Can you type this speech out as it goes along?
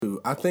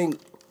I think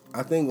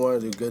one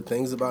of the good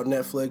things about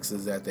Netflix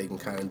is that they can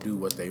kind of do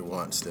what they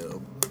want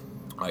still.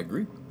 I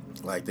agree.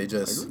 Like they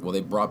just Well,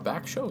 they brought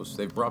back shows.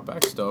 They've brought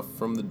back stuff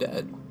from the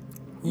dead.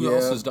 Who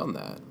else has done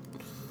that?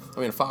 I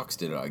mean, Fox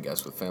did it, I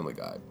guess, with Family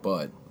Guy.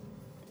 But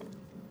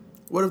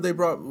what if they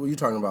brought? What are you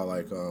talking about?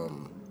 Like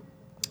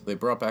they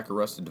brought back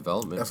Arrested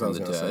Development that's from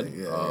what I the was gonna dead.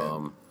 say.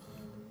 Yeah.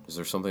 Is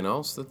there something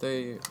else that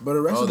they? But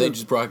Arrested they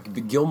just brought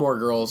the Gilmore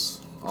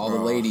Girls. All the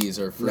ladies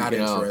are freaking not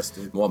out.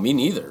 interested. Well, me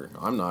neither.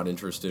 I'm not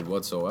interested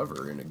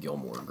whatsoever in a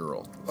Gilmore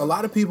Girl. A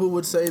lot of people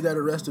would say that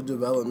Arrested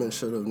Development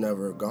should have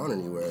never gone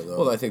anywhere, though.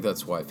 Well, I think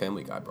that's why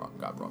Family Guy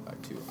got brought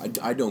back too.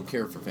 I don't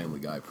care for Family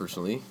Guy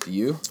personally. Do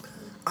you?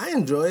 I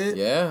enjoy it.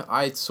 Yeah,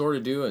 I sort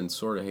of do and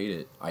sort of hate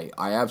it. I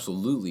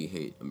absolutely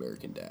hate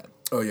American Dad.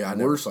 Oh yeah, I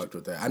never fucked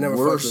with that. I never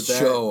fucked with that. Worst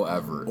show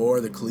ever.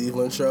 Or the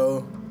Cleveland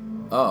Show.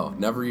 Oh,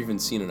 never even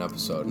seen an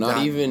episode.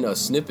 Not even a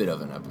snippet of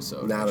an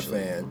episode. Not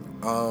actually. a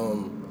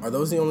fan. Are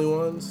those the only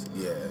ones?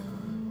 Yeah.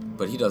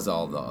 But he does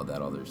all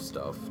that other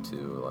stuff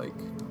too, like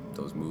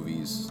those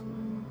movies.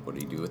 What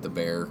did he do with the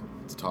bear?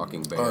 The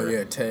talking bear. Oh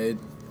yeah, Ted.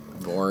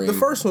 Boring. The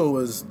first one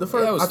was the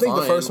first. Yeah, it was I think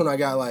fine. the first one I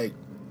got like.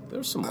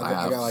 There's some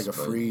laughs. I got like a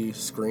free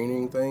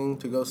screening thing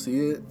to go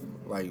see it,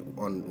 like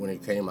when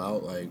it came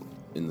out, like.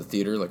 In the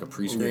theater, like a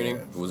pre-screening?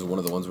 Yeah. Was it one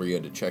of the ones where you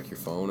had to check your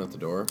phone at the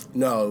door?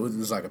 No, it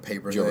was like a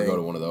paper Did you ever go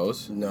to one of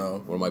those?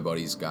 No. One of my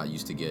buddies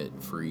used to get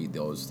free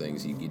those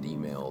things. He'd get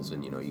emails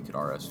and, you could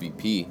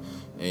RSVP.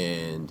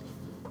 And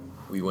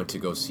we went to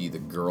go see The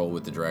Girl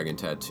with the Dragon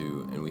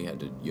Tattoo, and you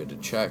had to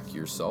check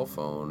your cell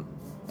phone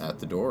at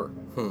the door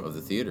of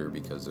the theater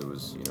because it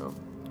was,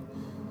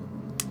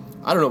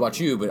 I don't know about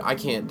you, but I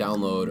can't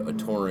download a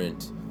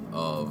torrent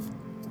of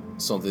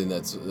something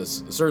that's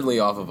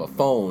certainly off of a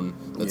phone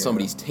that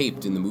somebody's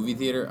taped in the movie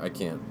theater. I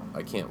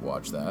can't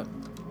watch that.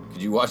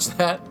 Could you watch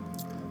that?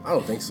 I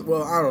don't think so.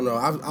 Well, I don't know.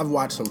 I've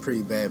watched some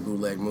pretty bad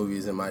bootleg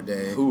movies in my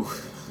day. Ooh,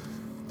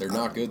 they're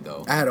not good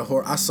though.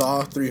 I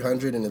saw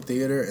 300 in the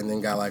theater and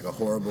then got like a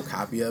horrible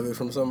copy of it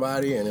from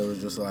somebody, and it was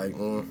just like,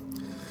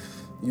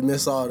 you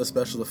miss all the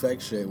special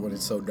effects shit when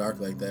it's so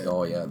dark like that.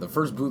 Oh yeah, the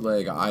first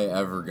bootleg I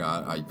ever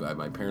got,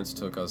 my parents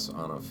took us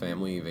on a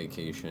family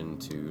vacation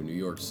to New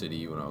York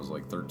City when I was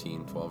like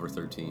 12 or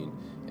 13,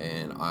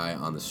 and I,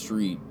 on the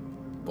street,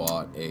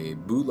 bought a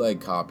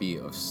bootleg copy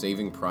of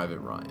Saving Private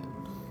Ryan.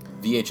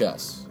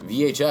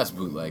 VHS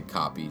bootleg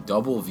copy,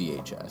 double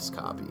VHS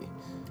copy.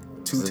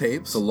 Two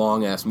tapes? It's a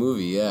long-ass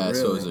movie, yeah, Really?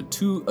 so it was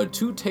a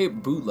two-tape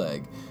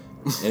bootleg.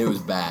 And it was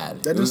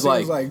bad. That It was just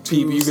seems like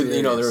too people,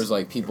 there serious. was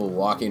like people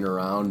walking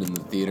around in the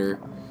theater.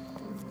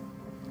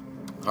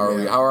 How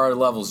are our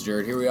levels,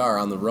 Jared? Here we are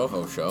on the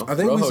Rojo Show. I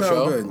think Rojo we sound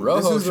show. good.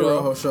 Rojo this is show. the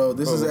Rojo Show.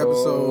 This is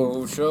episode.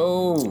 Rojo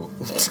Show.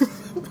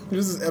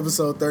 This is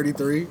episode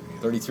 33.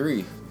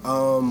 33.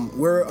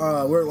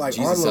 We're like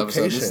Jesus on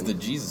episode. location. This is the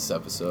Jesus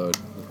episode.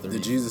 The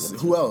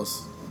Jesus. Who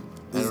else?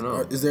 I don't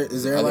know. Is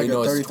there like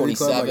a 33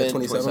 club, like a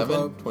 27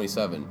 club?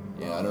 27.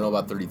 Yeah, I don't know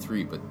about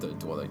 33, but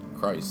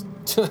Christ.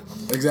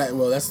 Exactly.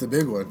 Well, that's the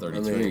big one.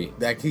 33. I mean,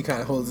 that he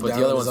kind of holds it But down.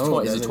 the other on his one's own,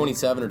 20. Is it doesn't he?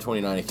 27 or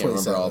 29? I can't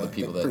remember all the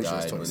people that Pretty sure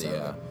it's died.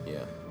 27.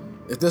 Yeah.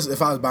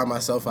 If I was by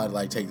myself, I'd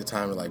like take the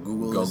time to like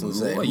Google this and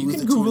say, Well, you who's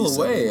can the Google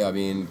 27? away. I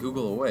mean,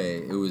 Google away.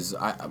 It was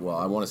I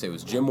want to say it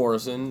was Jim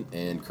Morrison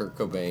and Kurt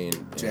Cobain,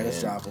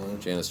 Janis Joplin,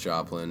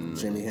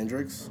 Jimi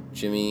Hendrix,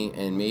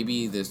 and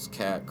maybe this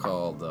cat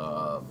called.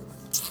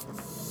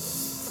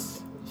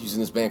 He's in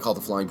this band called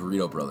the Flying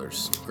Burrito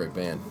Brothers. Great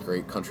band,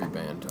 great country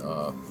band.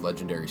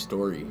 Legendary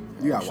story.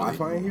 You got actually.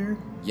 Wi-Fi in here?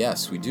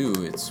 Yes, we do.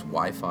 It's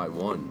Wi-Fi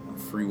 1,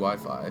 free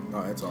Wi-Fi.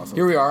 Oh, that's awesome.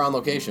 Here we are on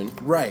location.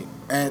 Right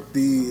at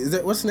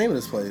what's the name of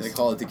this place? They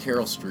call it the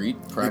Carroll Street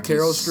Practice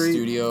Carroll Street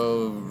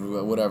Studio,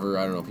 whatever.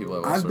 I don't know. People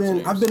have all sorts of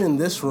names. I've been in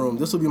this room.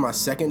 This will be my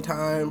second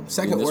or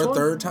one?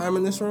 third time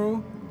in this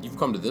room. You've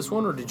come to this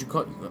one, or did you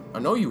come? I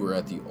know you were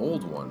at the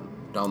old one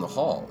down the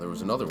hall. There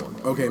was another one.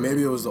 Okay,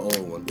 maybe it was the old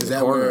one. Is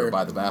that corner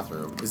by the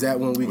bathroom? Is that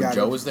when we got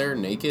Joe was there,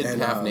 naked,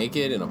 half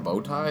naked, in a bow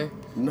tie?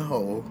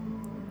 No,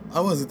 I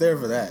wasn't there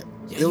for that.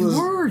 Yeah, you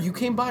were. You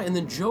came by, and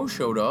then Joe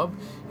showed up,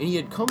 and he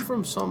had come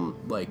from some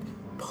like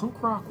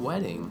punk rock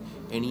wedding,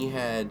 and he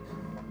had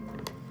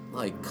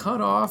like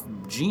cut off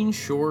jean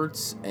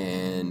shorts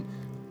and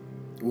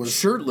was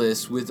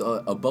shirtless with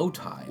a bow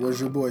tie.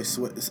 Was your boy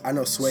Sway? I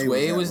know Sway.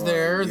 Sway was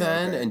there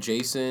then, okay. and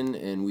Jason,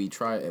 and we had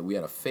a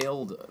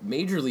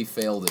majorly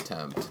failed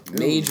attempt.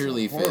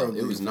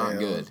 It was not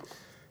good.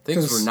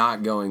 Things were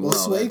not going well. Well,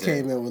 Sway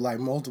came in with like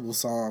multiple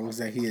songs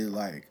that he had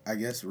like, I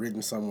guess,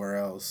 written somewhere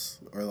else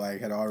or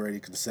like had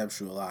already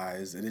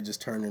conceptualized, and it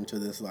just turned into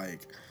this like,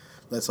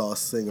 let's all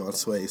sing on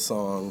Sway's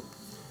song.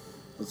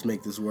 Let's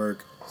make this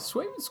work.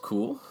 Sway was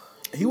cool.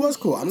 He was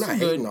cool. I'm not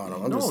hating on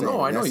him. I'm just saying.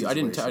 No, I know. I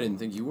didn't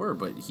think you were,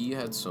 but he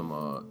had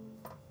some.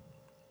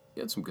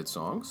 He had some good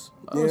songs.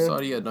 I always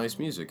thought he had nice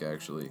music,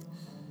 actually.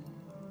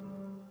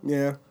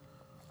 Yeah.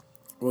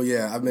 Well,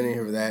 yeah, I've been in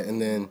here for that,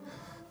 and then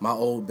my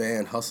old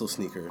band, Hustle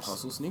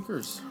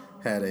Sneakers,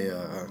 had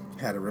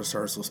a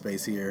rehearsal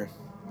space here.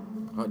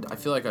 I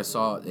feel like I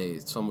saw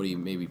somebody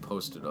maybe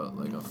posted a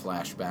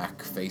flashback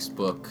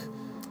Facebook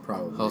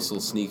probably. Hustle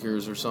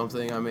sneakers or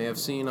something I may have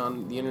seen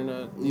on the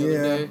internet the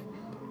other day.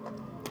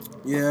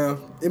 Yeah,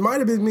 it might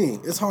have been me.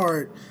 It's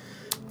hard.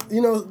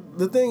 You know,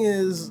 the thing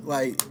is,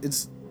 like,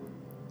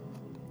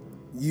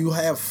 you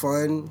have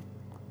fun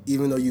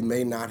even though you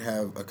may not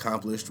have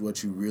accomplished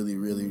what you really,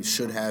 really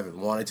should have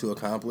and wanted to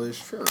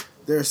accomplish. Sure.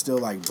 There are still,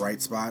 like,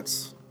 bright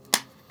spots.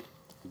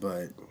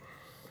 But,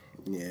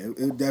 yeah,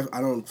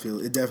 I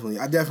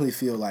definitely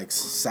feel, like,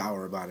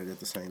 sour about it at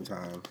the same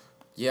time.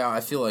 Yeah,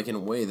 I feel like in a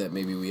way that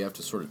maybe we have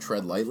to sort of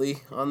tread lightly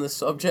on this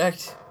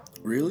subject.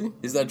 Really?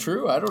 Is that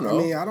true? I don't know.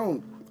 I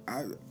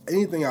mean,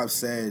 anything I've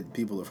said,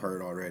 people have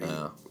heard already.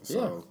 So.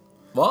 Yeah.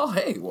 Well,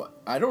 hey,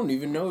 I don't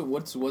even know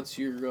what's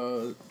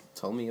your.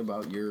 Tell me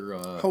about your.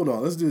 Hold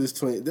on, let's do this.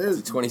 20.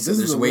 There's 27.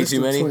 There's way too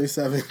many.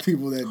 27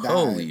 people that died.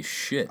 Holy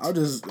shit!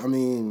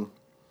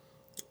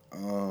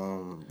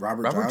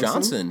 Robert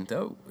Johnson.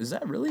 Though, is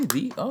that really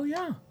the? Oh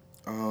yeah.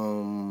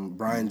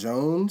 Brian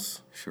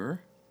Jones.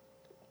 Sure.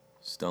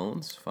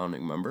 Stones,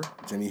 founding member.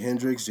 Jimi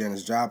Hendrix,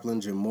 Janis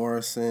Joplin, Jim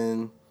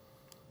Morrison.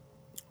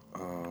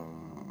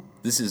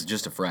 This is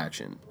just a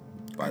fraction,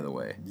 by the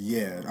way.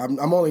 Yeah,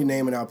 I'm only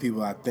naming out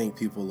people I think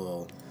people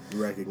will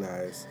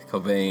recognize.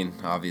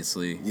 Cobain,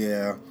 obviously.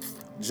 Yeah.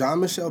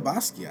 Jean-Michel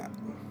Basquiat.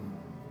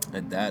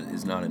 That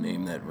is not a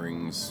name that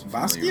rings.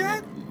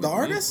 Basquiat? The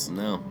artist?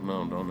 No,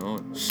 don't know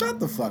it. Shut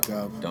the fuck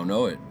up. Don't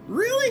know it.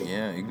 Really?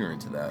 Yeah,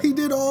 ignorant to that. He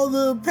did all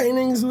the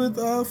paintings with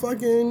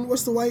fucking,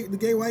 what's the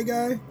gay white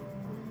guy?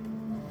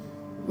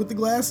 With the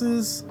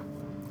glasses.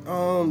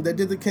 That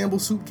did the Campbell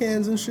soup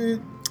cans and shit.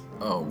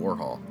 Oh,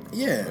 Warhol.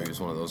 Yeah. He was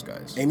one of those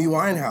guys. Amy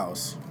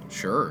Winehouse.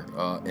 Sure.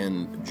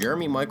 And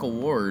Jeremy Michael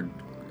Ward,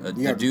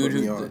 the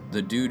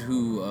dude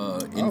who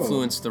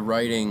influenced the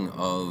writing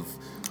of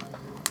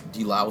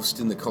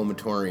Deloused in the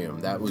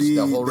Comatorium. That was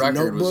the whole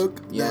record.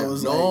 Notebook? Yeah.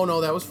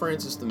 That was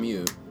Francis the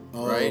Mute.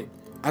 Right?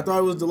 I thought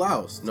it was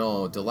Deloused.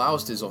 No,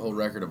 Deloused is a whole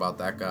record about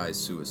that guy's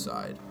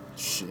suicide.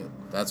 Shit.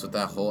 That's what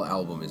that whole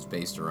album is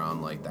based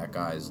around, like that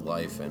guy's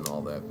life and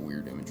all that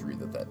weird imagery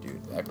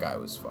that guy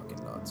was fucking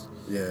nuts.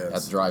 Yeah.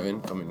 That's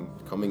Drive-In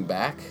coming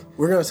back.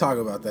 We're gonna talk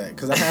about that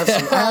because I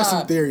have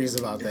some theories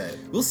about that.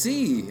 We'll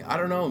see. I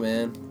don't know,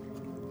 man.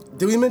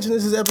 Did we mention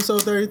this is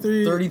episode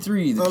 33?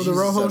 33 of the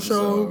Rojo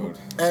Show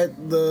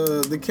at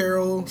the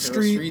Carroll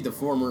Street, the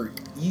former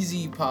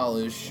Easy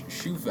Polish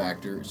shoe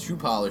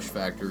polish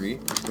factory.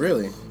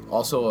 Really?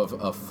 Also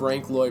a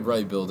Frank Lloyd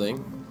Wright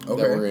building. That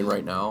we're in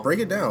right now. Break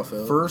it down,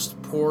 Phil. First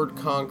poured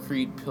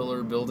concrete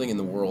pillar building in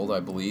the world,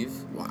 I believe.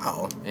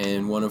 Wow.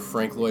 And one of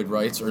Frank Lloyd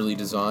Wright's early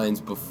designs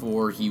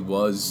before he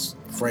was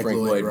Frank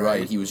Lloyd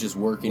Wright. He was just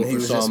working he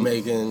was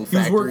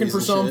working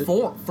for some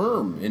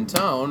firm in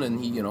town,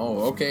 and he, we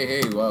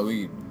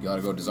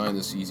gotta go design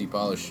this Easy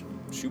Polish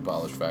shoe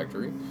polish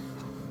factory.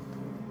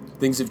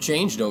 Things have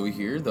changed over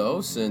here,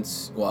 though,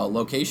 since,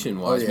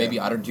 location-wise. Maybe,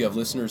 do you have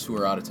listeners who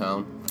are out of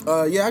town?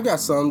 Yeah, I got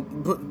some,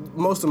 but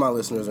most of my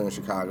listeners are in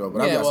Chicago,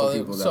 but I've got some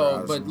people that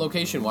are out. But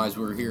location-wise,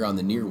 we're here on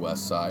the near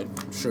west side.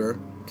 Sure.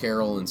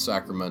 Carroll and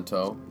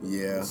Sacramento.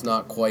 Yeah. It's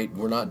not quite,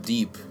 we're not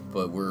deep,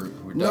 but we're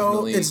definitely...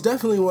 No, it's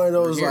definitely one of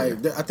those, I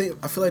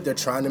feel like they're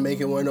trying to make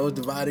it one of those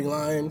dividing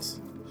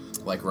lines.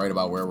 Like right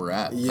about where we're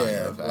at. Yeah,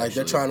 kind of, like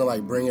they're trying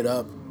to bring it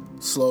up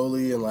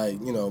slowly and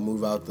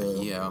move out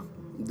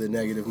the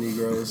negative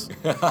Negroes.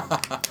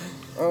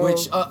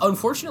 Which,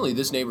 unfortunately,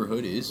 this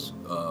neighborhood is,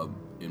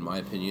 in my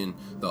opinion,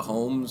 the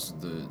homes,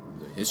 the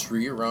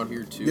history around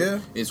here, too. Yeah.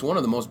 It's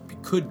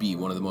could be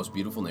one of the most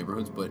beautiful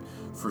neighborhoods, but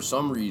for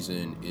some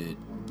reason,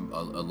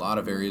 a lot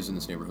of areas in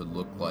this neighborhood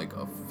look like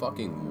a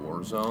fucking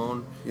war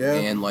zone. Yeah.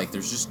 And,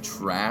 there's just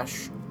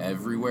trash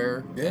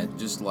everywhere. Yeah. And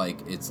just,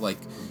 it's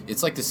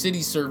like the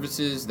city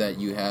services that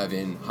you have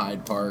in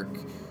Hyde Park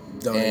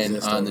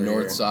and on the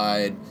north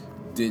side.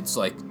 It's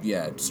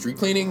street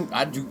cleaning.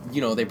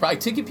 They probably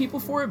ticket people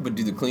for it, but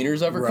do the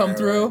cleaners ever come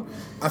through?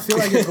 I feel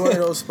like it's one of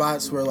those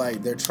spots where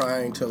they're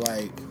trying to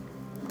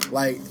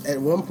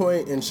at one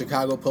point in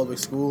Chicago public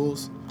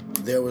schools,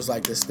 there was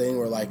this thing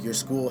where your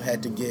school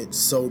had to get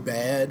so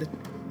bad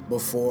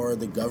before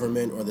the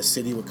government or the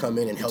city would come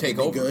in and help take it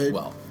be over. good.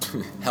 Well,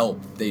 help.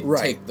 They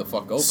take the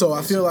fuck over. So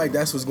I feel like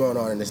that's what's going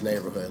on in this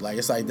neighborhood.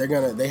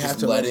 They have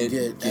to let it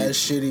get as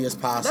shitty as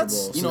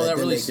possible. That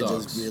really they can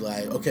just be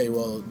okay,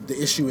 well,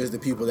 the issue is the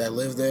people that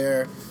live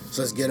there,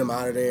 so let's get them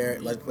out of there.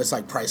 Let's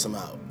price them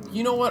out.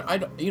 You know what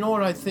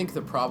I think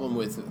the problem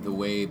with the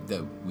way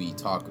that we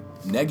talk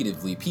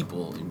negatively,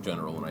 people in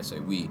general, when I say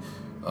we,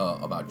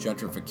 about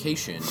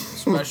gentrification,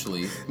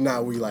 especially.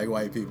 Not we like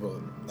white people,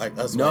 like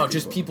us. No, white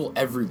just people,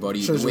 everybody.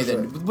 Sure.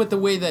 But the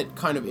way that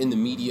kind of in the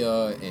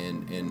media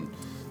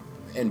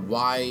and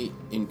why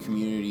in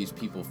communities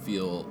people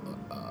feel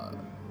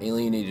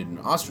alienated and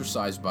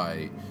ostracized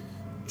by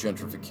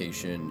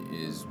gentrification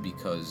is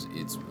because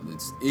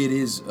it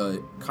is a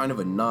kind of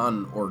a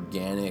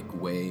non-organic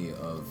way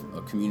of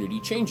a community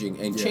changing,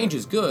 and change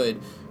is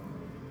good.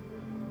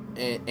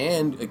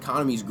 And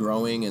economy's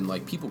growing,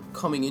 and people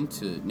coming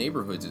into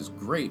neighborhoods is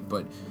great,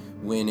 but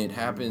when it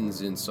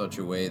happens in such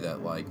a way that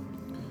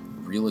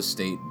real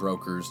estate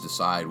brokers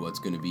decide what's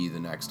going to be the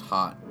next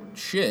hot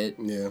shit,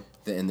 Yeah.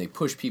 and they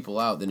push people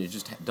out, then it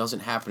just doesn't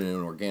happen in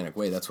an organic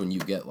way. That's when you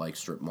get like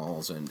strip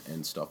malls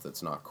and stuff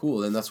that's not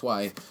cool. And that's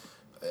why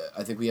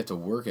I think we have to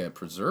work at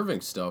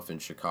preserving stuff in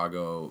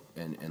Chicago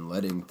and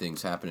letting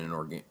things happen in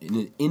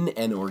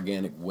an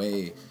organic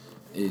way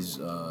is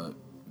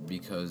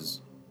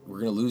because we're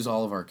going to lose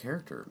all of our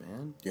character,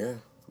 man. Yeah.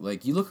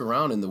 Like, you look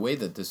around, and the way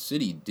that the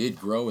city did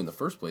grow in the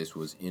first place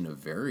was in a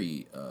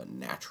very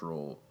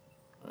natural,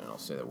 and I'll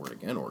say that word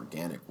again,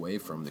 organic way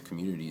from the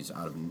communities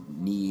out of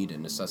need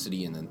and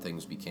necessity, and then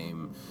things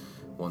became,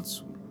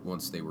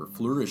 once they were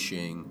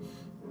flourishing,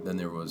 then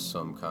there was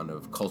some kind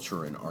of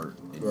culture and art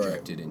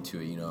injected into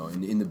it,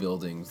 in the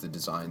buildings, the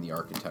design, the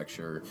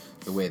architecture,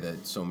 the way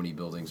that so many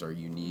buildings are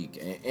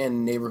unique,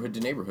 and neighborhood to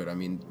neighborhood. I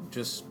mean,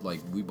 just like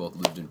we both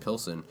lived in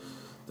Pilsen,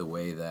 the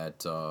way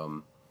that...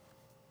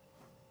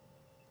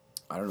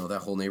 I don't know, the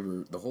whole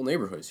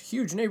neighborhood is a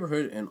huge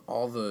neighborhood, and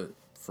all the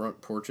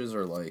front porches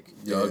are like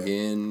dug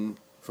in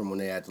from when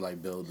they had to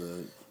like build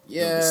the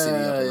city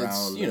up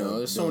around.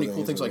 There's so many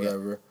cool things like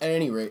that. At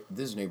any rate,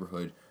 this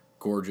neighborhood,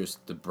 gorgeous.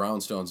 The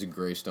brownstones and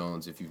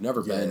graystones. If you've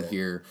never been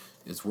here,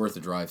 it's worth a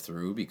drive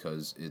through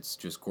because it's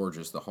just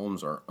gorgeous. The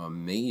homes are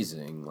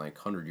amazing, like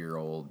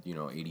 100-year-old,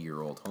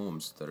 80-year-old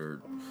homes that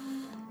are.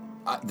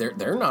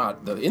 They're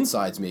not, the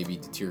insides may be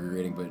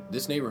deteriorating, but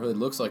this neighborhood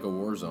looks like a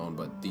war zone,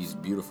 but these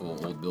beautiful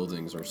old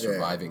buildings are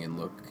surviving and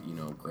look,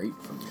 great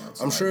from the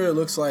outside. I'm sure it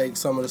looks like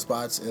some of the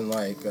spots in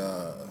like,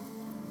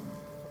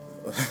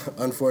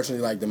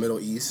 unfortunately, like the Middle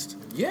East.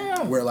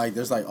 Yeah. Where like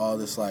there's like all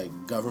this like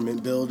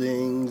government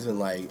buildings and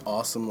like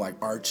awesome like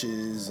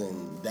arches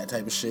and that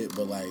type of shit,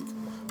 but like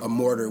a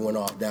mortar went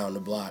off down the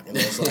block and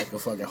there's like a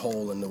fucking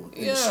hole in the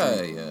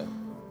street. Yeah.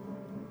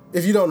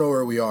 If you don't know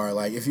where we are,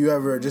 like, if you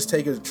ever just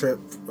take a trip,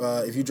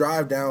 if you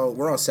drive down,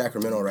 we're on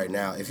Sacramento right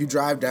now. If you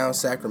drive down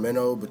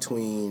Sacramento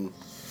between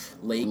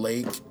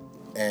Lake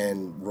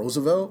and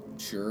Roosevelt.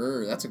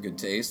 Sure, that's a good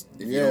taste.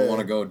 If you don't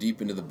want to go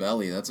deep into the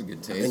belly, that's a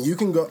good taste. And you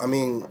can go,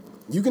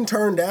 you can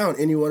turn down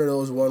any one of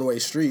those one-way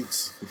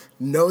streets.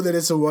 Know that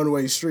it's a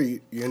one-way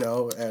street, and...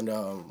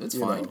 It's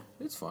fine.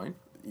 It's fine.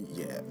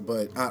 Yeah,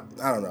 but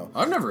I don't know.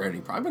 I've never had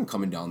any problem. I've been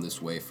coming down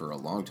this way for a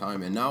long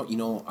time, and now,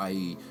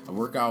 I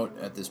work out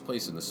at this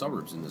place in the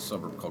suburbs,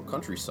 called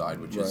Countryside,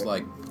 which is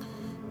like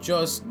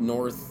just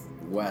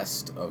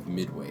northwest of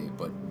Midway,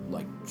 but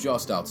like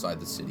just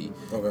outside the city.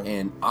 Okay.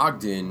 And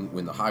Ogden,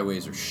 when the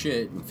highways are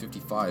shit and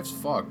 55's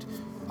fucked,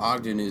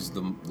 Ogden is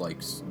the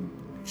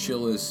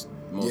chillest,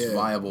 most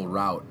viable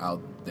route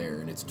out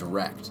there, and it's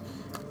direct.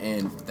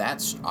 And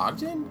that's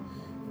Ogden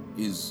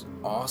is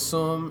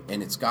awesome,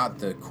 and it's got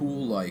the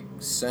cool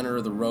center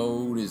of the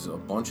road is a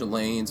bunch of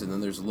lanes, and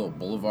then there's a little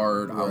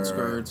boulevard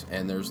outskirts,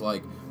 and there's I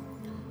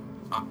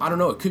don't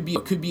know, it could be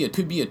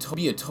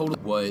a total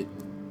what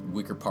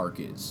Wicker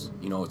Park is.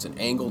 It's an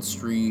angled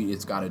street.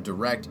 It's got a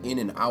direct in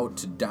and out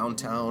to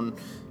downtown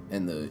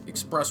and the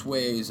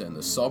expressways and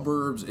the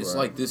suburbs. It's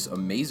like this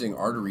amazing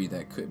artery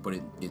that could, but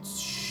it's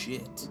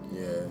shit.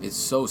 Yeah, it's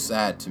so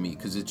sad to me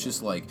because it's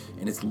just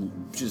and it's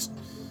just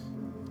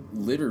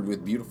littered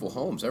with beautiful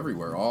homes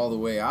everywhere all the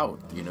way out,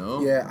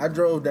 Yeah, I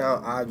drove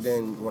down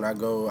Ogden when I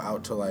go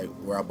out to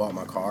where I bought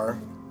my car,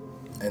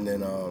 and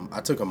then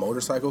I took a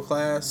motorcycle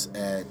class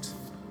at,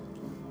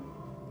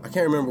 I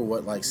can't remember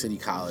what city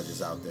college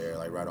is out there,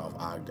 right off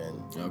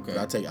Ogden. Okay. But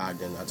I took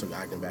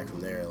Ogden back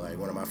from there,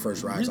 one of my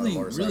first rides on a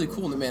motorcycle. Really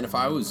cool, man. If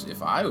I was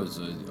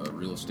a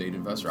real estate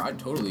investor, I'd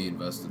totally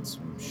invest in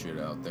some shit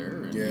out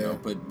there.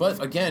 And,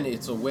 but again,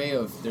 it's a way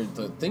of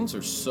the things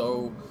are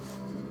so.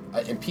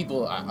 And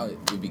people,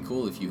 it would be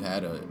cool if you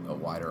had a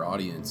wider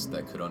audience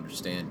that could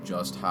understand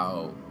just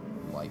how,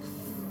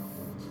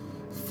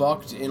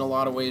 fucked in a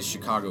lot of ways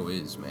Chicago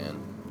is,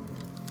 man.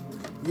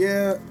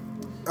 Yeah,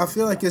 I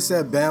feel like it's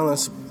that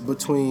balance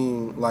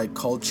between,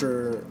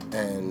 culture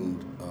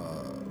and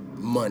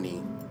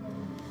money.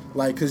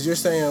 Because you're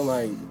saying,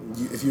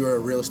 if you were a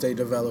real estate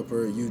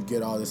developer, you'd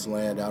get all this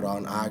land out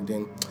on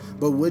Ogden.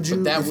 But would you,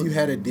 you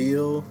had a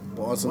deal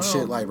on some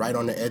shit, right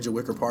on the edge of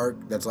Wicker Park,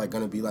 that's, going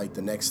to be, the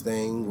next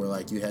thing,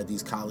 where, you had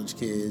these college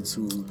kids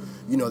who,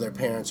 their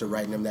parents are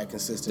writing them that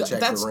consistent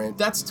check for rent?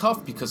 That's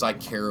tough because I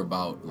care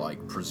about,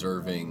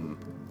 preserving...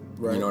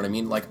 Right. You know what I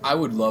mean? I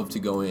would love to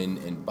go in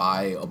and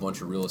buy a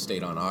bunch of real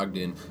estate on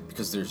Ogden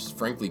because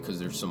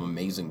there's some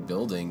amazing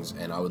buildings,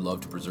 and I would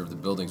love to preserve the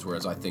buildings,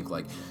 whereas I think,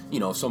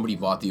 if somebody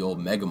bought the old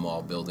Mega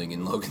Mall building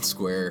in Logan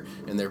Square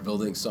and they're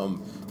building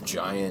some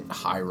giant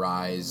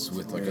high-rise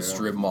with, a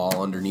strip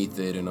mall underneath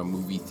it and a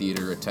movie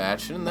theater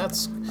attached, and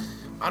that's...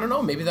 I don't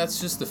know, maybe that's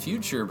just the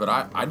future, but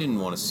I didn't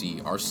want to see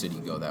our city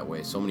go that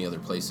way. So many other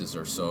places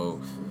are so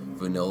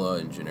vanilla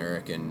and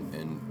generic,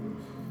 and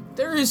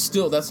there is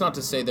still, that's not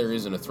to say there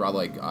isn't a thrill.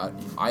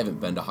 I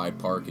haven't been to Hyde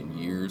Park in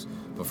years,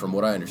 but from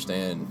what I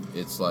understand,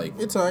 it's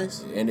it's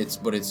nice, and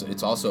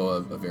it's also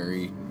a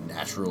very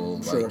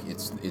natural, sure.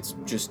 It's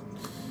just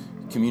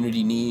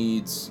community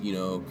needs,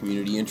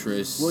 community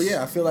interests. Well,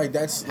 yeah, I feel like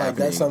that's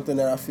that's something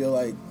that I feel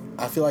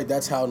like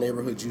that's how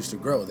neighborhoods used to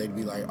grow. They'd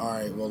be all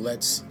right, well,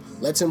 let's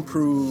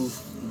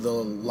improve the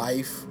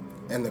life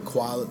and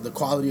the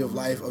quality of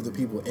life of the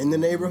people in the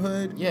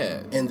neighborhood.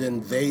 Yeah. And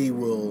then they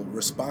will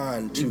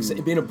respond to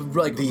in a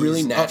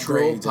really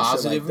natural,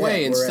 positive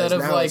way, instead of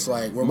like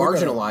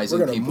marginalizing we're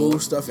gonna people.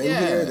 Move stuff in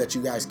here that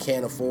you guys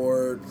can't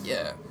afford.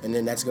 Yeah. And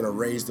then that's gonna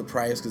raise the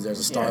price because there's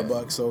a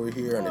Starbucks over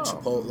here and a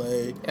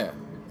Chipotle. Yeah.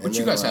 Which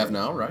you guys have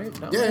now, right?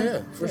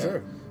 For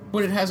sure.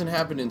 But it hasn't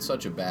happened in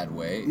such a bad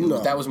way.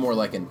 No. That was more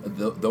like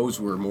those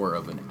were more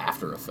of an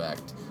after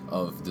effect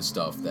of the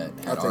stuff that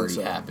had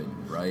already happened,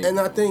 right? And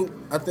I think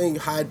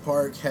Hyde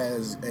Park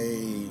has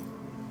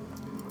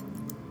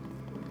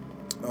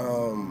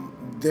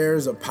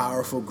there's a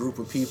powerful group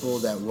of people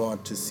that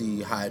want to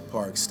see Hyde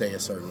Park stay a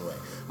certain way.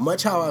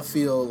 Much how I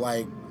feel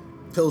like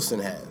Pilsen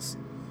has.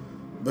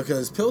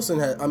 Because Pilsen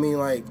has,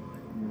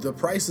 the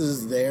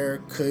prices there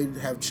could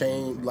have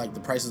changed, like the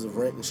prices of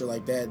rent and shit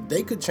like that.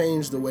 They could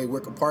change the way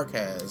Wicker Park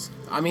has.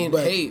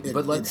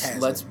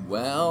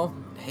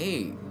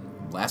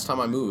 Last time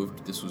I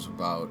moved, this was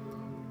about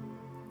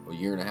a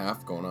year and a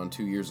half, going on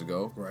 2 years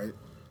ago. Right.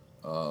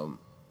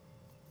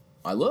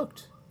 I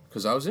looked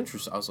because I was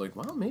interested. I was like,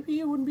 well, maybe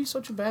it wouldn't be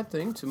such a bad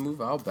thing to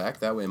move out back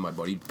that way. My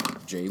buddy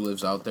Jay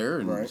lives out there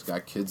and he's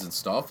got kids and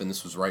stuff. And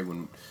this was right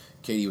when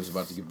Katie was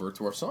about to give birth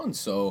to our son.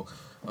 So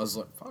I was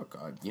like, fuck,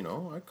 I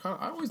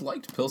always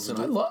liked Pilsen.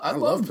 I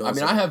love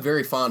Pilsen. I have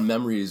very fond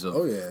memories of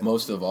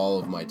most of all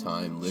of my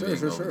time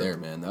living over there,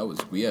 man.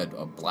 We had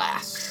a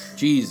blast.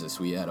 Jesus,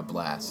 we had a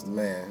blast.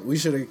 Man, we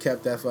should have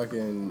kept that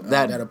fucking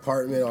that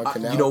apartment on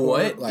Canal. You know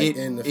what?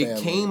 In the family. It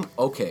came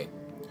okay.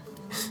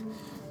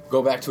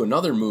 Go back to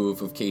another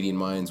move of Katie and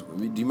mine's.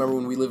 Do you remember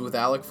when we lived with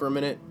Alec for a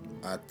minute?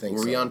 I think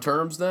Were we on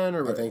terms then?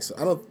 Or I think so.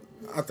 I don't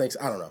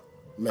know.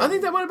 Maybe. I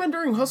think that might have been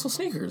during Hustle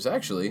Sneakers,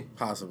 actually.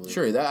 Possibly.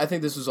 Sure, I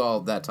think this was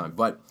all that time.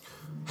 But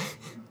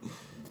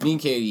me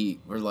and Katie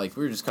were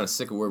just kind of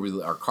sick of where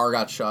our car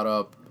got shot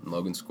up in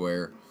Logan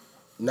Square.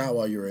 Not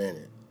while you were in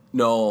it.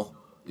 No.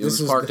 It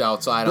was parked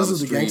outside on the street.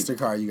 This is the gangster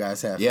car you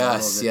guys have.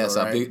 Yes,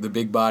 right? the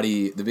big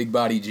body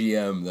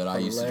GM that I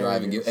used to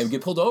drive and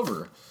get pulled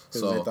over.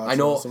 So I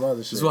know some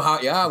other shit.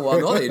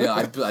 No, they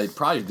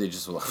did. They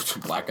just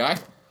black guy.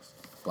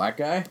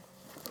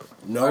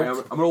 No,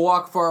 right, I'm gonna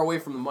walk far away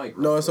from the mic.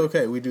 No, it's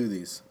okay. We do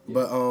these,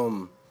 but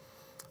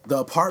the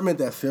apartment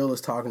that Phil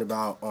is talking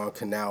about on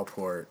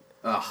Canalport.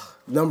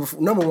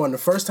 Number one, the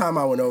first time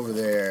I went over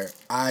there,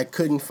 I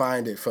couldn't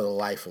find it for the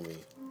life of me.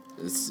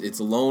 It's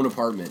a lone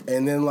apartment.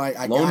 And then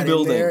I got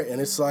in there and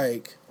it's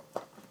like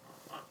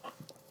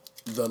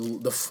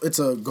it's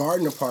a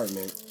garden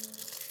apartment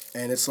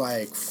and it's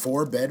like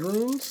 4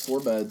 bedrooms. 4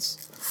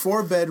 beds.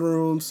 4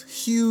 bedrooms,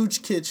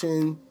 huge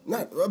kitchen,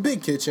 not a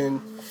big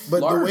kitchen,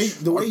 but large,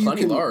 the way you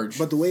can, large.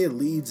 But the way it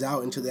leads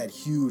out into that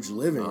huge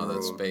living room.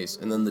 That space.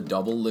 And then the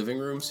double living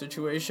room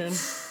situation.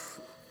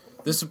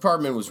 This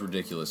apartment was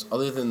ridiculous,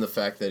 other than the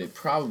fact that it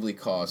probably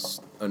costs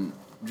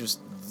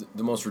just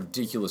the most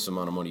ridiculous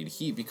amount of money to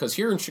heat, because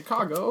here in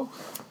Chicago,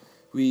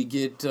 we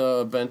get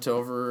bent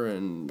over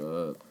and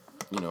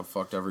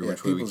fucked every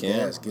which way we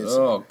can.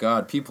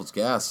 God, People's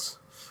Gas.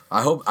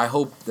 I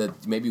hope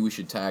that maybe we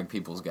should tag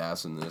People's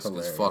Gas in this,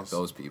 because fuck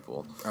those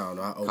people. I don't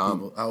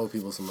know. I owe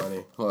people some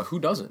money. Well, who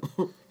doesn't?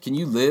 Can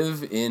you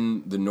live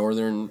in the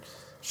northern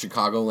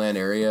Chicagoland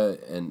area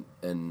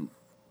and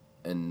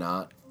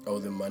not owe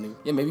them money?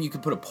 Yeah, maybe you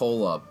could put a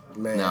poll up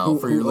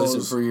for your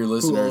listeners.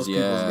 Who owes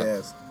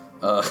People's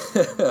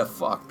Gas?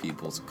 Fuck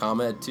People's.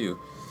 ComEd too.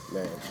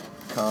 Man.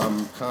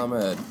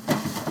 ComEd.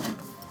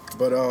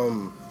 But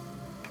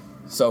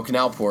so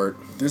Canalport.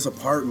 This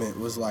apartment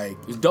was like,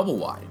 it was double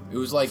wide. It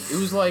was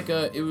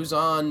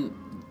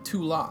on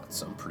 2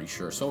 lots, I'm pretty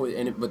sure. So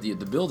but the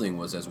building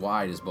was as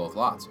wide as both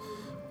lots.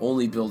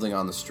 Only building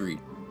on the street.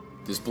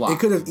 This block. It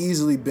could have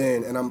easily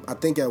been, and I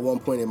think at one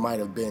point it might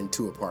have been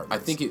 2 apartments. I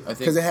think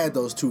because it had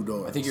those 2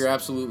 doors. I think you're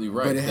absolutely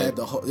right. But it had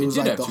the whole. It was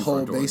like the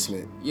whole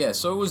basement. Yeah,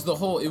 so it was the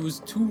whole. It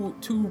was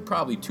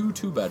probably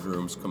two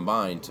bedrooms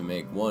combined to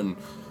make one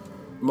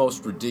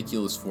most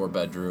ridiculous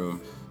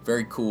 4-bedroom.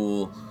 Very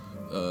cool.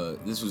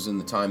 This was in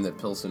the time that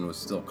Pilsen was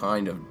still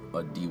kind of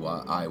a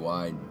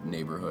DIY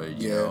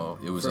neighborhood. You know,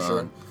 it was on.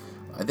 Sure.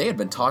 They had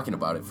been talking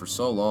about it for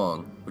so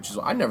long, which is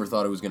I never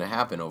thought it was going to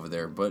happen over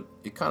there, but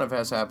it kind of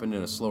has happened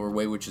in a slower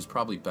way, which is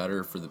probably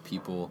better for the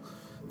people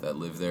that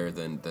live there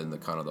than the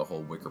kind of the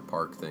whole Wicker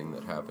Park thing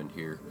that happened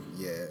here.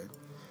 Yeah,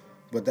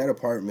 but that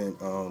apartment,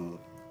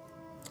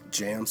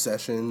 jam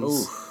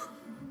sessions. Oof.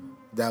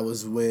 That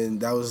was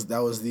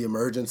the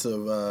emergence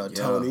of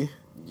Tony.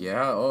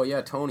 Yeah. Oh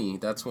yeah, Tony.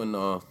 That's when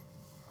I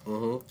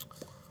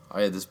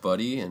had this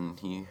buddy and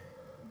he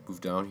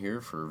moved down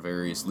here for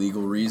various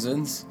legal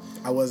reasons.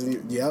 I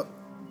wasn't. Yep.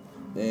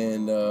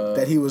 And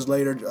that he was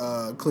later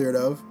cleared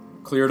of.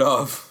 Cleared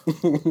of.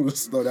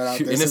 Let's throw that out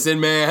there. Innocent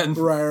man.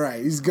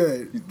 Right. He's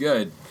good. He's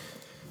good.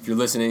 If you're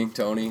listening,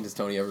 Tony, does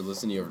Tony ever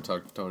listen? You ever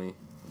talk to Tony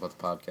about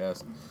the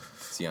podcast?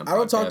 I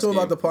don't talk to him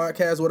about the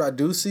podcast. What I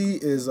do see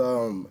is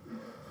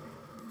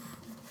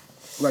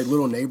like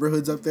little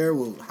neighborhoods up there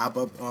will hop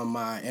up on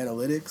my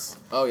analytics.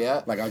 Oh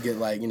yeah. Like I'll get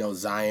like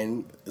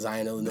Zion,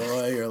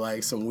 Illinois, or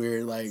like some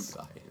weird like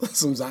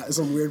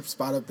some weird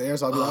spot up there.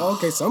 So I'll be like, oh,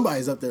 okay,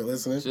 somebody's up there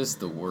listening. Just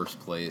the worst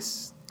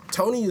place.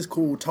 Tony is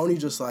cool. Tony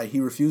just like he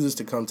refuses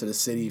to come to the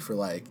city for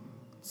like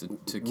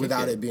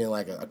without it being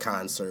like a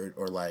concert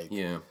or like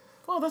yeah.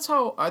 Well, that's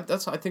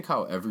I think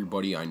how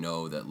everybody I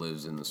know that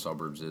lives in the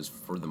suburbs is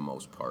for the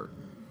most part.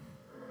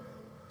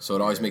 So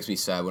it always makes me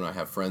sad when I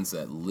have friends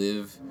that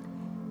live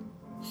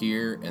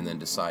here and then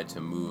decide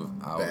to move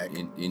out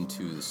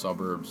into the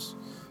suburbs.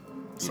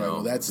 You know,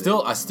 well, that's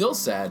I still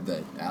sad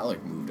that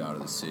Alec moved out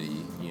of the city.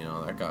 You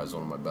know, that guy's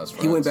one of my best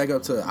friends. He went back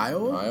up to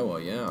Iowa?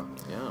 Iowa, yeah.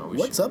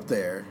 What's up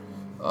there?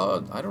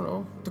 I don't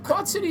know. The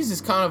Quad Cities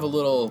is kind of a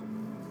little...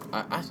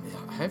 I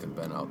haven't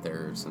been out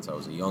there since I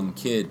was a young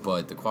kid,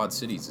 but the Quad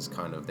Cities is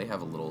kind of... They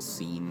have a little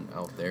scene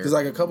out there. There's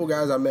like a couple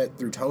guys I met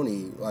through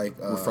Tony, like...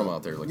 We're from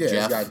out there, like Jeff.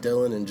 Yeah, this guy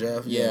Dylan and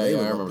Jeff. Yeah, I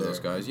remember those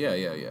guys. Yeah.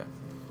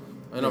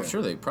 And I'm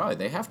sure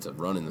they have to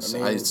run in the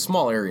same... it's a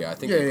small area. I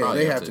think they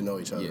probably have to know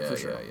each other, for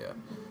sure. Yeah.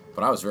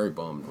 But I was very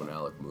bummed when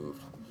Alec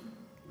moved.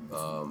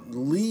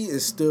 Lee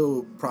is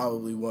still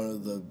probably one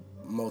of the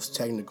most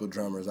technical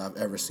drummers I've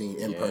ever seen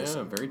in person.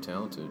 Yeah, very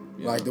talented.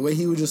 Yeah. Like the way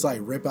he would just like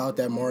rip out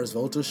that Mars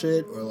Volta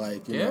shit, or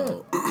like you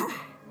know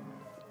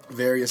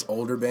various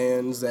older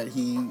bands that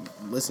he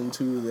listened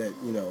to. That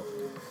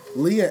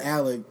Lee and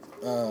Alec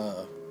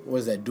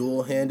was that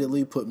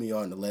dual-handedly put me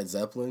on to Led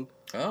Zeppelin.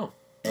 Oh,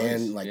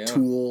 and like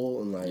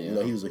Tool, and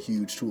like he was a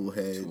huge Tool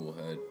head.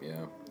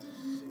 Yeah.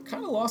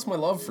 Kind of lost my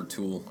love for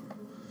Tool.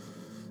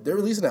 They're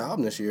releasing an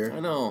album this year. I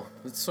know.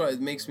 It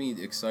makes me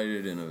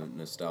excited in a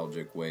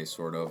nostalgic way,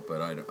 sort of,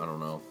 but I don't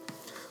know.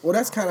 Well,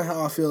 that's kind of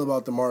how I feel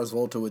about the Mars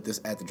Volta with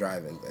this At the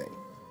Drive-In thing.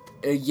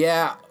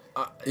 Yeah.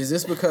 Is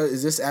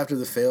this after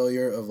the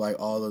failure of like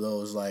all of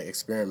those like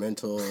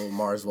experimental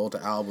Mars Volta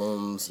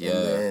albums? Yeah.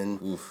 And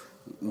then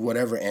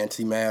whatever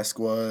Anti-Mask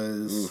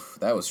was.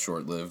 That was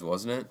short-lived,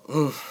 wasn't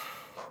it?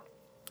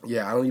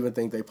 Yeah, I don't even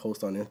think they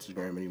post on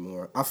Instagram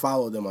anymore. I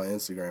followed them on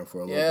Instagram for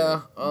a little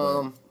bit.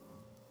 Yeah,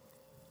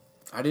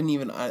 I didn't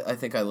even... I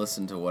think I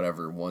listened to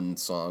whatever one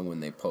song when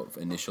they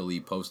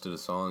initially posted a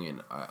song,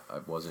 and I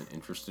wasn't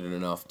interested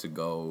enough to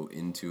go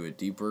into it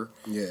deeper.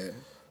 Yeah.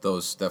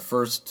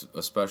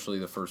 Especially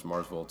the first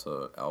Mars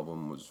Volta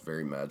album was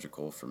very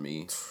magical for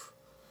me.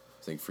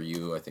 I think for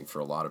you, I think for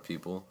a lot of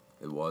people,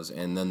 it was.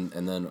 And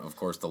then of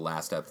course, the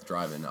last At the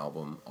Drive-In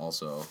album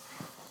also.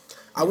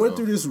 I went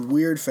through this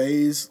weird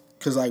phase,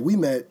 because like we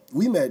met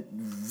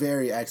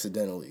very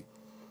accidentally.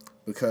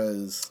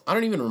 Because I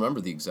don't even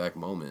remember the exact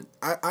moment.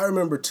 I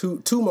remember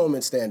two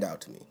moments stand out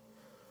to me.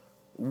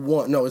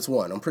 It's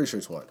one. I'm pretty sure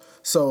it's one.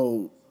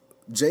 So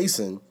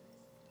Jason,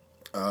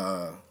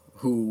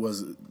 who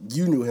was,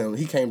 you knew him.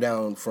 He came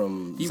down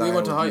from Zion. We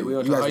went to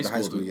high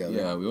school together.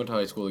 Yeah, we went to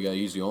high school together.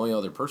 He's the only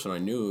other person I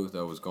knew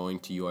that was going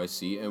to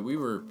UIC, and we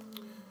were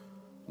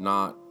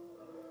not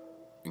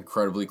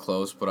incredibly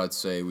close, but I'd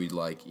say we'd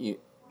like...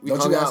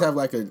 Don't you guys have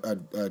like a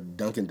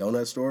Dunkin'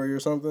 Donut story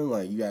or something?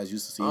 Like you guys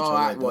used to see each other.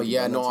 I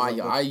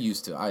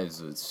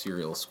was a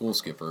serial school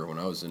skipper when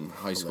I was in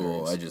high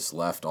school. I just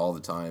left all the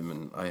time,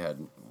 and I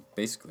had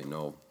basically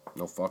no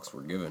fucks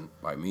were given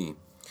by me.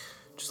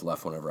 Just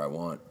left whenever I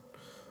want.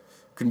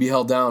 Couldn't be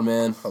held down,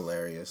 man.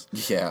 Hilarious.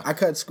 Yeah. I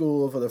cut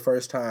school for the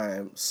first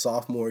time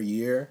sophomore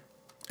year,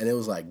 and it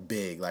was like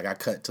big. Like I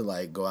cut to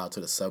like go out to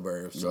the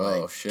suburbs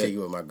to kick it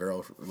with my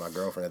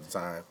girlfriend at the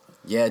time.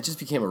 Yeah, it just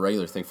became a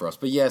regular thing for us.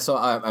 But yeah, so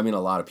I mean, a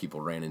lot of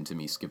people ran into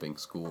me skipping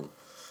school.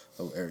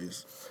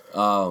 Hilarious.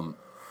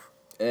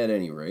 At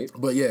any rate.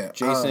 But yeah.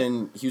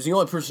 Jason, he was the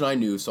only person I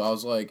knew, so I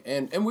was like,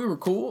 and we were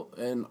cool,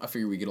 and I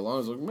figured we'd get along. I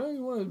was like, man,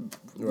 you want to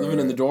living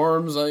in the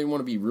dorms? I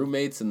want to be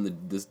roommates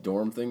in this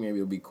dorm thing. Maybe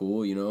it'll be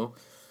cool,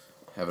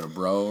 having a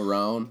bro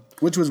around.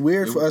 Which was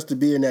weird for us to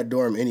be in that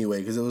dorm anyway,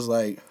 because it was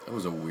like... It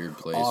was a weird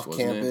place, off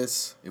wasn't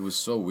campus. It was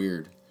so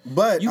weird.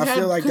 But I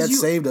feel like that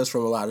saved us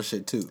from a lot of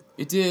shit, too.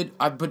 It did.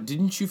 But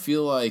didn't you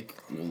feel like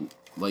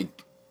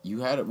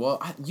you had it...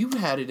 Well, you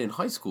had it in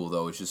high school,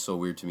 though. It's just so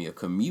weird to me. A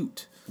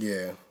commute.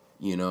 Yeah.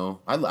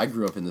 I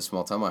grew up in this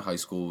small town. My high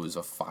school was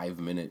a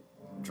 5-minute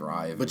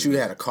drive. But you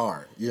had a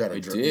car. You had a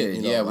car.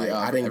 Did. Yeah,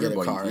 I didn't get a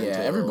car.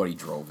 Yeah, everybody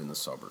drove in the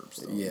suburbs,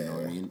 though. Yeah. You know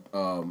what I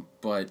mean?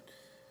 But...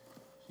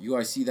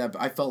 I see that.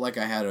 I felt like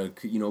I had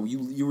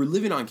you were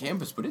living on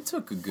campus, but it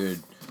took a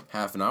good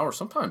half an hour,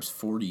 sometimes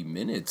 40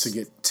 minutes to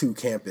get to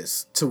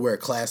campus, to where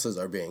classes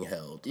are being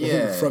held.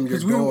 Yeah, from your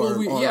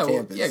dorm on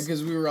campus. Yeah,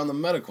 because we were on the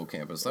medical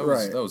campus. That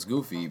was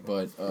goofy,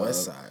 but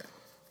West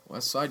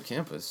Side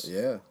campus.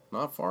 Yeah,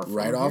 not far from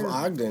right off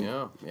Ogden.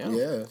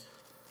 Yeah.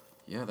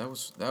 Yeah, that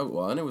was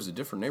and it was a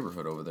different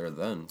neighborhood over there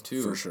then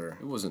too. For sure,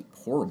 it wasn't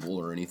horrible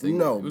or anything.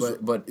 No,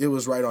 but it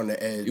was right on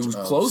the edge. It was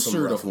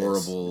closer to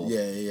horrible.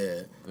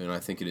 Yeah. Than I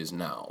think it is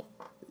now.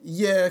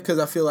 Yeah, because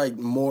I feel like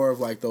more of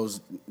like those,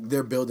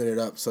 they're building it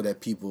up so that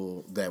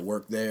people that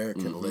work there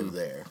can live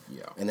there.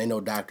 Yeah, and they know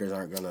doctors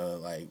aren't gonna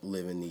like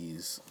live in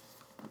these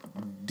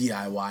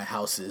DIY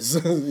houses,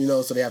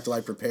 so they have to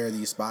like prepare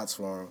these spots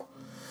for them.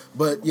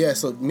 But yeah,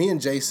 so me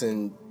and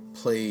Jason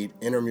played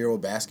intramural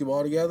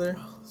basketball together.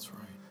 Oh, that's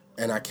right.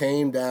 And I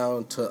came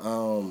down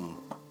to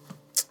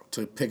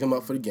pick him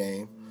up for the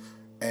game,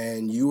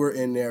 and you were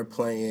in there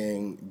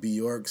playing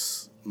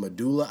Bjork's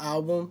Medulla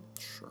album.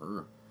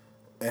 Sure.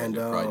 And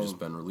probably just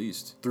been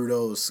released through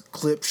those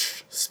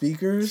Klipsch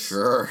speakers.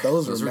 Sure.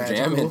 Those were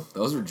jamming.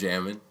 Those were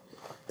jamming.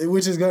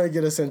 Which is going to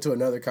get us into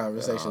another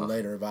conversation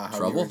later about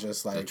how we were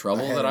just like the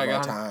trouble ahead that of I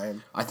got. our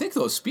time. I think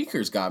those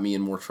speakers got me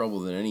in more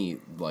trouble than any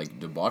like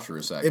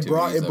debaucherous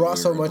activities. It brought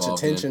so much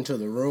involved attention to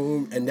the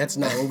room, and that's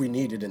not what we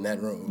needed in that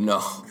room.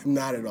 No,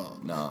 not at all.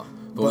 No,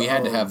 but we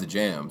had to have the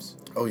jams.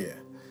 Oh yeah.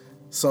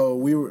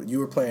 So you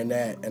were playing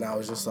that, and I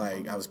was just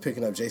like, I was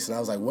picking up Jason. I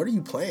was like, "What are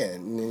you playing?"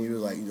 And then you were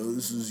like,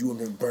 "This is you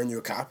want me to burn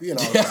your copy?" And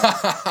I was like,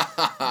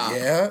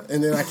 "Yeah."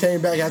 And then I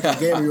came back after the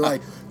game, and you were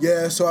like,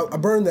 "Yeah." So I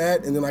burned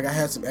that, and then like I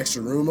had some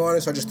extra room on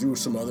it, so I just threw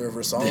some other of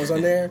her songs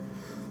on there.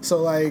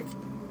 So like,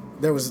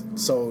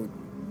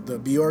 the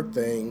Bjork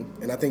thing,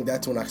 and I think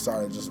that's when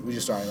we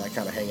just started like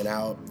kind of hanging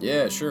out.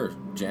 Yeah, sure,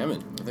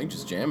 jamming. I think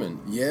just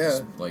jamming. Yeah,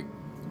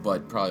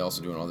 but probably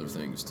also doing other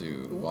things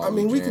too. I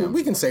mean,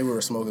 we can say we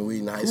were smoking weed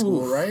in high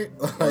school, right?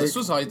 Like, this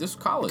was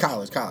college.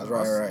 College,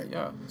 right.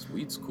 Yeah,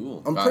 weed's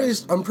cool.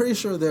 I'm pretty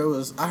sure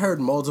I heard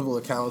multiple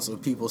accounts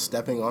of people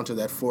stepping onto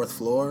that fourth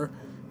floor,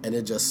 and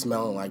it just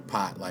smelling like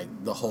pot, like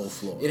the whole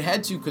floor. It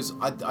had to, because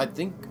I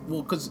think,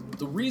 because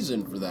the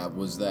reason for that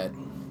was that,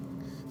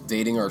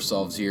 dating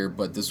ourselves here,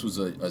 but this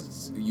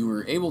was you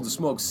were able to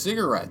smoke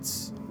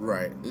cigarettes.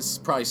 Right. This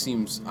probably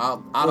seems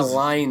out of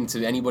line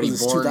to anybody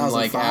born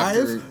like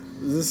after.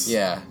 This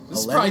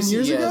 11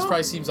 years ago? This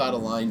probably seems out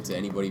of line to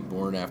anybody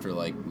born after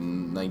like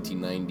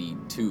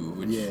 1992.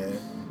 Which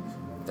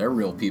they're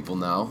real people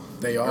now.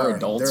 They are. They're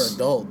adults. They're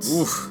adults.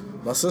 Oof.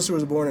 My sister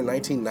was born in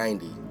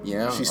 1990.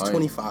 Yeah. She's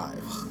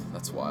 25.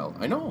 That's wild.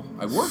 I know.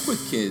 I work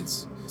with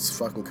kids. It's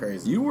fucking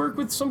crazy. You work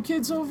with some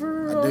kids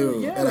over? I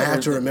do. Yeah, and I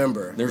have to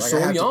remember. They're like, so I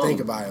have young. to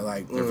think about it.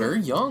 Like they're very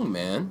young,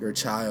 man. You're a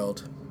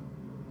child.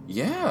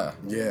 Yeah.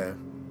 Yeah.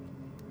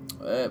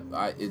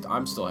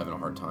 I'm still having a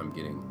hard time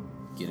getting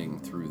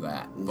through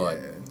that,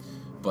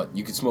 but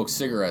you could smoke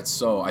cigarettes.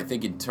 So I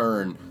think in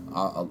turn,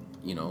 I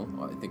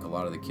think a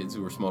lot of the kids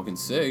who were smoking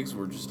cigs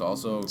were just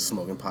also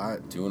smoking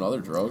pot, doing other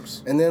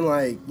drugs. And then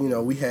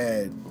we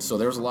had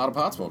there was a lot of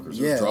pot smokers,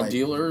 drug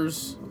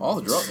dealers, all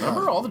the drugs.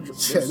 Remember all the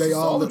drugs? Yeah,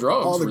 all the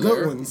drugs, all the good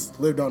there. ones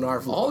lived on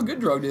our floor. All the good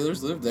drug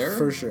dealers lived there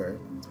for sure.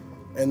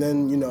 And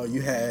then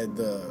you had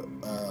the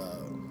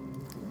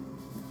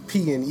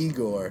P and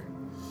Igor.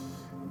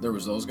 There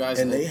was those guys,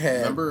 and they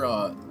had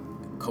remember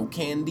Coke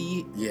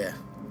Candy. Yeah.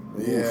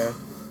 Yeah.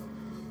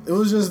 It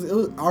was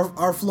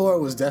our floor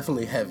was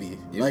definitely heavy.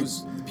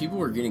 People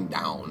were getting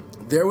down.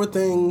 There were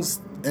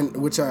things, and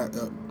which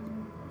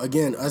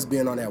again, us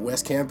being on that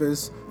West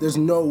Campus, there's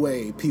no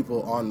way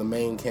people on the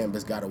main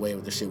campus got away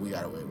with the shit we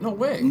got away with. No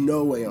way.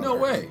 No way on No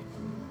Earth. way.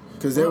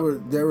 Because there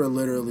were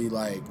literally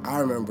like, I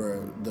remember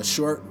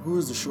who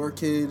was the short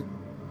kid?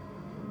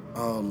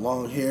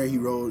 Long hair. He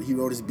rode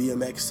his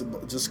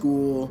BMX to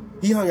school.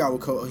 He hung out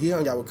with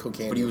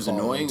cocaine. But he was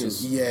annoying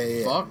as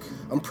fuck.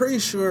 I'm pretty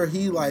sure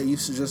he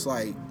used to just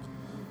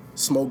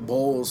smoke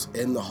bowls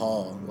in the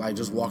hall,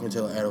 just walking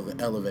to the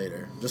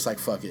elevator, just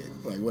fuck it,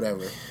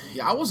 whatever.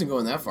 Yeah, I wasn't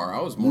going that far.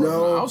 I was more.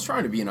 I was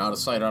trying to be an out of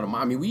sight, out of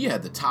mind. I mean, we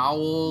had the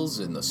towels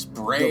and the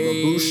spray,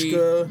 the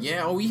babushka.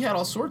 Yeah, we had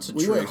all sorts of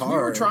tricks. Went hard. We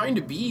were trying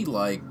to be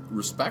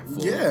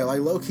respectful. Yeah,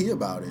 low key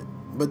about it.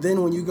 But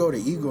then when you go to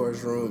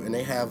Igor's room and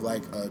they have a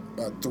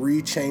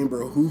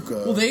 3-chamber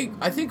hookah.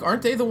 Well,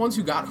 aren't they the ones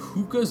who got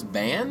hookahs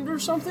banned or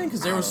something?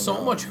 Because there was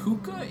so much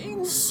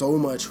hookahing. So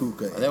much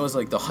hookah. That was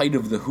the height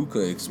of the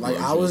hookah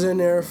explosion. I was in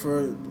there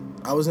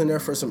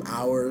for some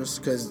hours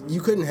because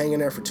you couldn't hang in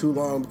there for too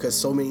long because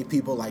so many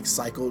people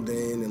cycled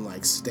in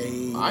and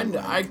stayed.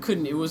 I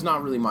couldn't. It was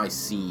not really my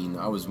scene.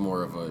 I was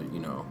more of a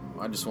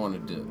I just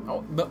wanted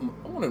to. But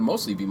I wanted to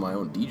mostly be my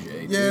own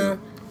DJ. Yeah. Too.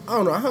 I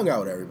don't know. I hung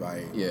out with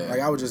everybody. Yeah.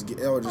 I would just.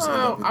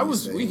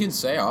 We can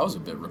say I was a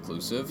bit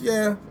reclusive.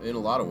 Yeah. In a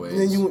lot of ways.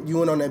 And then you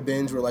went on that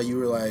binge where you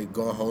were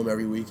going home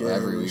every weekend.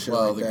 Every week.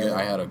 Well,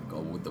 I had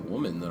with the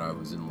woman that I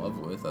was in love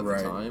with at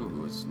the time,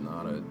 who was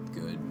not a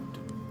good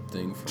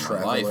thing for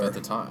my life at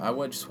the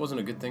time. Just wasn't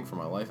a good thing for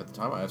my life at the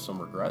time. I have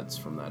some regrets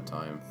from that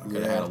time. I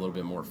could have had a little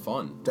bit more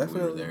fun. Definitely.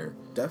 When we were there.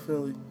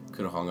 Definitely.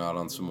 Could have hung out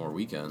on some more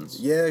weekends.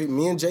 Yeah,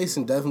 me and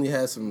Jason definitely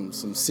had some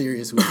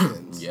serious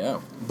weekends.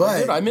 Yeah.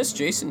 But I miss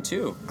Jason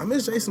too. I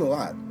miss Jason a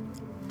lot.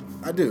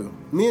 I do.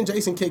 Me and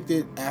Jason kicked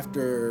it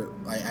after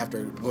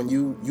when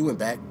you went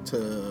back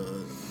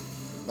to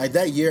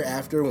that year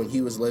after when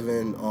he was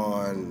living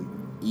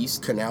on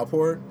East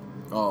Canalport.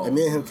 Oh. And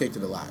me and him kicked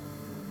it a lot.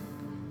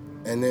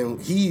 And then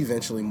he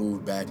eventually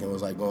moved back and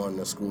was going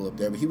to school up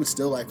there, but he would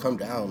still come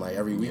down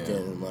every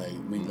weekend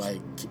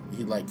and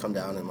he'd come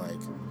down and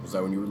Was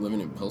that when you were living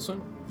in Pilsen?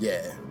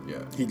 Yeah. Yeah.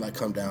 He'd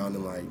come down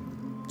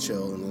and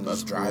chill and then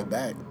just drive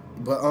back.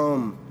 But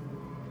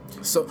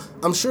so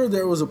I'm sure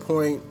there was a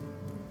point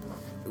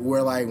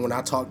where when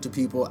I talked to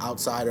people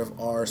outside of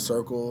our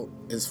circle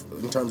is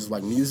in terms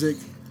of music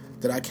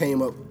that I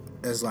came up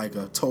as like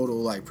a total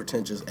like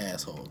pretentious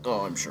asshole.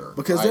 Oh, I'm sure.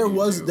 Because there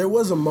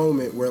was a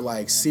moment where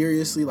like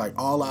seriously like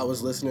all I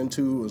was listening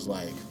to was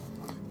like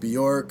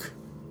Bjork,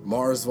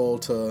 Mars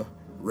Volta,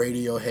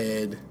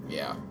 Radiohead.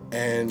 Yeah.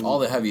 And all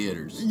the heavy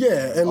hitters.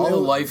 Yeah, and all the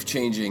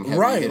life-changing heavy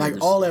hitters. Right,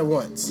 like all at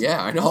once.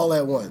 Yeah, I know. All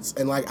at once.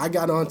 And like I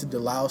got onto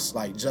Delouse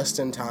like just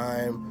in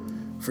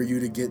time for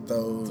you to get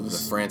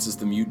those the Francis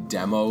the Mute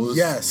demos.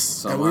 Yes.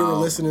 Somehow. And we were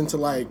listening to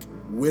like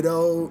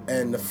Widow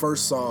and the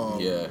first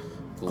song. Yeah.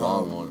 The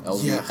long one.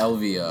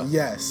 Elvia.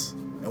 Yes.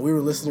 And we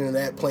were listening to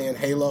that playing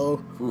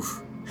Halo.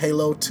 Oof.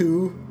 Halo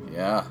 2.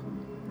 Yeah.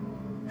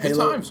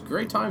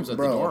 Great times at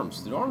the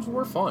dorms. The dorms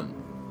were fun.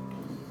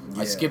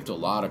 Yeah. I skipped a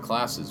lot of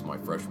classes my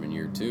freshman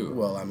year too.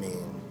 Well, I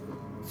mean,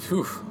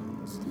 whew.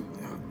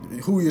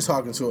 Who are you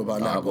talking to about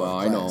not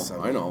going to class?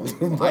 I know.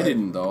 But, I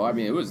didn't though. I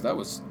mean, that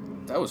was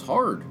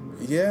hard.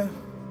 Yeah,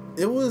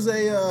 it was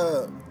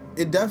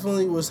it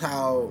definitely was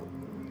how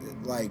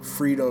like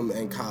freedom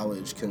and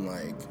college can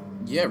like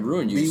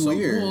ruin you. Be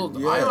weird.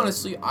 Well,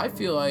 I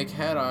feel like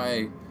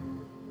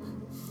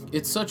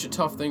it's such a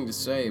tough thing to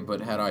say,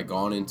 but had I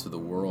gone into the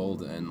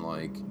world and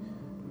like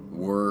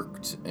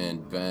worked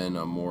and been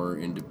a more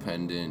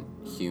independent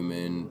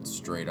human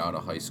straight out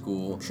of high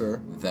school,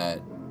 sure, that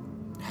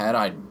had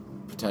I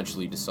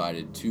potentially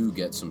decided to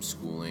get some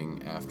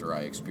schooling after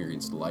I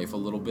experienced life a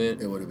little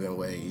bit, it would have been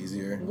way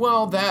easier.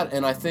 Well, that,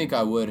 and I think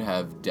I would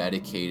have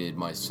dedicated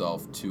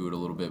myself to it a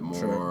little bit more,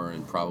 sure,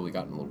 and probably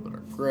gotten a little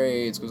better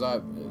grades, because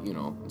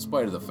in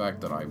spite of the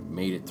fact that I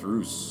made it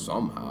through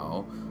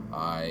somehow,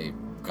 I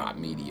got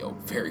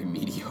very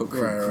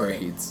mediocre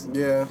grades. Right.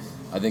 Yeah.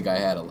 I think I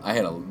had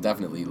a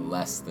definitely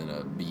less than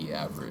a B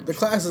average. The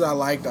classes I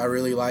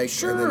really liked,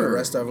 sure, and then the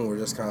rest of them were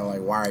just kind of like,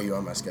 why are you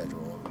on my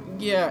schedule?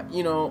 Yeah,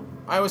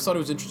 I always thought it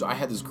was interesting. I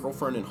had this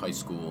girlfriend in high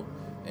school,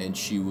 and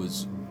she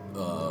was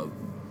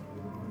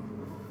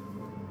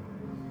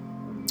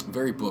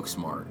very book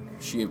smart.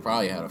 She had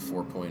probably had a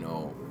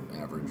 4.0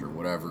 average or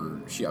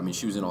whatever. She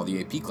was in all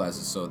the AP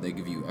classes, so they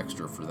give you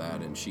extra for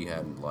that, and she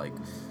had like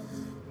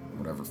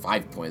whatever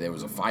 5 point. There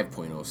was a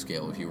 5.0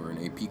 scale if you were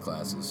in AP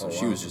classes. So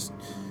she was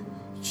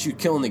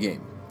killing the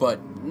game, but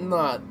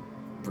not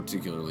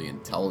particularly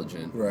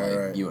intelligent.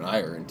 Right. You and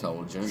I are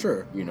intelligent.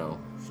 Sure.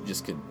 She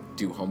just could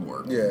do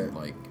homework. Yeah. And,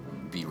 like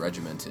be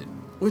regimented.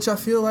 Which I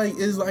feel like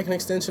is like an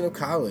extension of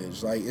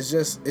college. Like it's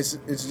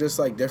just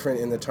like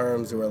different in the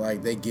terms where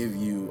like they give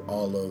you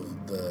all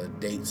of the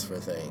dates for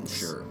things.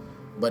 Sure.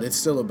 But it's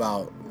still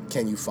about,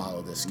 can you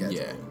follow this schedule?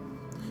 Yeah.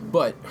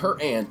 But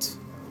her aunt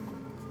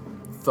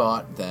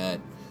thought that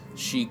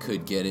she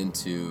could get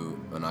into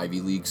an Ivy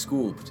League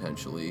school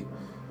potentially.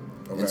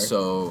 Okay. And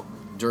so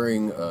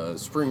during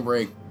spring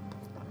break,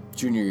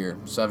 junior year,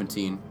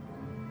 17,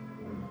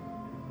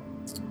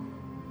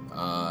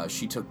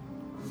 she took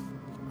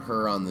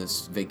her on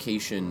this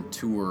vacation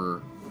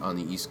tour on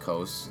the East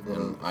Coast,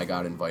 and I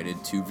got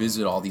invited to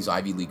visit all these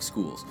Ivy League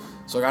schools.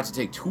 So I got to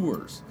take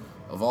tours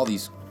of all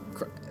these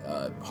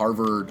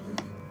Harvard,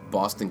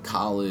 Boston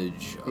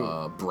College,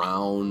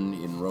 Brown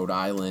in Rhode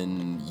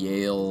Island,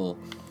 Yale,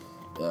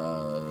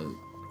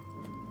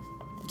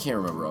 can't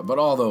remember, but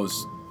all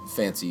those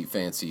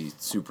fancy,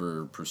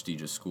 super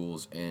prestigious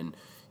schools. And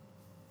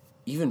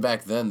even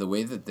back then, the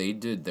way that they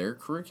did their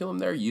curriculum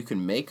there, you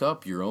can make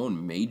up your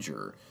own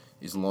major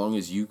as long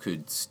as you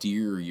could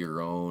steer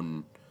your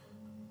own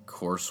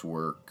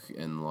coursework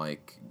and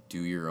like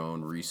do your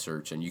own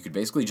research, and you could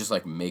basically just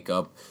like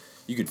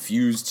you could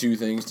fuse two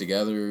things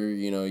together.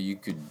 You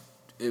could.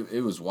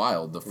 It was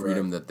wild, the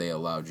freedom that they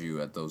allowed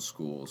you at those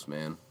schools,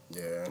 man.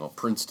 Yeah. Well,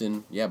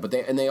 Princeton, yeah, but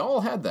they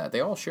all had that. They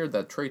all shared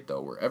that trait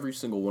though, where every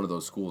single one of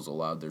those schools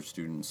allowed their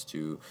students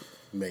to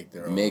make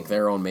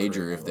their own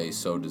major if they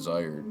so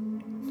desired.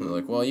 They're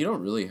like, well, you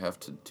don't really have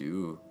to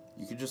do.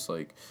 You could just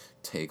like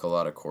take a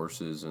lot of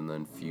courses and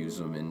then fuse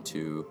them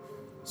into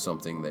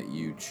something that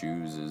you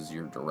choose as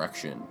your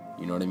direction.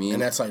 You know what I mean?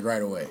 And that's like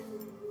right away.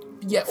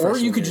 Yeah, or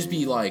you could just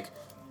be like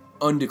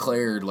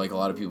undeclared, like a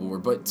lot of people were,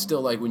 but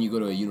still, like when you go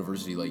to a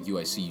university like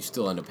UIC, you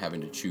still end up having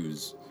to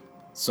choose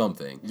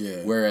something.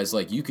 Yeah. Whereas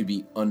like you could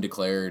be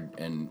undeclared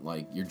and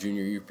like your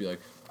junior year, you'd be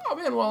like, oh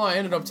man, well I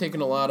ended up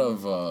taking a lot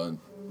of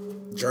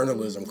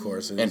journalism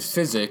courses and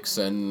physics,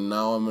 and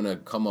now I'm gonna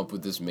come up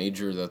with this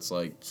major that's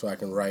like so I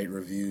can write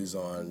reviews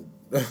on.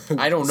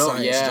 I don't know.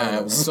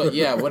 Yeah. So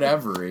yeah,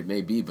 whatever it may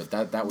be, but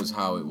that was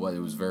how it was. It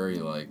was very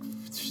like,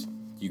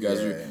 you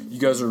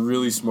guys are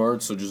really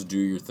smart, so just do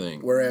your thing.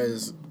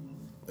 Whereas,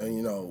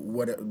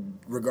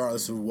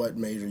 regardless of what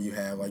major you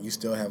have, like you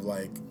still have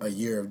like a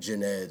year of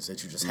gen eds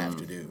that you just have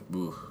to do.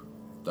 Ooh,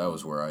 that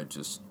was where I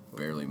just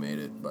barely made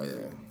it.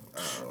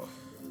 Well,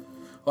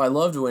 I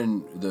loved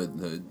when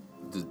the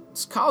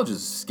college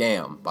is a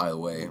scam. By the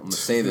way, I'm gonna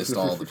say this to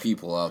all the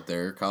people out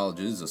there: college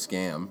is a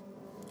scam.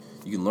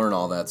 You can learn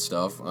all that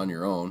stuff on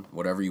your own.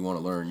 Whatever you want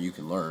to learn, you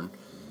can learn.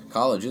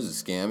 College is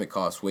a scam. It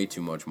costs way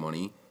too much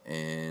money,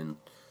 and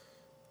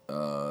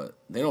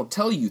they don't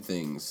tell you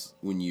things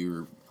when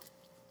you're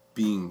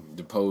being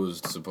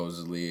deposed,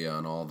 supposedly,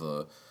 on all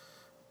the...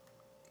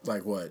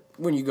 Like what?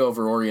 When you go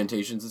for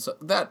orientations and stuff.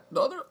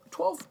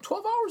 12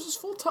 hours is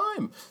full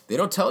time. They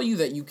don't tell you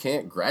that you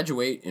can't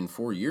graduate in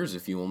 4 years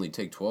if you only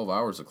take 12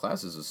 hours of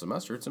classes a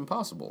semester. It's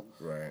impossible.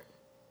 Right.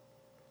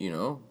 You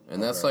know?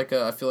 And that's like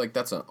I feel like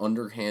that's an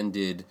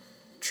underhanded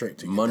trick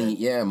to money.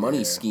 Yeah,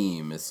 money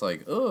scheme. It's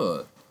like,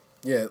 ugh.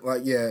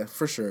 Yeah,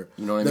 for sure.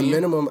 You know what I the mean? The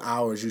minimum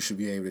hours you should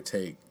be able to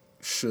take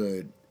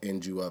should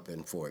end you up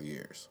in 4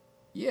 years.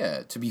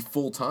 Yeah, to be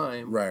full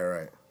time.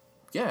 Right.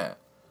 Yeah.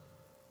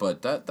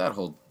 But that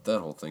whole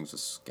thing's a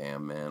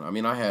scam, man. I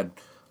mean, I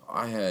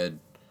had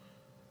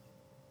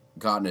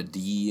gotten a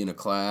D in a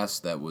class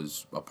that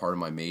was a part of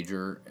my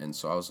major, and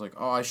so I was like,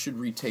 oh, I should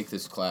retake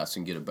this class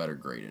and get a better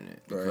grade in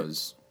it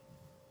because,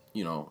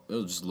 you know,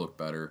 it'll just look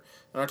better.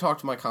 And I talked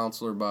to my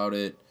counselor about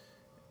it,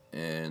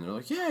 and they're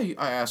like, yeah.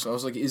 I asked, I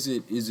was like,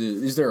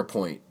 is there a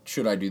point?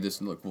 Should I do this?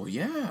 And they're like, well,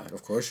 yeah.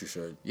 Of course you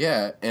should.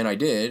 Yeah, and I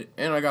did,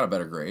 and I got a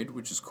better grade,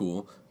 which is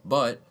cool,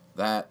 but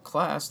that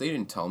class, they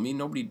didn't tell me.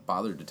 Nobody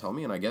bothered to tell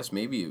me, and I guess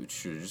maybe it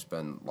should have just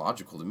been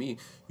logical to me.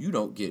 You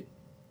don't get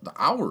the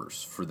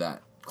hours for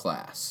that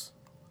class.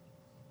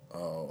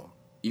 Oh.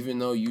 Even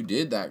though you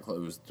did that, it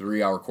was a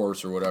 3-hour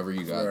course or whatever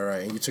you got.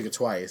 Right, and you took it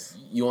twice.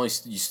 You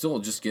still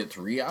just get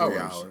 3 hours.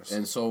 3 hours.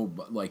 And so,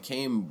 like,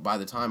 by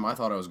the time I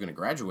thought I was going to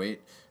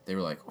graduate, they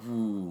were like,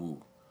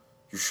 ooh,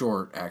 you're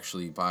short,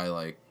 actually, by,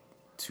 like,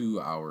 2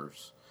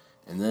 hours.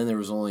 And then there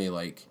was only,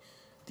 like,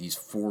 these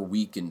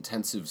 4-week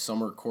intensive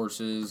summer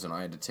courses, and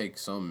I had to take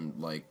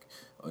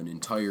an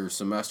entire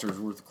semester's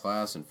worth of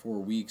class in 4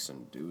 weeks,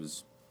 and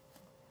it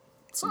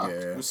sucked.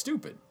 Yeah. It was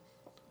stupid.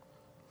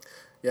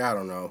 Yeah, I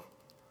don't know.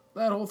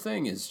 That whole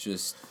thing is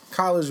just...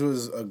 College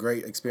was a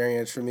great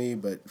experience for me,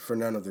 but for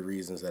none of the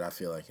reasons that I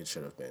feel like it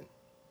should have been.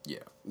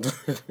 Yeah.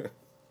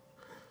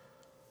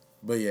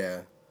 But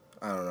yeah,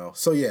 I don't know.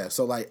 So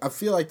like, I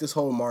feel like this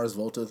whole Mars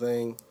Volta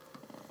thing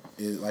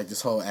is like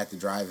this whole at the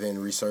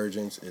drive-in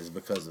resurgence is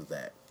because of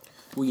that.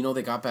 Well, you know,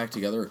 they got back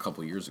together a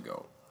couple years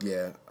ago.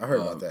 Yeah, I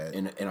heard about that.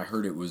 And I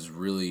heard it was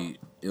really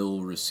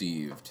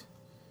ill-received.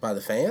 By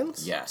the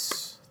fans?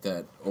 Yes.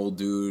 That old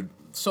dude...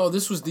 So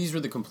these were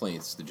the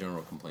complaints, the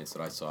general complaints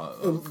that I saw.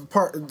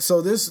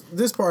 So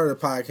this part of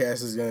the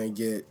podcast is gonna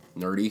get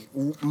nerdy,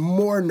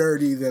 more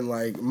nerdy than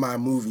like my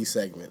movie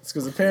segments,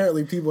 because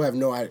apparently people have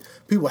no idea.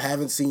 People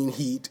haven't seen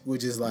Heat,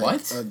 which is like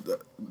what?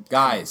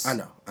 Guys, I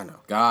know.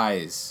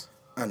 Guys,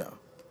 I know.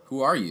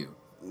 Who are you?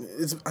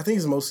 I think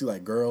it's mostly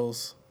like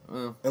girls,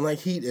 and like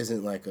Heat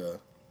isn't like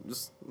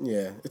it's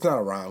not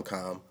a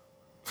rom-com.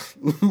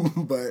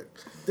 But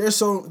there's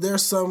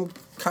some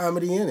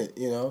comedy in it,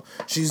 you know.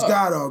 She's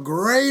got a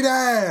great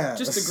ass.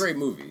 Just a great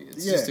movie.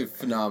 It's just a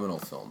phenomenal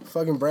film.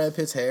 Fucking Brad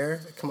Pitt's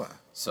hair. Come on.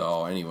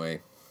 So anyway,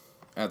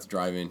 that's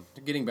driving.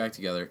 Getting back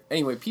together.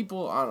 Anyway,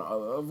 people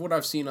of what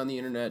I've seen on the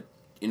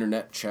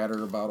internet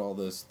chatter about all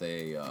this,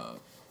 they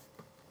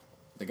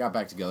got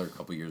back together a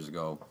couple years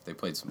ago. They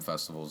played some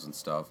festivals and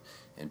stuff,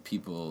 and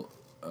people.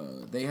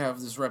 They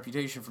have this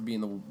reputation for being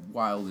the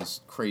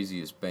wildest,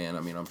 craziest band.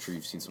 I mean, I'm sure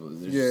you've seen some of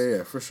this.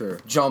 Yeah, for sure.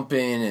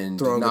 Jumping and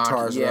throwing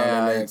guitars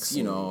around their necks.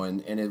 You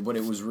know, but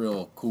it was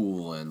real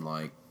cool and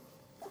like.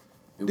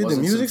 Did the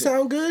music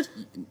sound good?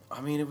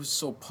 I mean, it was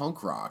so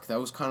punk rock. That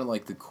was kind of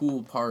like the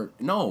cool part.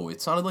 No,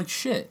 it sounded like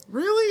shit.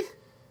 Really?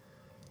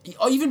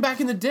 Even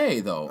back in the day,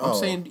 though.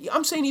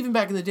 I'm saying even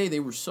back in the day, they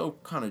were so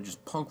kind of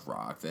just punk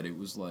rock that it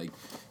was like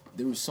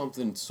there was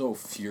something so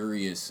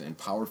furious and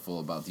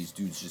powerful about these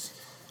dudes just.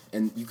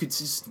 And you could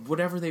just,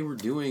 whatever they were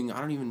doing, I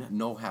don't even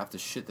know half the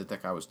shit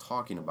that guy was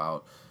talking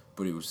about,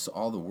 but it was,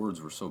 all the words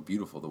were so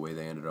beautiful, the way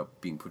they ended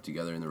up being put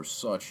together, and there was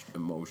such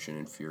emotion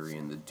and fury,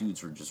 and the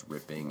dudes were just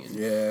ripping.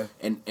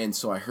 And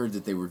so I heard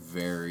that they were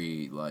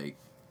very, like,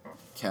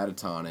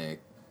 catatonic,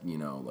 you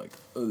know, like,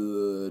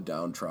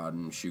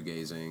 downtrodden,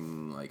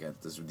 shoegazing, like,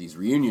 at these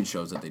reunion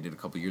shows that they did a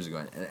couple years ago,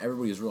 and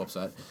everybody was real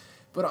upset.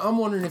 But I'm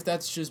wondering if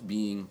that's just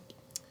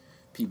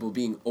people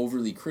being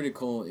overly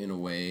critical in a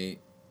way,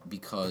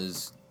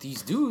 because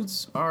these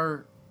dudes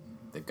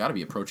they've got to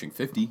be approaching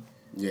 50.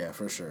 Yeah,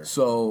 for sure.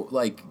 So,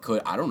 like,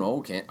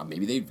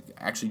 maybe they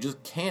actually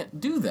just can't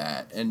do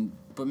that,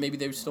 but maybe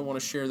they still want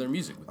to share their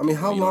music with people,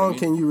 how long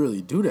can you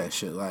really do that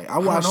shit? Like, I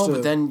watched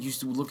but then you used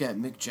to look at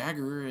Mick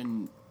Jagger,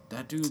 and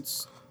that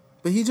dude's...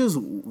 But he just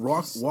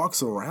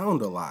walks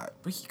around a lot.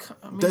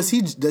 But does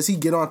he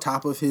get on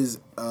top of his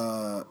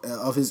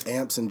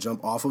amps and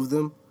jump off of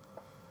them?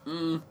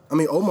 I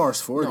mean,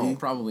 Omar's 40. No,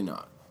 probably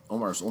not.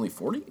 Omar's only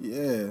 40?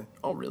 Yeah.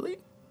 Oh, really?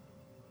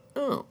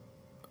 Oh.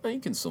 Well, you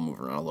can still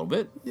move around a little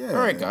bit. Yeah. All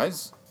right,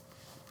 guys.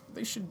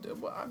 They should...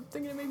 I'm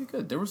thinking it may be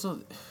good. There was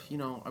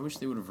I wish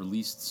they would have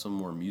released some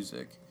more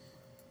music.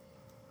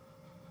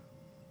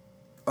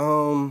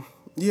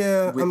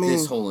 Yeah, with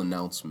this whole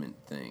announcement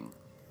thing.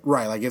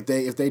 Right, like if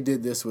they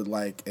did this with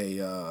like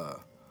a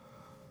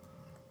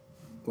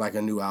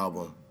new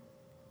album.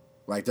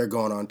 Like they're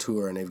going on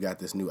tour and they've got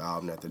this new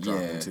album that they're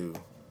dropping too.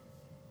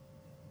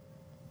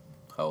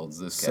 How old's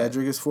this guy?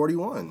 Cedric is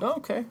 41. Oh,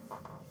 okay.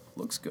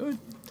 Looks good.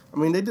 I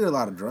mean, they did a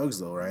lot of drugs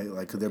though, right?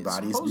 Like, could their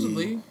bodies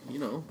be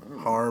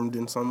harmed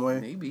in some way?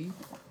 Maybe.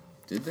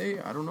 Did they?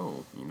 I don't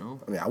know, you know?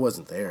 I mean, I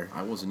wasn't there.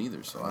 I wasn't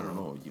either, so I don't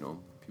know, you know.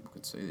 People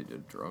could say they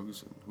did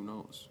drugs, and who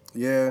knows?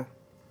 Yeah.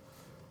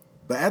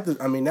 But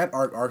that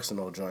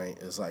Arsenal joint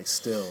is like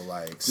still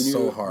like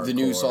so hardcore. The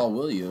new Saul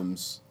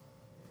Williams,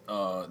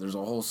 there's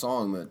a whole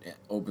song that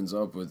opens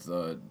up with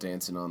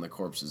 "Dancing on the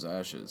Corpse's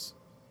Ashes."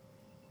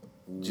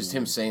 Ooh. Just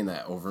him saying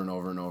that over and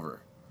over and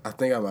over. I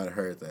think I might have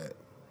heard that.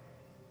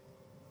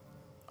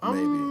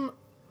 I'm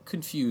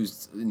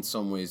confused in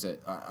some ways. That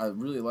I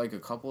really like a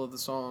couple of the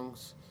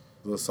songs.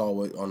 On the Saul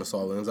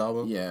Williams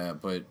album? Yeah,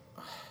 but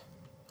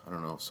I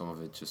don't know. Some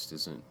of it just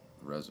isn't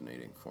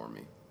resonating for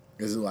me.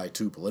 Is it like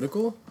too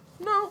political?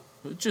 No,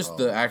 just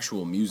the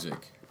actual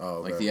music. Oh,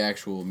 okay. Like the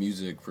actual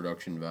music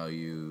production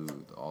value,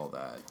 all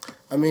that.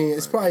 I mean,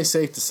 it's probably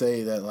safe to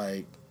say that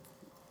like,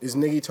 is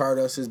Niggy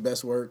Tardust his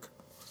best work?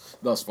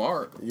 Thus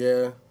far.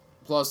 Yeah.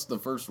 Plus the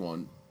first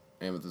one,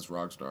 Amethyst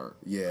Rockstar.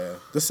 Yeah.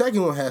 The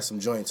second one has some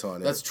joints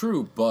on it. That's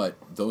true, but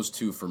those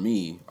two for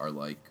me are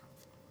like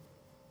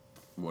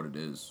what it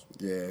is.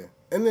 Yeah.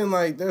 And then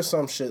like there's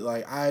some shit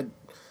like I'd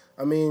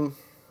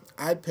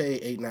pay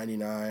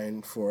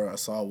 $8.99 for a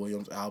Saul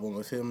Williams album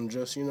of him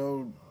just,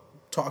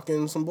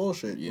 talking some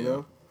bullshit,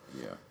 Yeah.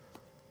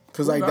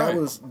 Cuz like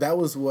that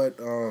was what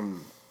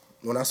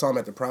when I saw him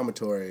at the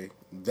Promontory,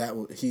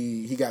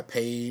 he got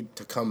paid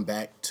to come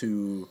back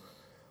to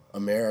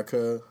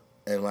America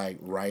and like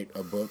write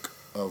a book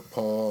of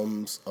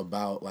poems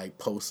about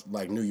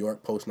like New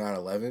York post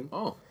 9/11.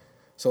 Oh.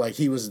 So like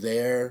he was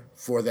there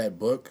for that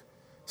book.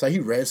 So he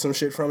read some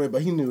shit from it,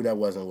 but he knew that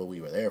wasn't what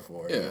we were there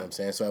for. You know what I'm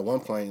saying? So at one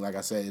point, like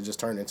I said, it just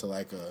turned into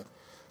like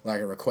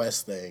a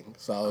request thing.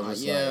 So I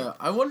was just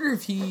I wonder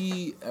if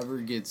he ever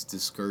gets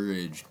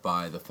discouraged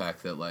by the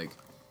fact that like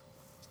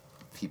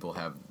people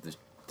have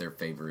their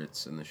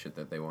favorites and the shit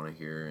that they want to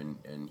hear,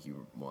 and he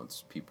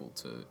wants people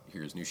to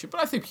hear his new shit.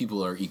 But I think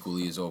people are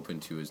equally as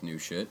open to his new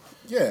shit.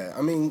 Yeah,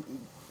 I mean,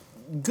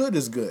 good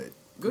is good.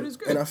 Good is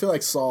good. And I feel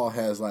like Saul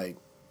has like,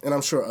 and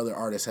I'm sure other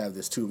artists have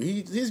this too, but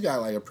he's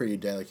got like a pretty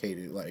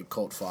dedicated like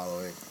cult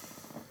following.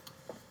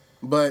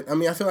 But I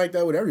mean, I feel like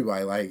that with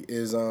everybody, like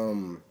is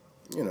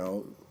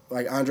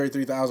like Andre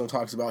 3000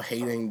 talks about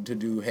hating to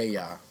do Hey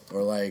Ya,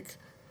 or like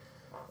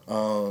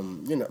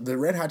the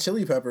Red Hot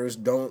Chili Peppers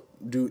don't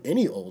do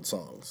any old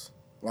songs.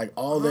 Like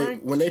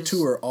when they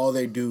tour, all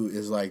they do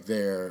is like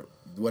their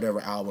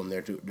whatever album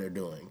they're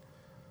doing.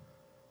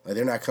 Like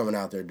they're not coming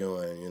out there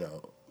doing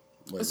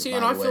See,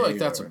 and I feel like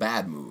that's a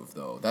bad move,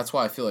 though. That's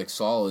why I feel like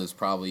Saul is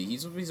probably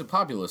he's a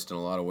populist in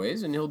a lot of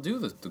ways, and he'll do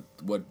the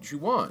what you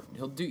want.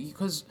 He'll do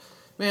because,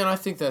 man, I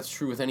think that's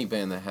true with any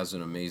band that has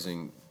an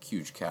amazing,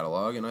 huge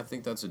catalog, and I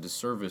think that's a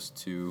disservice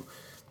to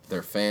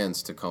their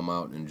fans to come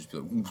out and just be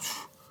like,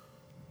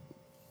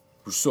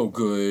 "We're so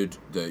good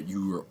that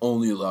you are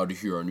only allowed to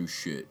hear our new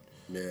shit."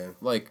 Yeah.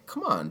 Like,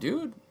 come on,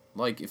 dude.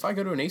 Like, if I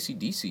go to an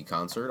AC/DC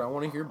concert, I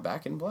want to hear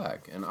Back in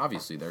Black, and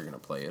obviously they're gonna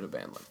play at a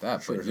band like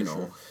that, but you know.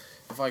 Sure.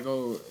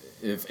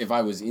 If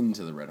I was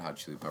into the Red Hot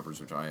Chili Peppers,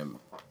 which I am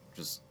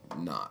just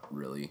not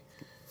really.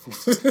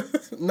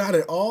 Not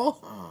at all?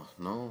 Oh,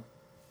 no.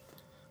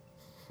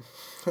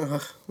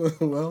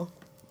 Well.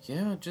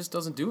 Yeah, it just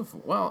doesn't do it for...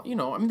 Well,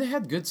 they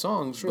had good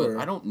songs, sure.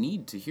 But I don't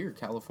need to hear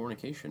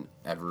Californication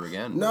ever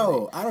again. No,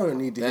 really. I don't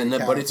need to hear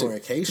Californication. But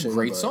it's a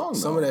great song, though.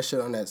 Some of that shit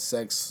on that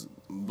Sex...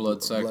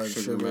 Blood,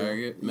 Sugar,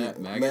 Maggot.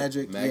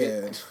 Magic.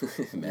 Yeah.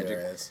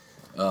 Magic.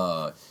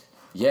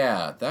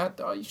 Yeah,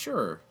 that...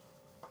 sure.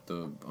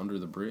 Under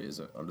the Bridge, is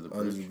it Under the Bridge?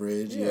 Under the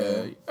Bridge,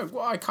 yeah.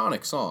 Well,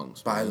 iconic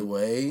songs. By the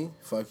way,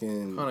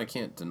 fucking. I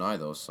can't deny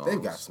those songs.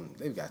 They've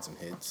got some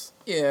hits.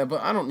 Yeah,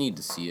 but I don't need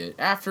to see it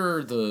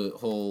after the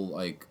whole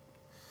like.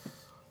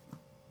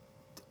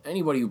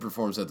 Anybody who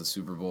performs at the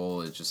Super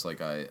Bowl, it's just like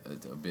a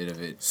bit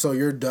of it. So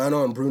you're done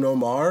on Bruno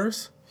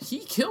Mars? He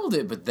killed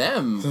it, but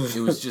them,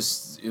 it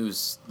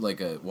was like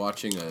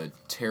watching a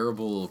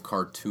terrible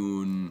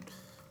cartoon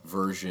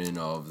version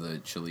of the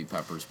Chili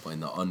Peppers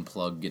playing the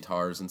unplugged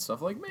guitars and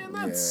stuff. Like, man,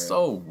 that's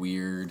so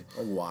weird.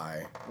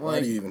 Why?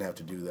 Why do you even have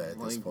to do that at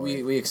this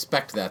point? We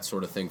expect that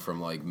sort of thing from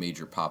like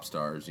major pop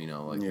stars, the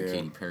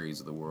Katy Perrys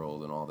of the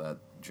world and all that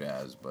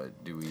jazz.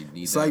 But do we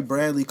need? It's like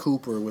Bradley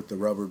Cooper with the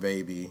Rubber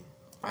Baby.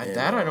 I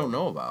don't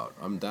know about.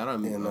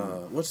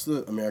 What's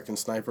the American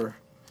Sniper?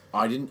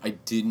 I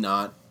did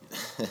not.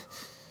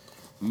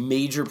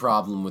 Major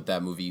problem with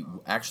that movie.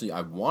 Actually,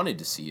 I wanted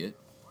to see it.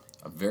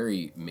 A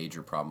very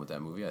major problem with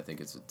that movie. I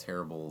think it's a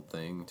terrible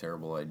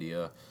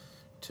idea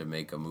to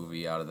make a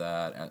movie out of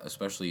that,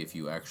 especially if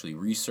you actually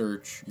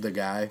research the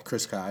guy,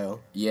 Chris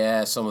Kyle.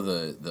 Yeah, some of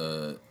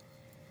the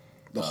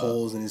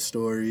holes in his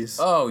stories.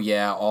 Oh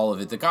yeah, all of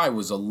it. The guy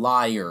was a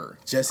liar.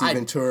 Jesse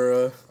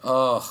Ventura.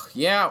 Oh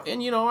yeah,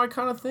 and I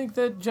kind of think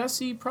that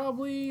Jesse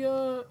probably.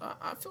 I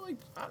feel like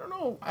I don't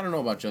know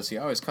about Jesse.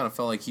 I always kind of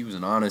felt like he was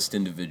an honest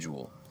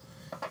individual.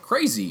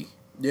 Crazy.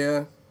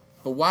 Yeah,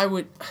 but why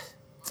would?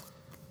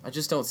 I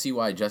just don't see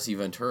why Jesse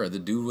Ventura, the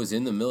dude was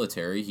in the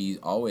military. He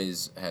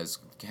always has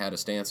had a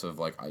stance of,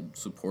 like, I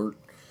support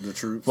the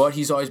troops. But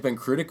he's always been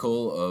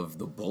critical of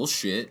the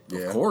bullshit,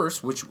 of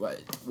course, which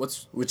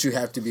you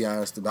have to be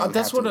honest about.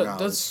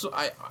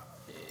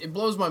 It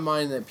blows my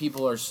mind that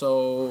people are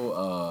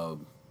so,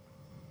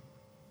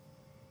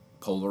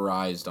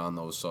 polarized on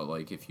those. So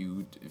like if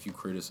you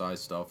criticize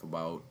stuff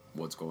about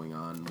what's going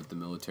on with the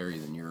military,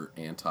 then you're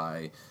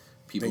anti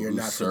people Then you're who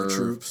not serve. for the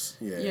troops.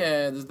 Yeah.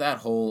 Yeah, there's that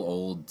whole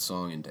old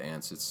song and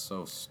dance. It's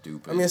so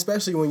stupid. I mean,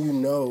 especially when you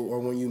know or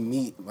when you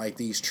meet like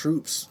these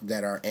troops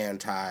that are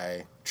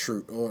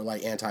anti-troop or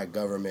like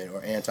anti-government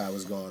or anti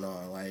what's going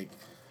on, like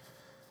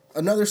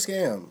another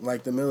scam,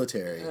 like the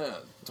military. Yeah,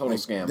 total Like,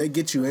 scam. They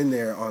get you in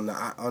there on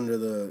the under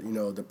the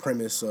the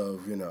premise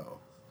of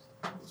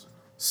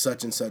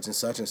such and such and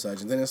such and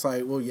such, and then it's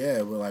like, well, yeah,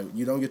 but like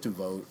you don't get to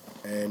vote,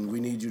 and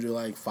we need you to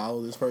like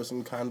follow this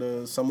person kind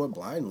of somewhat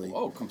blindly.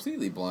 Oh,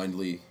 completely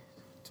blindly,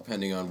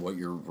 depending on what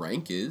your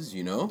rank is.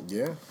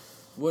 Yeah.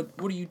 What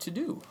are you to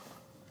do?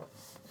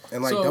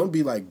 And like, So- don't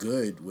be like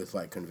good with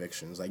like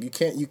convictions. Like you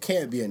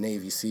can't be a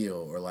Navy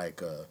SEAL or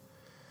like a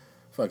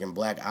fucking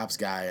black ops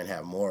guy and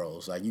have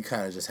morals. Like you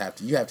kind of just have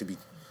to be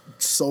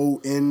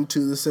so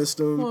into the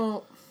system.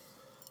 Well,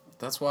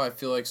 that's why I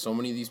feel like so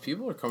many of these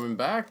people are coming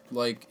back.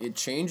 Like it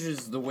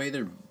changes the way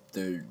their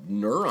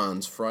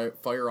neurons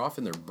fire off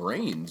in their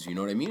brains. You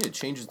know what I mean? It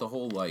changes the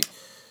whole like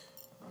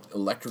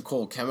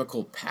electrical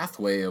chemical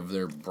pathway of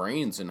their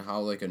brains and how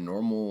like a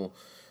normal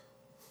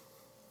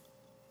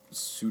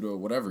pseudo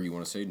whatever you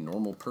want to say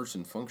normal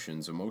person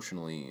functions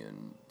emotionally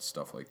and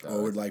stuff like that.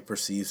 Or would like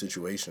perceive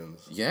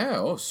situations. Yeah,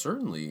 oh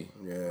certainly.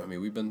 Yeah. I mean,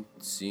 we've been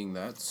seeing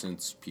that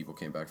since people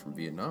came back from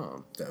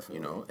Vietnam.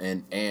 Definitely.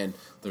 And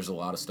there's a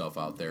lot of stuff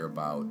out there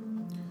about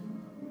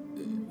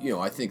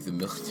I think the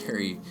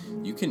military,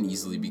 you can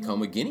easily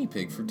become a guinea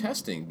pig for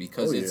testing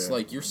because it's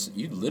like you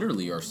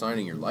literally are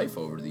signing your life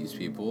over to these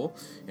people,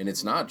 and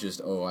it's not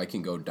just I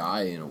can go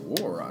die in a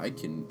war.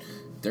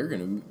 They're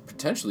gonna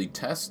potentially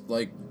test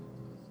like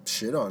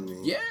Shit on me.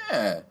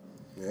 yeah.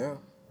 Yeah.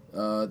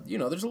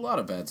 There's a lot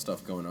of bad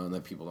stuff going on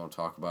that people don't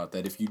talk about.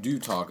 That if you do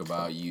talk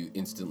about, you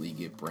instantly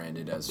get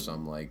branded as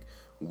some like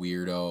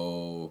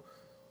weirdo,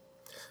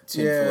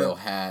 tinfoil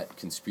hat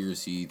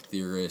conspiracy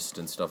theorist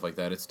and stuff like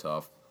that. It's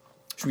tough.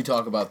 Should we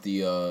talk about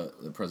the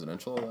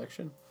presidential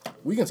election?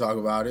 We can talk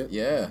about it.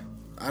 Yeah.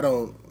 What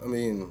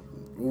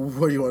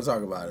do you want to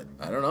talk about it?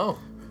 I don't know.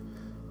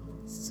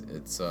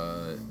 It's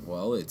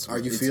Are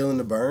you feeling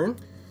the burn?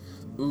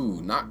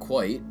 Ooh, not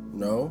quite.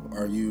 No.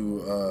 Are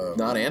you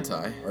Not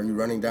anti. Are you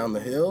running down the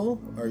hill?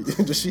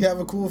 Does she have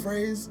a cool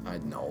phrase?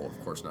 No, of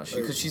course not.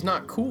 Because she's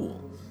not cool.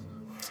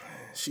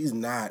 She's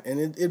not,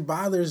 and it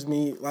bothers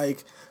me.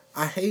 Like,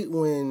 I hate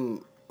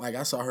when like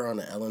I saw her on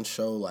the Ellen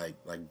show, like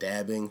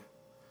dabbing,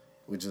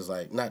 which is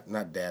like not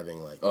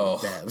dabbing like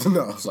dabs.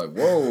 No, It's like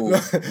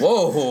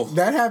whoa.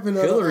 that happened.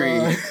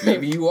 Hillary,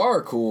 maybe you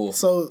are cool.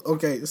 So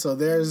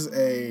there's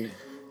a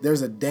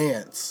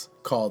dance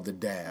called the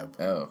dab.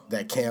 Oh.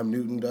 That Cam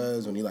Newton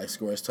does when he like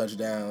scores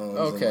touchdowns.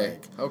 Okay.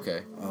 And,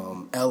 Okay.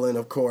 Ellen,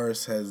 of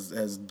course,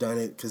 has done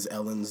it because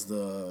Ellen's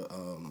the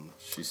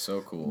She's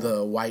so cool.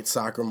 the white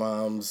soccer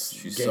mom's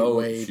She's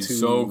gateway to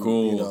so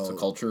cool to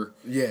culture.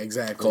 Yeah,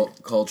 exactly.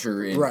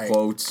 Culture in Right.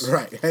 quotes.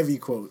 Right. Heavy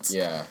quotes.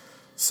 Yeah.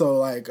 So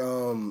like,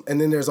 and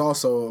then there's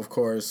also, of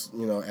course,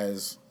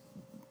 as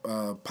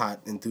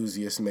pot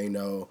enthusiasts may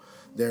know,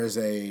 there's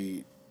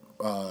a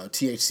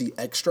THC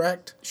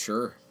extract.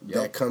 Sure.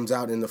 That comes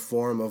out in the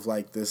form of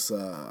like this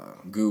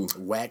Goo.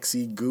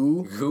 waxy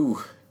goo.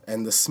 Goo.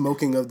 And the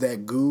smoking of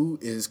that goo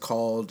is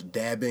called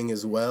dabbing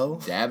as well.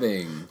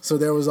 Dabbing. So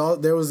it was an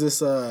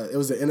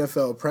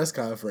NFL press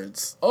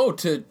conference. Oh,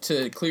 to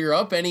clear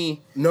up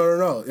any.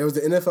 No. It was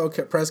the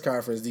NFL press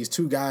conference. These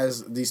two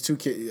guys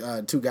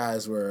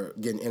were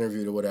getting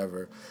interviewed or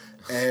whatever,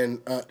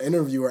 and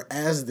interviewer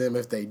asked them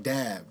if they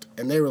dabbed,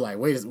 and they were like,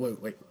 "Wait,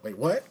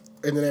 what?"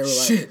 And then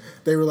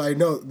they were like,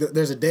 "No,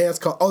 there's a dance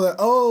called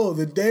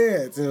the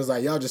dance," and it was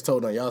like, "Y'all just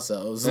told on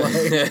yourselves."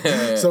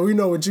 Like, so we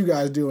know what you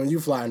guys do when you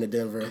fly into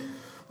Denver.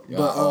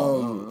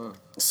 But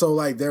so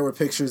like there were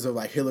pictures of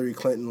like Hillary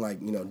Clinton like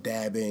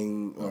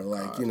dabbing or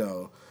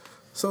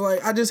so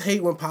like I just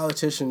hate when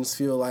politicians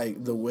feel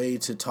like the way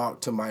to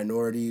talk to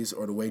minorities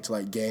or the way to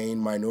like gain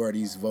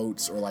minorities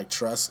votes or like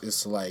trust is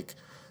to like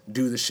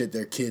do the shit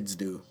their kids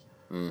do.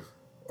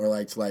 Or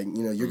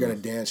you're gonna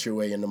dance your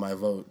way into my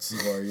votes,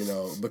 or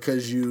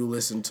because you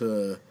listen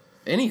to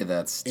any of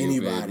that stupid,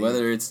 anybody.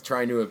 Whether it's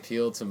trying to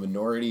appeal to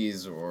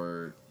minorities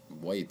or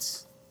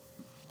whites,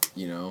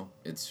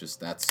 it's just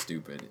that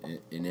stupid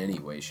in any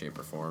way, shape,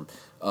 or form.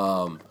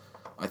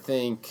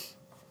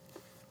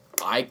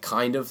 I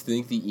kind of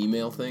think the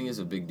email thing is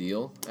a big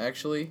deal,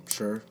 actually.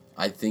 Sure.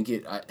 I think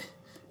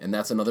and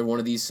that's another one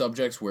of these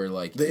subjects where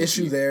like the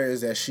issue there is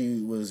that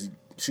she was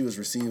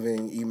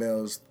receiving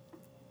emails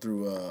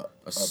through her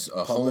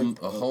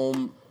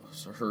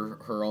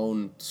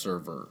own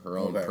server, her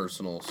own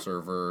personal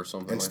server or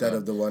something instead like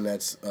of the one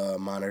that's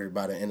monitored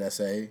by the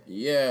NSA.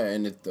 Yeah,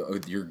 and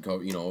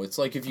it's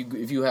like if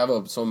you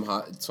have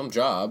some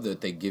job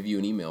that they give you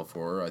an email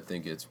for, I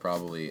think it's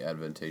probably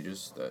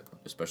advantageous that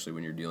especially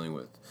when you're dealing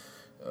with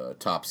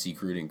top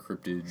secret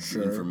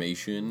encrypted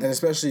information, and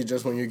especially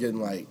just when you're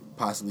getting like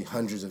possibly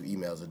hundreds of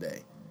emails a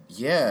day.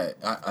 Yeah,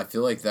 I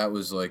feel like that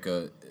was like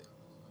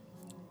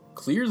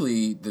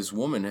clearly this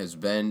woman has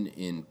been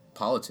in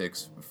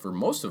politics for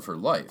most of her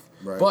life.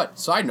 Right. But,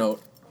 side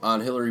note,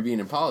 on Hillary being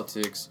in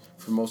politics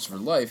for most of her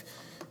life,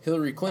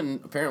 Hillary Clinton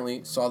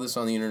apparently saw this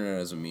on the internet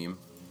as a meme.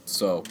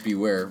 So,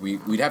 beware.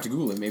 We'd have to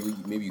Google it.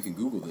 Maybe you can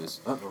Google this.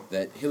 Uh-oh.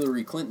 That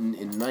Hillary Clinton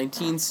in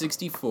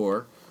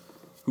 1964,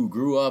 who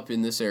grew up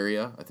in this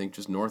area, I think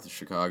just north of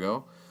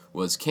Chicago,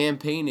 was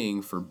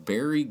campaigning for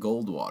Barry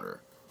Goldwater.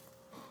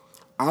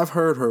 I've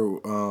heard her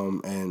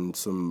and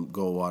some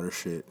Goldwater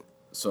shit.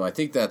 So I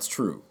think that's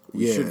true.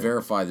 We should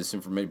verify this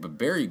information. But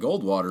Barry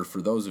Goldwater, for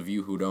those of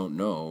you who don't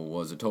know,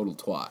 was a total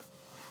twat.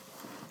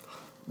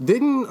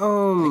 Didn't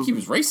I think he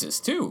was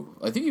racist too.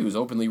 I think he was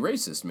openly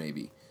racist,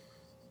 maybe.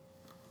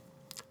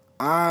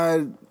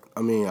 I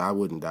mean, I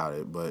wouldn't doubt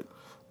it, but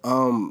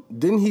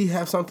didn't he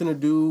have something to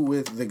do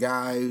with the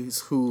guys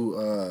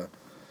who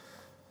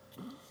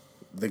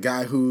the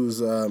guy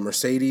whose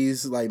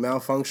Mercedes like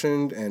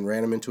malfunctioned and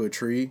ran him into a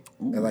tree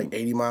at like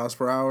 80 miles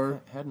per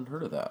hour? I hadn't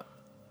heard of that.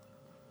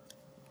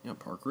 Yeah,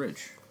 Park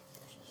Ridge.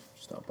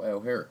 Stop by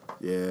O'Hare.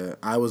 Yeah,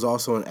 I was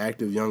also an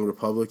active young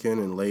Republican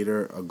and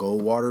later a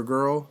Goldwater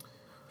girl.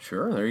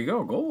 Sure, there you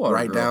go. Goldwater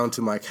Right girl. down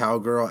to my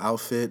cowgirl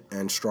outfit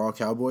and straw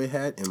cowboy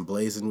hat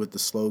emblazoned with the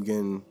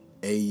slogan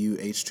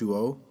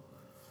AUH2O.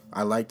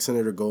 I liked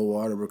Senator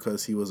Goldwater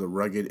because he was a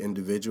rugged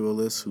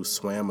individualist who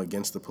swam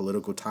against the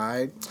political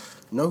tide.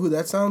 Know who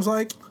that sounds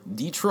like?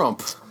 D.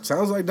 Trump.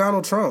 Sounds like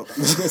Donald Trump.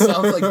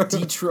 Sounds like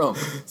D. Trump.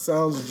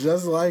 Sounds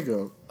just like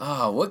him.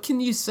 What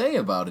can you say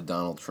about a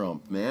Donald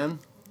Trump, man?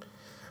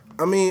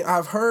 I mean,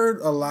 I've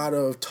heard a lot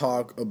of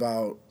talk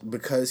about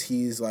because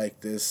he's like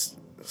this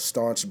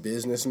staunch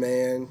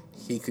businessman,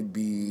 he could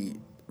be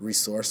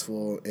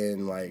resourceful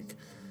in like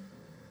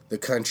the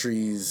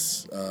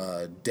country's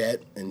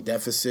debt and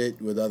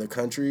deficit with other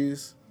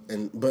countries,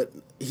 but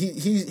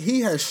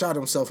he has shot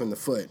himself in the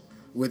foot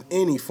with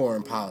any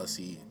foreign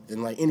policy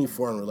and like any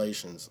foreign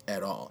relations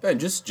at all. And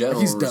just general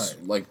He's done.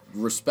 like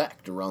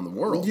respect around the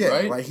world, Yeah,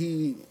 right? like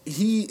he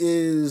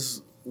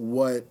is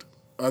what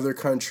other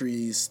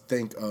countries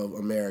think of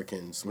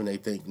Americans when they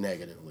think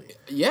negatively.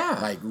 Yeah.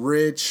 Like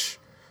rich,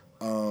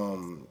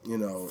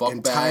 Fuck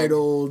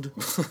entitled,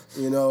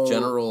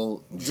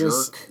 general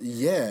just, jerk.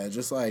 Yeah,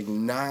 just like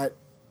not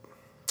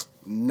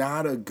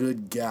a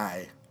good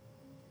guy.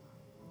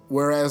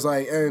 Whereas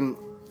like, and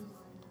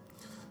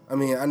I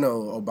mean, I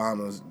know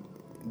Obama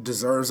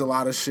deserves a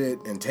lot of shit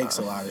and takes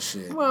a lot of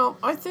shit. Well,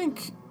 I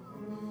think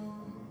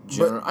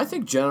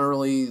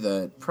generally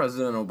that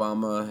President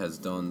Obama has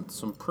done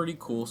some pretty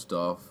cool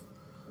stuff.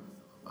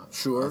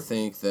 Sure.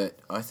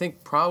 I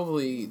think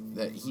probably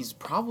that he's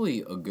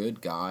probably a good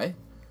guy.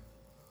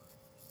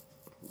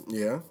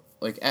 Yeah.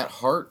 Like at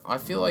heart, I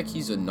feel like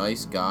he's a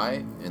nice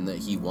guy and that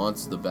he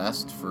wants the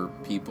best for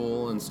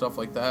people and stuff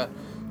like that.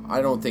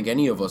 I don't think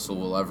any of us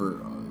will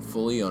ever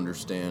fully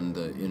understand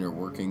the inner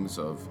workings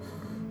of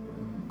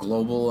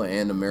global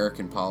and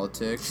American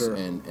politics. Sure.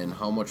 and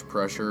how much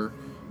pressure.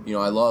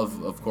 I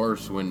love, of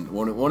course, when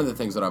one of the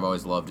things that I've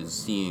always loved is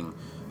seeing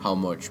how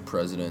much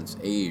presidents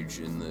age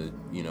in the,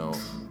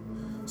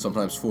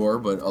 sometimes 4,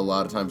 but a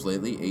lot of times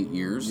lately 8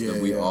 years.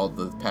 Yeah, All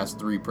the past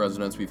 3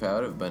 presidents we've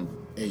had have been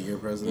 8-year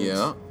presidents.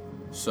 Yeah.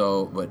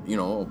 So, but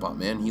Obama,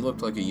 man, he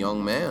looked like a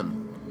young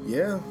man.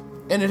 Yeah.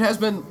 And it has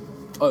been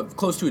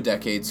close to a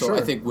decade. So Sure.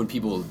 I think when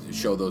people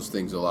show those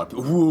things, a lot of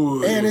people,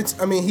 ooh, And it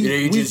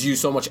ages you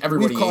so much.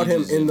 Everybody we've caught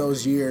him ages in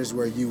those years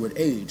where you would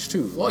age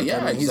too. Well,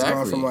 yeah, he's gone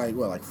exactly. from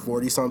like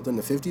 40 something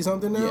to 50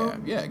 something now.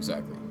 Yeah,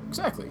 exactly.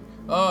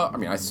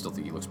 I still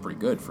think he looks pretty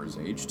good for his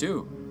age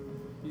too.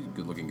 He's a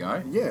good-looking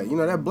guy. Yeah,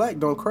 that black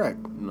don't crack.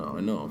 No,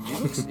 I know.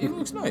 He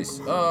looks nice.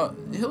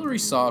 Hillary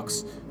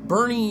sucks.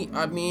 Bernie,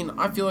 I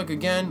feel like,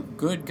 again,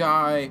 good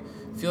guy.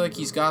 Feel like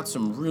he's got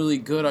some really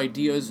good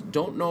ideas.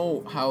 Don't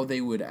know how they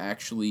would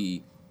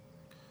actually...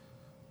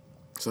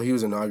 So he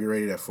was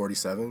inaugurated at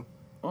 47?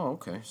 Oh,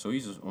 okay. So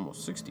he's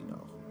almost 60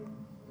 now.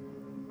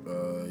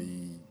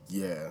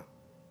 Yeah.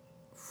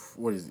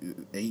 What is it,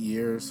 8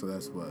 years? So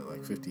that's what,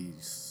 like 50...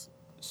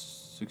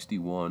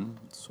 61,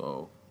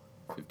 so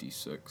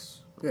 56.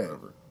 Or Yeah.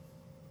 whatever.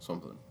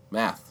 Something.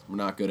 Math. We're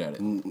not good at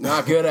it.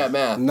 Not good at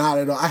math. Not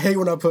at all. I hate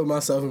when I put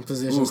myself in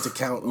positions to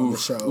count on the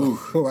show.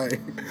 Like,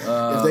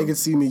 if they could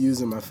see me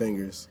using my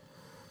fingers.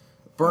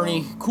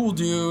 Bernie, cool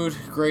dude,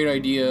 great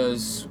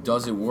ideas.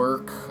 Does it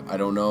work? I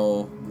don't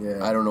know.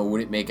 Yeah. I don't know.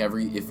 Would it make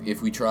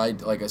if we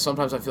tried, like,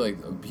 sometimes I feel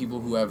like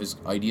people who have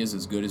ideas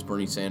as good as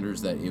Bernie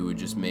Sanders, that it would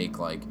just make,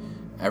 like,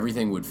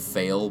 everything would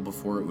fail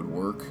before it would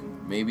work,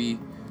 maybe,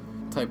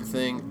 type of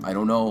thing. I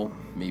don't know.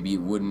 Maybe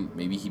it wouldn't.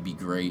 Maybe he'd be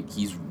great.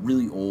 He's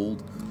really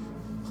old.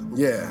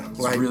 Yeah.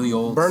 He's really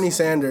old. Bernie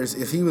Sanders,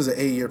 if he was an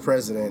 8-year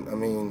president, I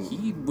mean...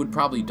 He would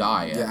probably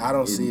die. Yeah, I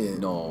don't see it.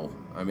 No.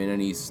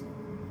 And he's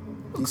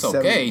looks He's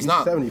okay. He's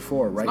not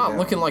 74 right now. Not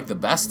looking like the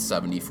best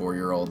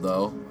 74-year-old,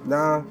 though.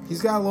 Nah,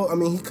 he's got a little... I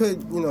mean, he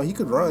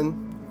could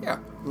run. Yeah.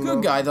 You Good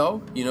know? guy,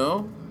 though.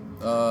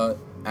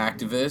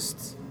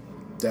 Activist.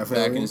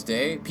 Definitely. Back in his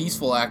day.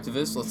 Peaceful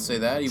activist, let's say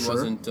that. He Sure.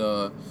 wasn't...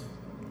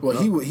 Well,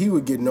 he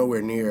would get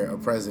nowhere near a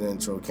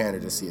presidential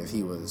candidacy if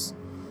he was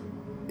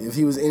if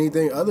he was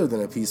anything other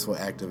than a peaceful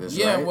activist.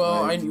 Yeah, right?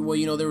 well, like,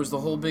 there was the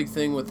whole big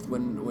thing with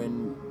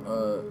when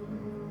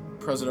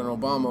President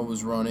Obama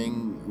was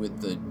running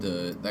with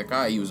that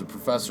guy. He was a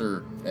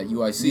professor at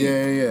UIC.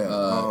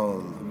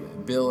 Yeah.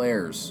 Bill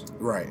Ayers.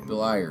 Right.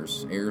 Bill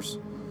Ayers.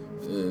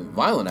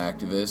 Violent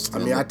activist. I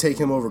mean, I'd take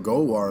him over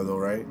Goldwater, though,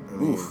 right? I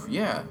mean,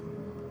 yeah.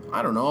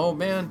 I don't know,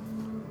 man.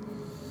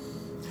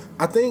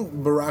 I think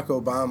Barack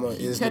Obama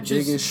is the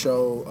biggest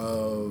show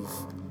of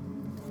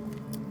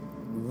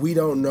we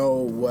don't know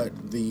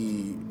what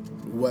the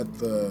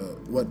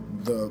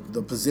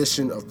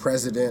position of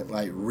president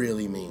like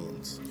really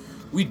means.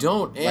 We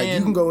don't, and like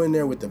you can go in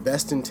there with the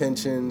best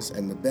intentions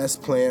and the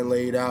best plan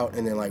laid out,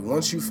 and then like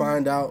once you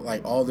find out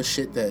like all the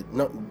shit that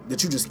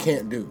you just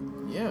can't do.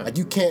 Yeah. Like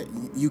you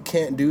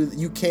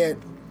can't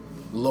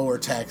lower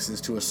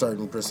taxes to a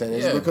certain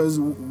percentage because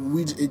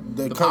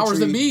the powers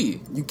that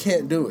be. You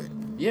can't do it.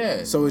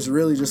 Yeah. So it's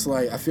really just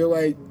like I feel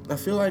like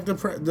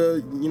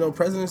the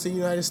presidency of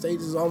the United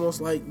States is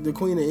almost like the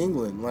Queen of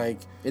England. Like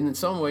in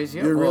some ways,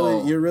 yeah.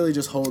 You're really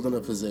just holding a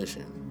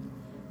position.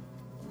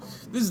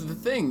 This is the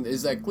thing,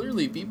 is that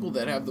clearly people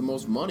that have the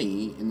most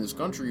money in this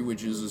country,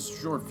 which is a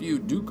short few,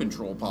 do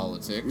control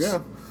politics.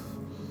 Yeah.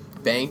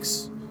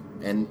 Banks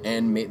and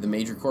the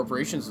major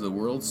corporations of the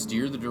world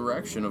steer the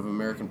direction of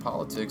American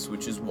politics,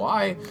 which is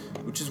why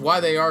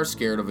they are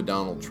scared of a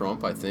Donald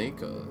Trump, I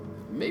think.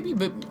 Maybe,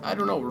 but I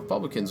don't know.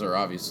 Republicans are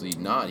obviously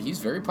not. He's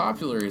very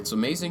popular. It's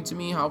amazing to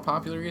me how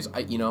popular he is.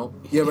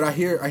 Yeah, but I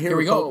hear. Here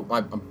we go.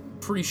 I'm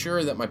pretty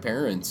sure that my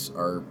parents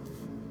are.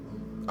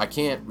 I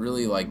can't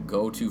really like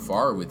go too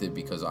far with it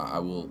because I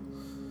will.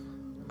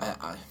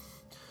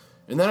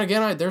 And then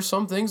again, there's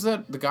some things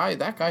that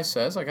that guy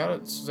says. I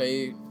gotta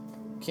say,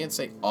 can't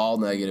say all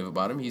negative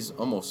about him. He's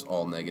almost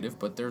all negative,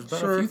 but there's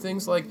been a few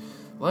things like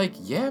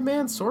yeah,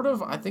 man, sort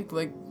of. I think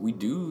like we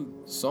do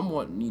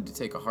somewhat need to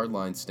take a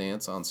hardline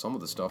stance on some of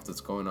the stuff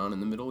that's going on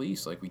in the Middle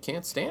East. Like we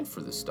can't stand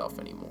for this stuff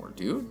anymore,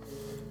 dude.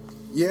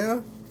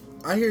 Yeah,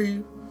 I hear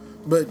you,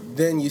 but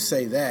then you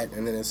say that,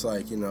 and then it's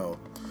like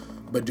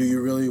but do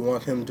you really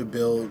want him to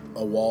build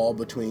a wall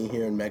between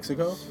here and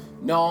Mexico?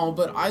 No,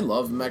 but I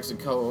love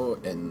Mexico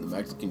and the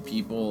Mexican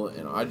people,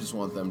 and I just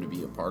want them to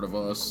be a part of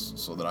us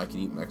so that I can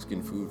eat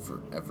Mexican food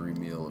for every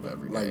meal of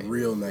every day. Like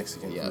real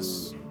Mexican food.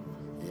 Yes.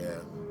 Yeah.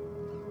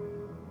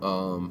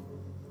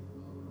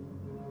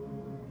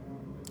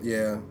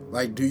 Yeah.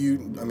 Like, do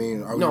you? I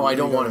mean, are no, I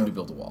don't want him to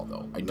build a wall,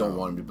 though. I don't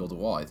want him to build a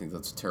wall. I think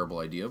that's a terrible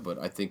idea, but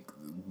I think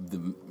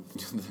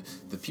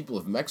the people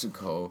of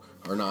Mexico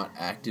are not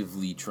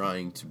actively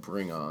trying to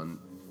bring on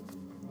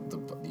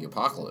the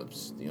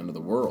apocalypse, the end of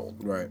the world,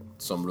 right?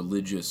 Some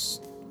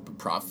religious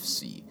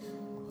prophecy.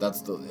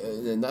 That's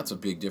a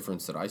big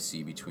difference that I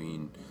see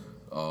between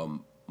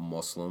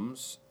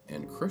Muslims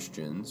and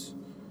Christians,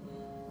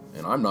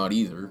 and I'm not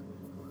either.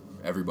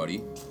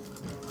 Everybody,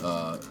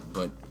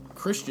 but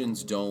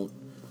Christians don't.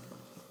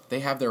 They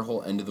have their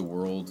whole end of the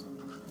world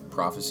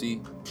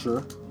prophecy.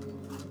 Sure.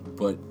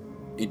 But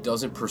it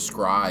doesn't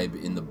prescribe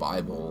in the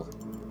Bible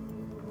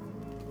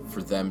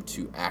for them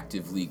to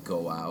actively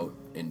go out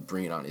and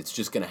bring it on. It's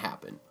just going to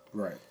happen.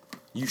 Right.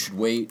 You should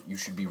wait. You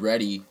should be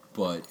ready,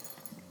 but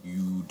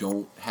you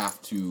don't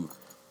have to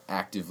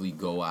actively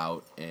go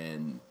out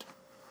and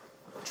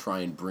try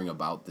and bring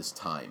about this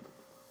time.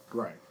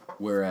 Right.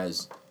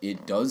 Whereas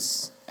it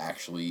does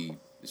actually,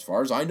 as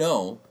far as I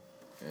know,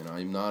 and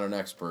I'm not an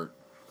expert,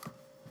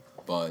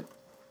 but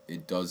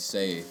it does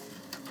say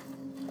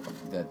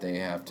that they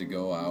have to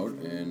go out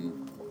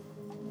and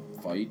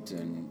fight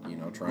and,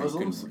 try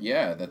Muslims?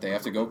 that they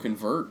have to go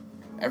convert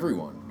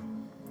everyone.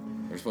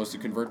 They're supposed to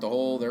convert the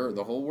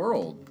whole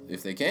world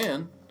if they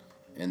can,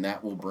 and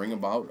that will bring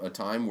about a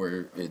time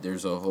where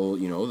there's a whole,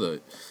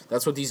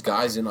 that's what these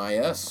guys in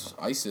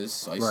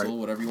ISIL, right.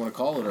 Whatever you want to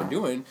call it, are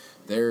doing.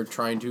 They're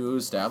trying to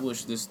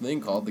establish this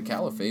thing called the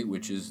Caliphate,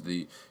 which is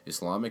the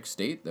Islamic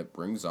State that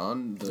brings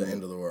on the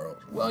end of the world.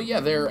 Well, yeah,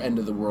 their end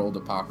of the world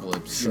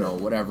apocalypse, sure.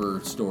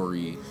 Whatever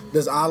story.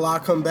 Does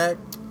Allah come back?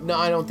 No,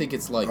 I don't think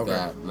it's like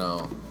that.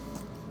 No.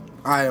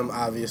 I am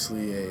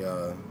obviously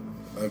a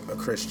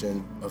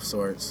Christian of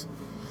sorts.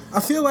 I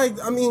feel like,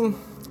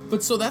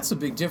 But so that's a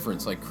big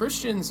difference. Like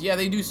Christians, yeah,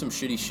 they do some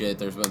shitty shit.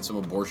 There's been some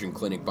abortion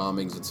clinic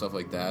bombings and stuff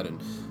like that,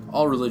 and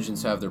all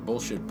religions have their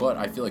bullshit. But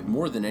I feel like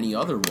more than any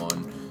other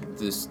one,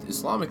 this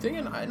Islamic thing,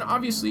 and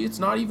obviously it's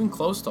not even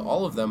close to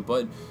all of them,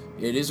 but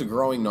it is a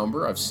growing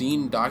number. I've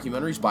seen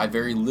documentaries by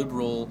very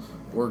liberal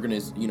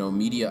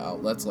media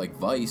outlets like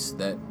Vice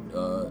that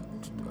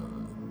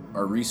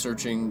are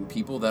researching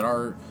people that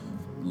are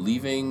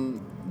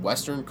leaving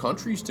Western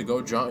countries to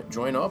go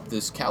join up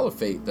this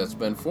caliphate that's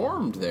been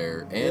formed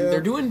there, and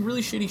they're doing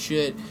really shitty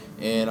shit.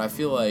 And I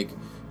feel like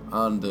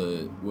on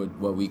the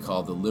what we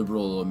call the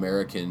liberal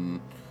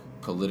American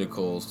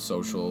political,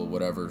 social,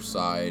 whatever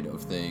side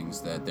of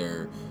things, that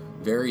they're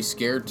very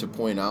scared to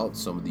point out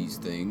some of these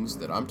things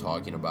that I'm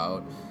talking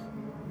about,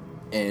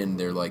 and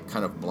they're like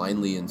kind of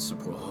blindly in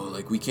support. Oh,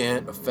 like we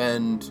can't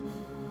offend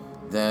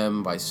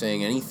them by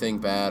saying anything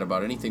bad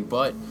about anything,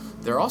 but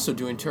they're also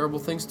doing terrible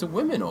things to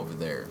women over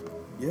there.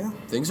 Yeah.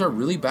 Things are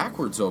really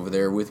backwards over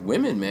there with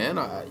women, man.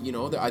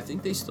 I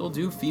think they still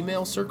do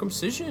female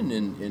circumcision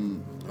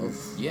and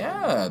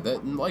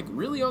that like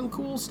really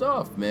uncool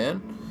stuff,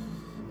 man.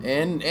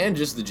 And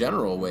just the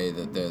general way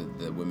that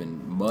the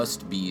women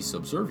must be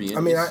subservient.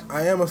 I mean,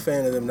 I am a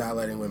fan of them not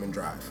letting women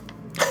drive.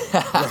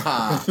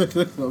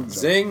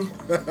 Zing.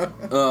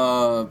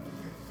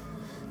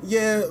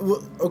 Yeah.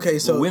 Well, okay.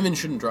 So women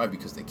shouldn't drive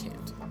because they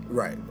can't.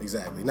 Right.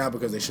 Exactly. Not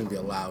because they shouldn't be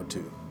allowed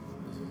to.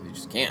 They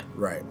just can't.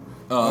 Right.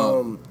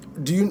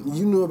 Do you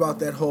knew about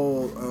that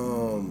whole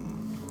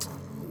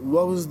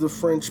what was the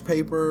French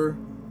paper?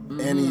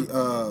 Charlie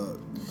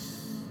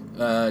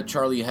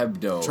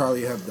Hebdo.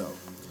 Charlie Hebdo.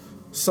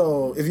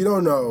 So, if you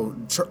don't know,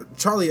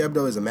 Charlie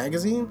Hebdo is a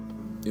magazine?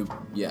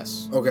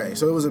 Yes. Okay,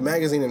 so it was a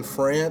magazine in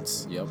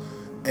France. Yep.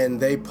 And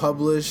they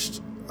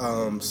published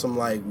some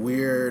like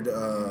weird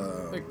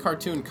like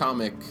cartoon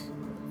comic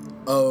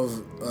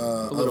of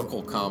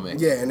political comic.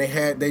 Yeah, and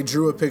they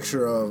drew a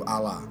picture of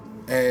Allah.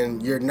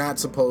 And you're not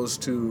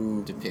supposed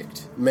to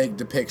make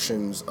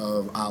depictions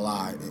of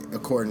Allah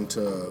according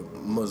to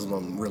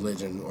Muslim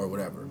religion or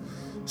whatever.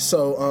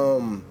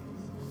 So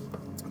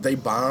they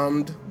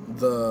bombed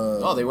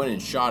the... Oh, they went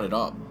and shot it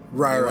up.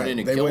 Right, they right. Went in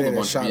and they killed went a in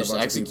bunch and shot of people. a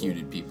bunch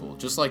Executed of people.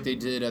 Just like they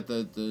did at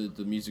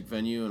the music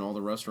venue and all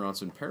the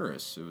restaurants in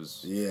Paris. It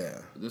was...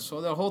 Yeah.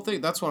 The whole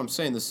thing, that's what I'm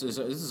saying. This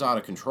is out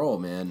of control,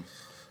 man.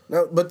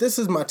 Now, but this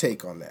is my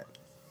take on that.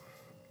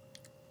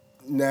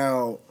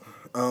 Now,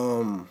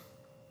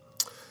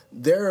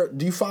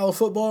 do you follow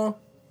football?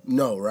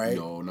 No, right?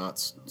 No, not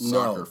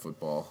soccer,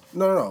 football.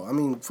 No. I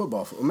mean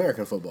football,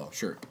 American football.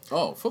 Sure.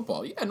 Oh,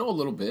 football. Yeah, I know a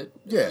little bit.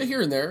 Yeah.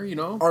 Here and there, you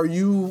know. Are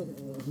you,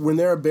 when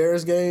there are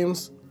Bears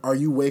games, are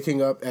you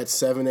waking up at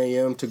 7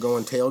 a.m. to go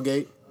and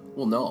tailgate?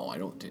 Well, no, I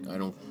don't,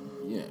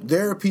 yeah.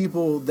 There are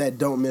people that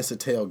don't miss a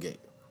tailgate.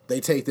 They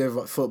take their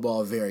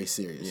football very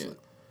seriously. Yeah.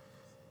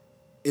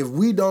 If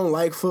we don't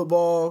like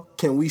football,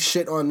 can we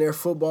shit on their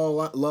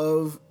football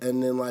love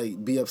and then,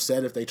 like, be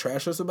upset if they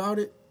trash us about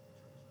it?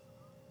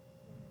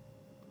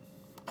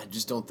 I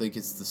just don't think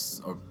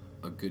it's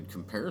a good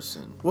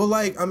comparison. Well,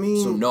 like, I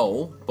mean... So,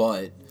 no,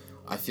 but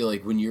I feel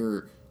like when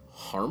you're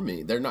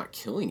harming... They're not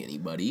killing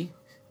anybody.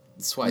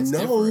 That's why it's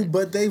different. No,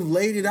 but they've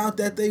laid it out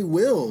that they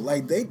will.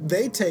 Like,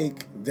 they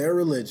take their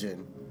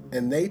religion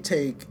and they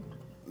take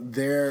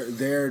their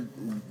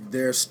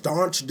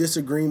staunch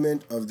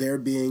disagreement of there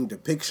being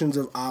depictions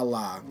of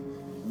Allah.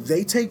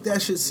 They take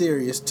that shit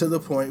serious to the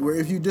point where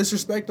if you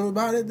disrespect them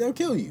about it, they'll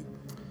kill you.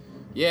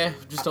 Yeah,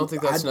 just don't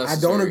think that's necessary. I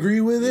don't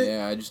agree with it.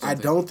 Yeah, I just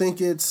don't think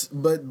it's...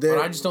 But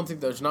I just don't think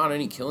there's not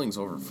any killings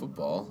over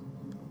football.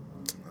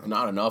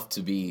 Not enough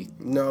to be...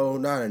 No,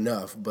 not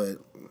enough, but...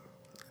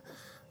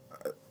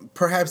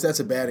 Perhaps that's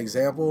a bad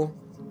example,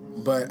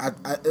 but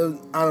I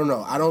don't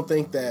know. I don't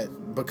think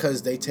that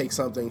because they take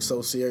something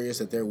so serious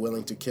that they're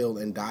willing to kill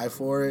and die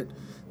for it,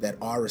 that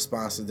our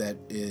response to that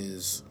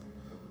is...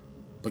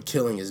 But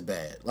killing is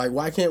bad. Like,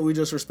 why can't we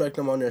just respect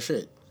them on their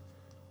shit?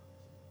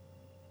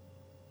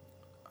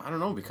 I don't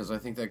know, because I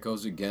think that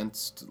goes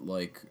against,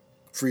 like...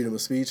 Freedom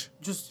of speech?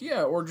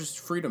 Or just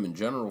freedom in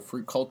general.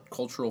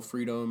 Cultural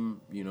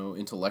freedom,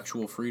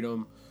 intellectual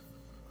freedom,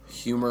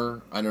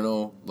 humor. I don't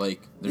know,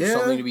 like, there's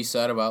something to be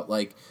said about,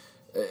 like...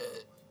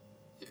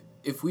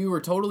 if we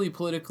were totally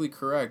politically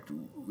correct,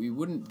 we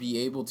wouldn't be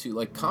able to...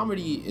 Like,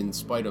 comedy, in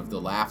spite of the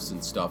laughs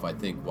and stuff, I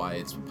think why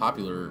it's a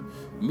popular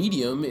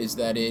medium is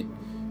that it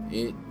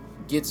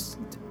gets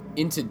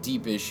into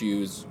deep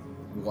issues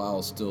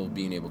while still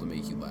being able to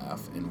make you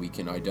laugh, and we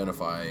can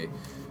identify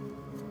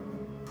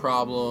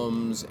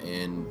problems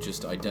and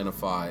just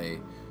identify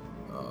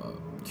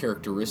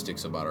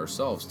characteristics about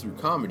ourselves through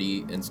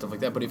comedy and stuff like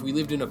that. But if we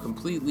lived in a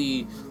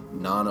completely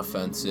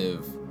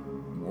non-offensive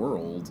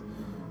world,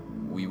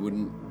 we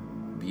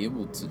wouldn't be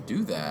able to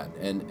do that.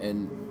 And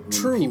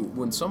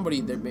when somebody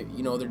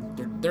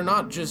they're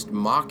not just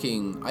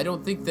mocking. I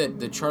don't think that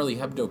the Charlie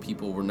Hebdo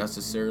people were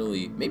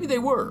necessarily, maybe they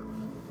were,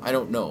 I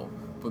don't know.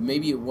 But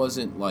maybe it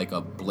wasn't like a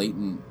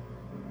blatant,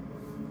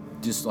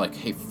 just like,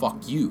 hey,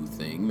 fuck you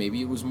thing. Maybe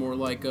it was more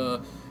like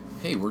a,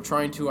 hey, we're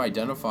trying to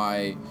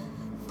identify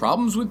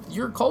problems with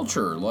your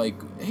culture. Like,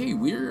 hey,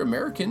 we're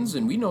Americans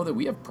and we know that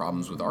we have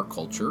problems with our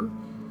culture.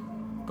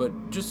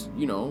 But just,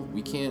 we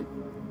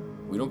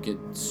don't get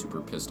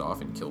super pissed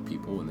off and kill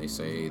people when they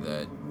say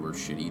that we're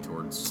shitty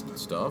towards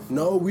stuff.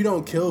 No, we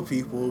don't kill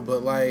people,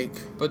 but like...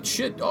 But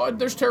shit,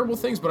 there's terrible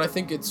things, but I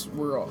think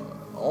we're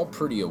all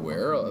pretty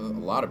aware. A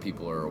lot of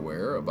people are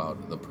aware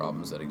about the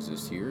problems that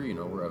exist here.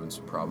 We're having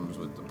some problems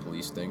with the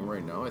police thing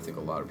right now. I think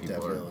a lot of people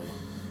Definitely.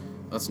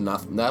 That's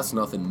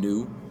nothing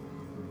new.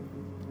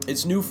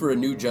 It's new for a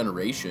new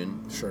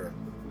generation. Sure.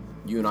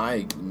 You and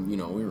I,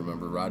 we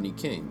remember Rodney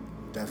King.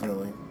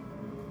 Definitely.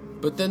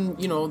 But then,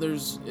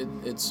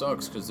 it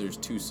sucks because there's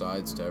two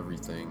sides to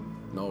everything.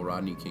 No,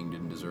 Rodney King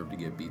didn't deserve to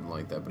get beaten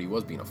like that, but he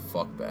was being a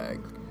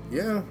fuckbag.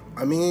 Yeah.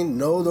 I mean,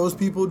 no, those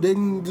people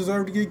didn't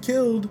deserve to get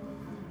killed.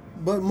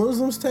 But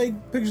Muslims take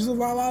pictures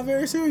of Allah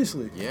very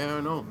seriously. Yeah,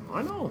 I know.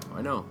 I mean,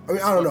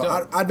 It's I don't know.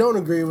 fucked up. I don't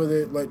agree with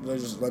it. Like,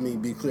 let me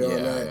be clear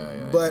on that.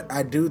 Yeah. But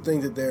I do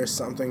think that there's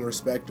something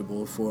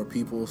respectable for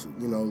people,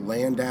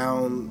 laying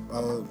down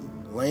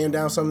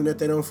something that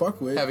they don't fuck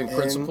with. Having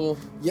principle.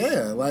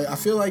 Yeah, like I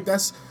feel like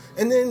that's.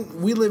 And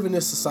then we live in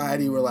this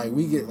society where like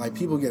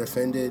people get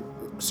offended.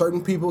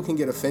 Certain people can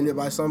get offended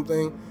by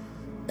something,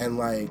 and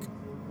like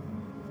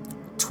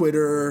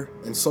Twitter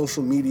and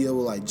social media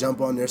will like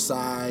jump on their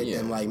side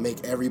and like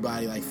make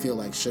everybody like feel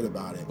like shit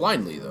about it.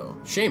 Blindly though,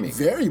 shaming.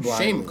 Very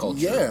blindly. Shame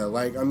culture. Yeah,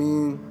 like I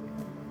mean,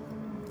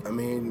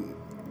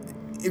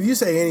 if you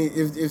say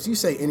if you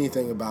say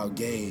anything about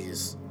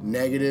gays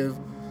negative,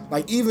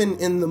 like even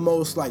in the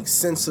most like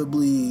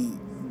sensible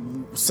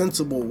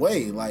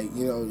way, like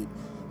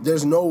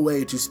there's no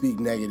way to speak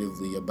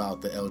negatively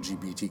about the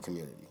LGBT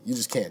community. You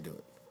just can't do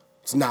it.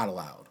 It's not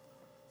allowed.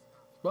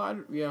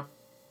 Well,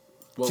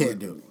 Well, can't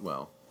do it.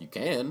 Well, you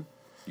can.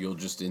 You'll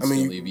just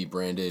instantly be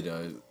branded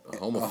a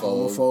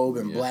homophobe.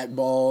 And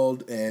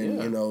blackballed,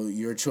 and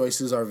your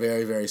choices are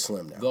very, very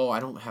slim now. Though I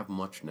don't have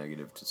much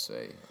negative to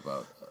say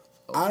about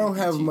LGBT I don't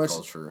have much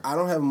culture. I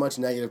don't have much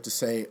negative to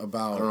say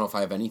about I don't know if I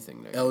have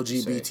anything negative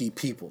LGBT to say.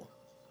 people.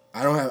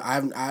 I don't have.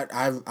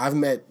 I've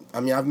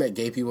met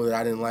gay people that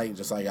I didn't like,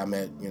 just like I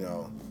met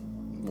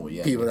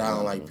people that I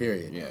don't like.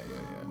 Period. Yeah.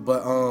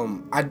 But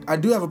I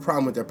do have a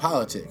problem with their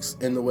politics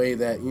in the way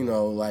that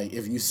like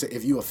if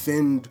you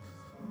offend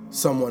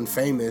someone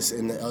famous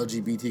in the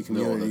LGBT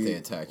community, that they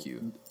attack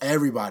you.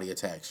 Everybody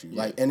attacks you.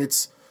 Yeah. Like, and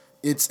it's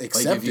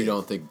accepted. Like if you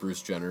don't think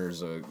Bruce Jenner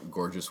is a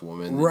gorgeous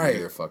woman, then right?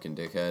 You're a fucking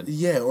dickhead.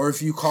 Yeah, or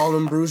if you call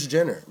him Bruce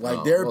Jenner,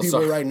 like there are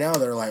people right now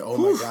that are like, oh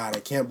my god, I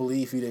can't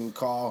believe he didn't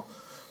call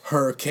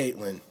her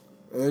Caitlyn.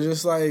 And it's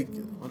just like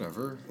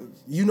whatever.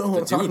 You know who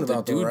I'm talking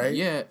about, though, right?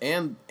 Yeah,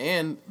 and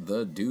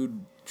the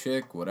dude,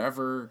 chick,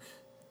 whatever,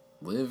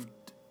 lived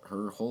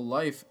her whole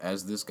life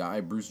as this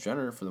guy, Bruce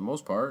Jenner, for the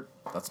most part.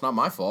 That's not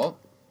my fault.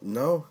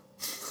 No.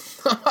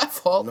 Not my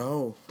fault.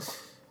 No.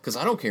 Because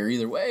I don't care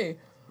either way.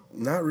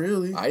 Not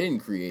really. I didn't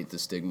create the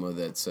stigma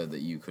that said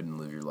that you couldn't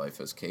live your life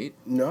as Kate.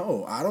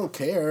 No, I don't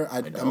care.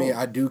 I mean,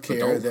 I do care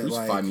but don't that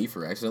crucify me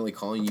for accidentally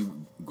calling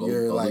you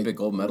Olympic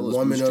gold medalist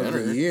woman Bruce of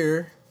Jenner. the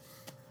year.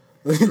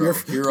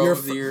 Hero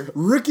of the year.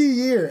 Rookie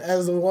year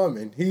as a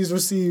woman. He's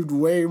received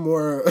way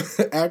more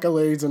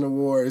accolades and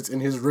awards in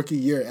his rookie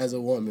year as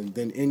a woman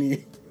than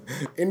any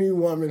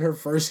woman her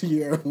first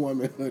year of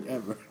womanhood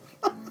ever.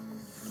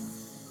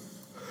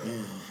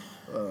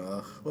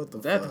 What the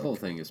That fuck? whole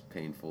thing is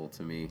painful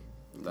to me.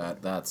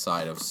 That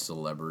side of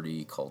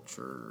celebrity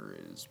culture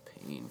is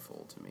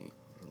painful to me.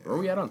 Where are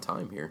we at on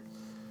time here?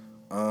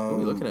 What are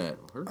we looking at?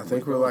 I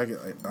think we're like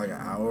an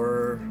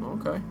hour.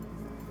 Okay.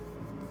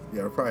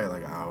 Yeah, we're probably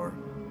like an hour.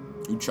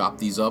 You chop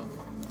these up?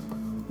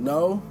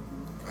 No.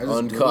 I just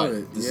Uncut. do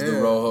it. This is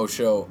the Rojo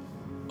Show.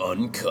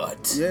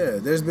 Uncut. Yeah,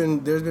 there's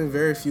been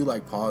very few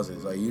like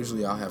pauses. Like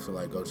usually I'll have to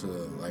like go to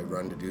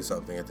run to do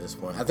something at this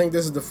point. I think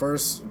this is the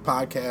first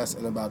podcast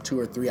in about 2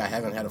 or 3 I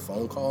haven't had a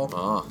phone call.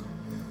 So,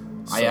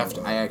 I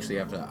actually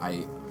have to.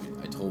 I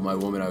told my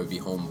woman I would be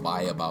home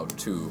by about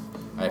 2.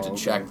 I have to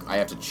check. I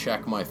have to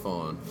check my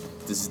phone.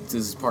 This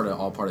is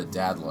all part of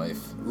dad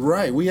life.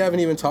 Right. We haven't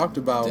even talked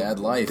about dad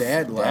life.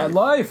 Dad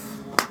life.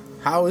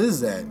 How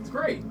is that? It's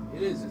great.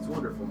 It is. It's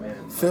wonderful,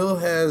 man. Phil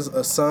has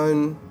a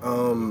son.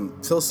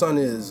 Phil's son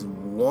is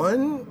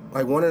 1,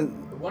 like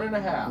 1.5.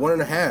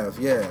 1.5.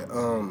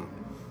 Yeah.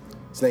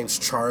 His name's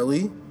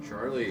Charlie.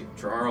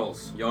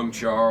 Young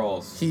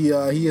Charles. He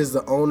is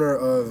the owner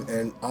of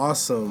an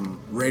awesome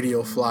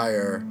Radio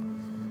Flyer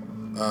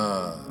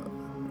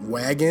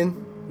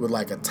wagon with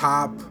like a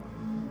top.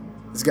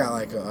 It's got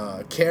like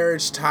a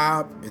carriage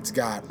top. It's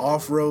got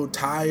off-road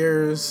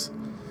tires.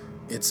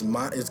 It's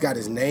got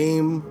his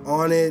name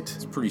on it.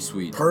 It's pretty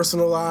sweet.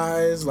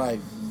 Personalized. Like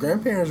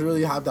grandparents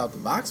really hopped out the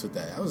box with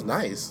that. That was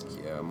nice.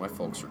 Yeah, my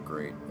folks are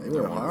great.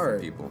 They're wonderful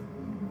hard people.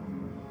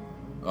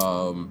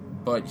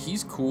 But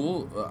he's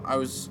cool.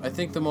 I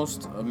think the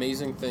most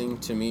amazing thing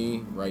to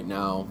me right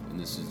now, and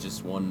this is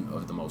just one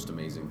of the most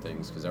amazing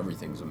things because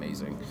everything's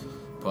amazing,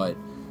 but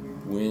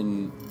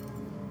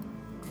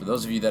for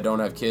those of you that don't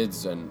have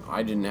kids, and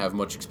I didn't have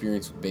much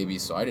experience with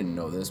babies, so I didn't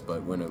know this,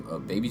 but when a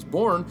baby's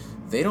born,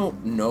 they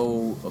don't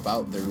know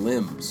about their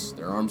limbs,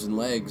 their arms and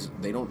legs.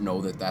 They don't know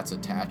that that's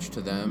attached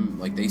to them.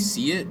 Like, they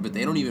see it, but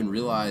they don't even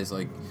realize,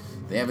 like,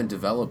 they haven't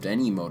developed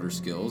any motor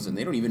skills, and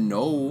they don't even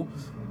know.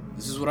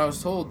 This is what I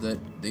was told, that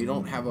they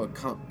don't have a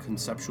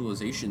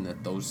conceptualization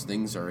that those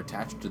things are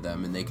attached to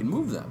them and they can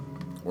move them,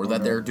 or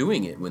that they're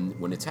doing it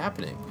when it's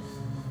happening.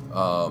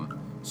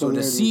 So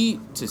to see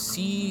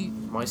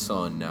my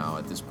son now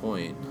at this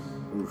point,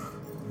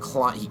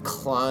 he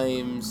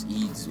climbs,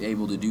 he's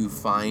able to do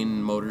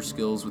fine motor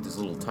skills with his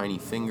little tiny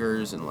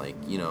fingers and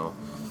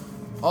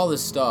all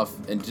this stuff,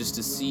 and just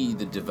to see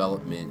the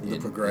development, the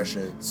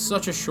progression, in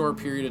such a short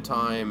period of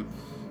time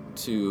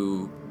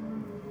to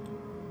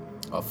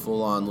a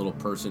full-on little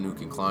person who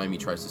can climb. He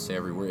tries to stay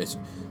everywhere. This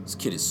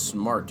kid is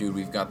smart, dude.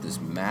 We've got this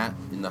mat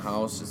in the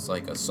house. It's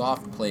like a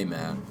soft play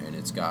mat, and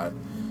it's got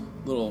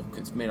little.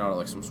 It's made out of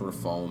like some sort of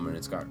foam, and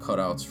it's got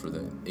cutouts for the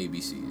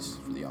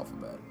ABCs for the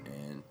alphabet,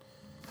 and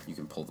you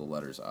can pull the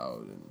letters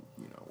out, and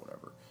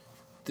whatever.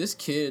 This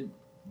kid,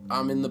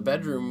 I'm in the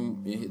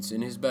bedroom. It's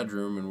in his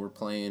bedroom, and we're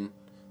playing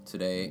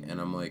today, and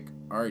I'm like,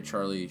 all right,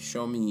 Charlie,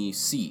 show me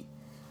C,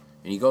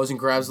 and he goes and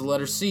grabs the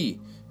letter C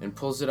and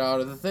pulls it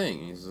out of the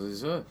thing. He's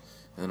and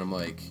then I'm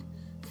like,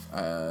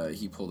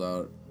 he pulled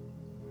out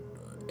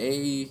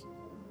A,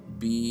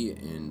 B,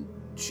 and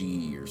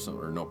G or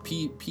something, or no,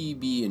 P,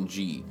 B, and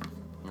G.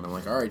 And I'm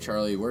like, all right,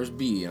 Charlie, where's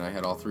B? And I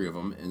had all three of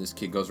them, and this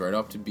kid goes right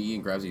up to B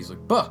and grabs it. He's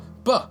like, buh.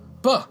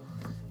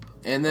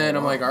 And then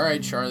I'm like, all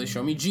right, Charlie,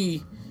 show me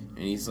G.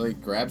 And he's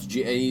like, grabs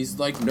G, and he's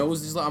like,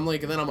 knows his, I'm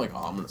like, and then I'm like,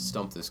 oh, I'm gonna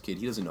stump this kid.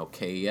 He doesn't know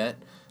K yet.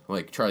 I'm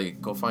like, Charlie,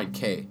 go find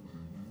K.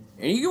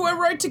 And he went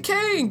right to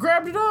K and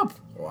grabbed it up.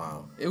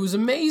 Wow. It was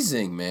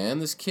amazing, man.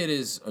 This kid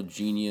is a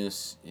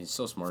genius. He's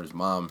so smart. His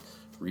mom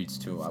reads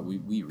to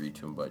him. We read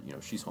to him, but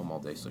she's home all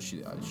day, so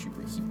he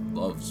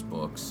loves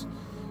books.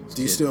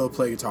 Do you still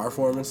play guitar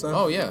for him and stuff?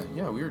 Oh yeah,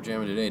 we were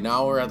jamming today.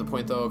 Now we're at the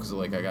point though, because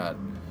like I got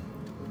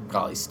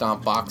all these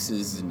stomp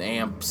boxes and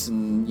amps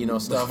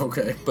and stuff.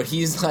 Okay. But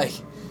he's like,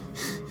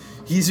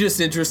 he's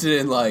just interested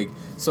in like,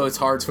 so it's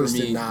hard for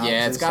me.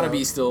 Yeah, it's got to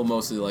be still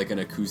mostly like an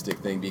acoustic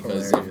thing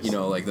because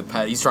like the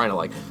pet. He's trying to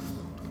like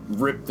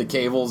rip the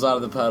cables out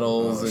of the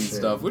pedals and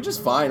stuff, which is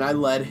fine. I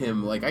let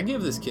him like I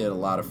give this kid a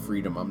lot of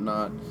freedom. I'm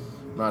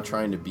not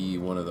trying to be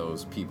one of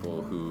those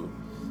people who.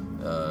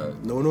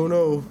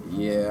 No.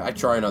 Yeah, I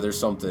try not. There's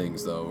some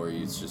things though where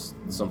it's just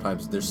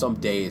sometimes there's some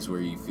days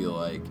where you feel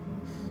like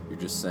you're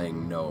just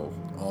saying no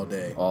all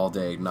day,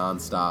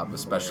 nonstop.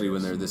 Especially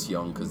when they're this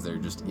young because they're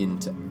just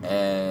into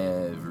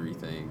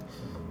everything.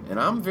 And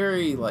I'm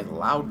very like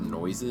loud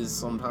noises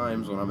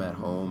sometimes when I'm at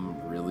home.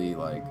 Really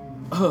like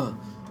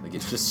it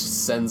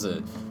just sends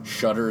a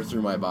shudder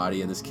through my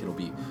body. And this kid will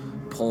be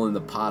pulling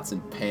the pots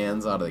and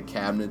pans out of the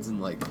cabinets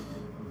and like.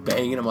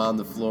 Banging him on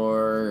the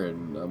floor,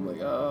 and I'm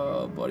like,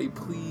 oh, buddy,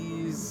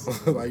 please.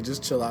 Like,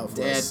 just chill out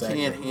for a second.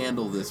 Dad can't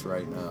handle this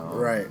right now.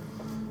 Right.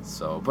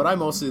 So, but I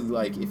mostly,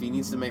 like, if he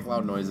needs to make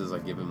loud noises, I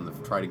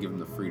try to give him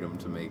the freedom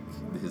to make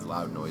his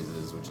loud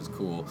noises, which is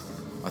cool.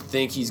 I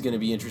think he's going to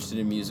be interested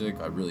in music.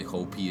 I really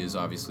hope he is,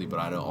 obviously, but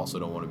I also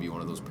don't want to be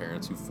one of those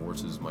parents who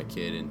forces my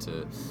kid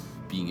into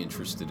being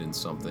interested in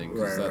something,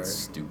 because that's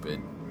stupid.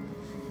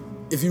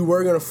 If you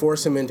were going to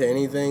force him into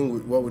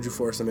anything, what would you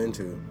force him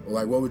into?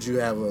 Like, what would you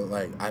have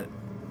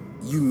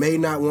you may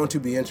not want to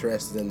be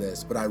interested in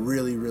this, but I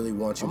really, really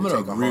want you to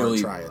take a hard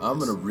try at this. I'm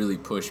going to really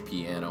push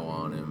piano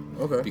on him.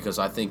 Okay. Because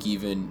I think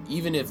even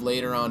if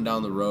later on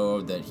down the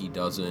road that he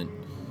doesn't,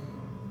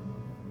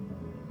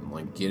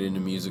 like, get into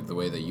music the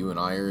way that you and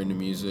I are into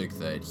music,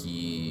 that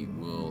he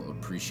will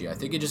appreciate. I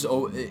think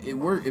it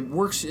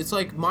works. It's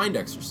like mind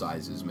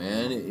exercises,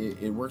 man.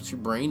 It works your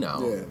brain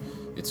out. Yeah.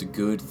 It's a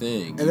good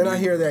thing. And then I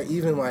hear that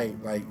even like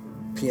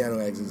piano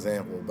as an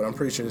example, but I'm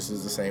pretty sure this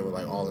is the same with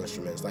like all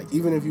instruments. Like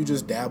even if you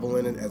just dabble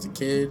in it as a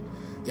kid,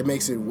 it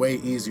makes it way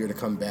easier to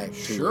come back to.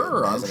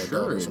 Sure, I'm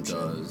sure it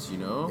does.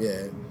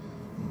 Yeah.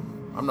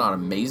 I'm not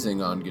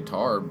amazing on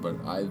guitar, but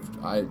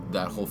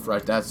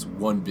that's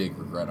one big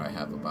regret I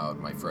have about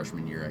my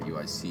freshman year at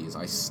UIC is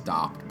I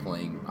stopped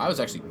playing. I was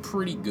actually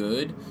pretty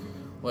good,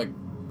 like.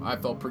 I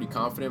felt pretty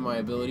confident in my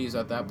abilities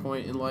at that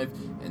point in life,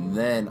 and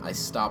then I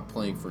stopped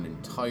playing for an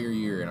entire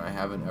year, and I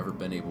haven't ever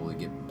been able to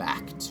get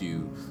back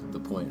to the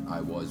point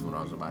I was when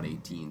I was about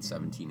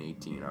 17,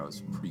 18. I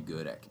was pretty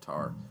good at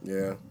guitar.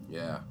 Yeah.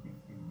 Yeah.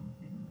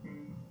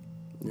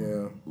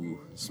 Yeah. Ooh,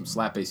 some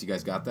slap bass. You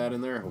guys got that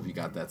in there? I hope you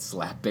got that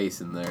slap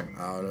bass in there.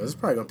 I don't know. It's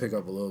probably going to pick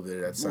up a little bit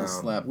of that sound.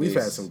 Slap We've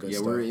bass. had some good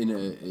stuff. Yeah, we're in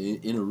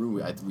a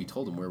room. We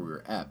told them where we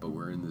were at, but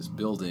we're in this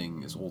building,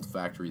 this old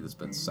factory that's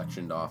been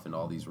sectioned off into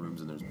all these rooms,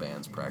 and there's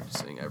bands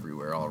practicing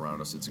everywhere all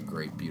around us. It's a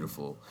great,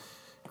 beautiful,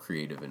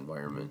 creative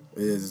environment.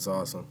 It is. It's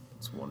awesome.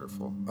 It's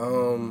wonderful.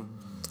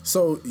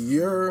 So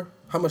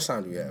how much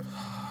time do we have?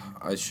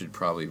 I should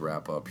probably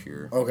wrap up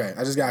here. Okay.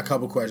 I just got a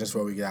couple questions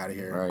before we get out of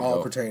here.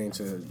 All pertaining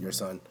to your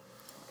son.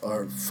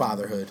 Or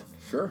fatherhood.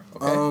 Sure.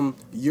 Okay.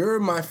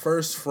 You're my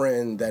first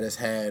friend that has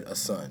had a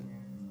son.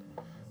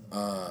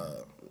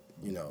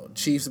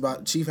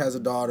 Chief has a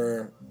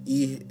daughter.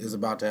 E is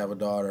about to have a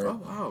daughter.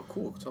 Oh wow,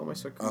 cool. Tell my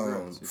son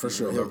congrats. For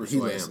sure, he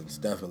listens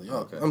definitely. Oh,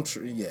 okay. I'm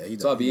sure. Yeah, he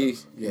does. What's up, E?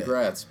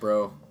 Congrats,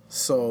 bro.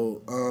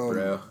 So,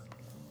 bro.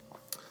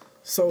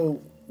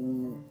 So,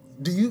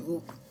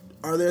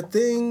 are there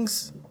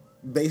things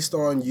based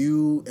on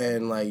you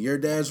and like your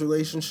dad's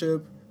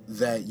relationship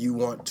that you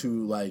want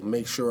to like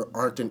make sure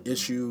aren't an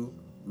issue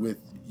with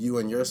you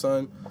and your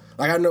son?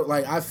 Like I know,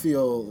 like I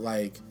feel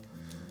like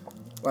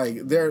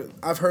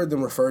I've heard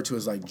them referred to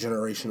as like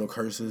generational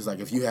curses. Like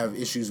if you have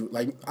issues with,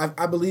 like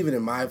I believe it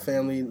in my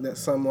family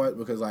somewhat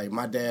because like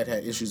my dad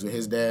had issues with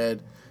his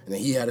dad and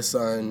then he had a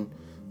son.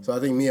 So I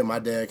think me and my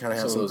dad kind of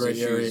have some gray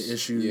area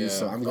issues. Yeah.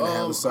 So I'm gonna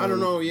have a son. I don't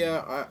know.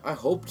 Yeah, I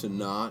hope to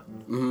not.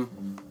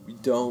 Mm-hmm. We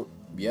don't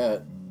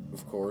yet,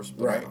 of course,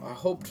 but right. I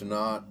hope to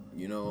not.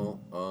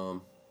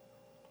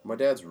 My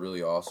dad's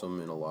really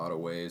awesome in a lot of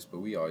ways,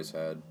 but we always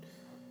had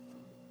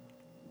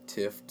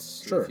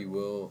tifts, Sure. if you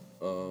will.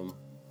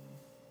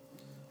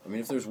 I mean,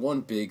 if there's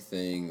one big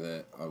thing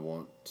that I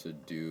want to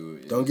do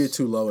is... Don't get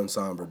too low and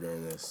somber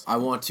during this. I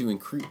want to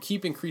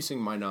keep increasing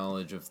my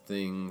knowledge of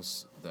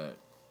things that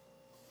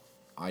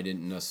I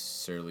didn't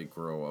necessarily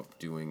grow up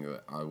doing,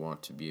 that I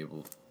want to be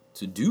able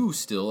to do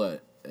still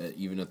at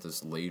even at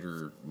this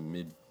later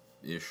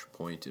mid-ish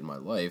point in my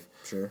life.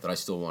 Sure. That I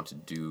still want to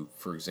do.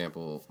 For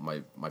example,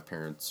 my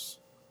parents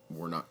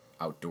were not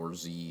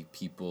outdoorsy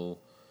people.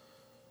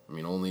 I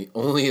mean,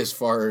 only as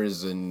far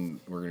as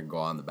we're gonna go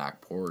on the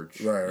back porch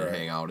and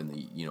hang out in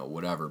the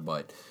whatever.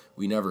 But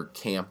we never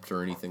camped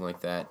or anything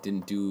like that.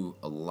 Didn't do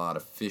a lot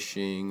of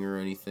fishing or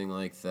anything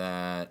like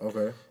that.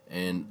 Okay.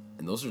 And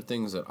those are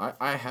things that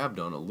I have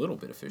done a little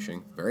bit of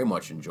fishing. Very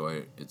much enjoy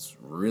it. It's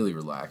really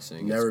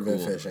relaxing. Never been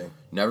fishing.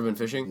 Never been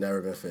fishing?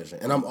 Never been fishing.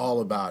 And I'm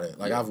all about it.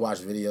 Like, I've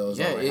watched videos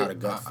on how to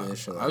gut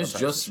fish. And I was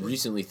just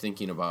recently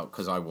thinking about,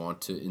 because I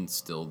want to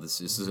instill this.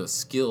 This is a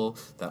skill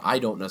that I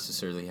don't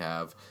necessarily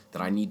have,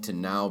 that I need to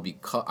now,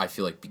 because I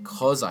feel like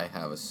because I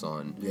have a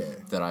son,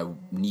 that I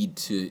need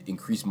to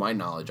increase my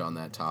knowledge on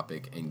that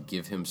topic and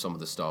give him some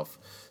of the stuff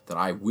that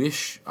I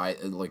wish I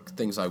want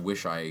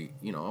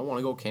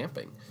to go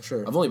camping.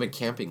 Sure. I've only been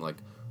camping like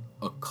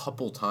a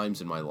couple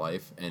times in my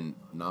life, and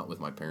not with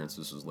my parents.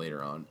 This was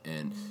later on,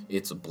 and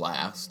it's a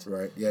blast.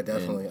 Right. Yeah,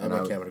 definitely. I've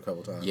been camping a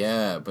couple times.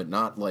 Yeah, but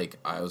not like,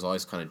 I was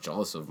always kind of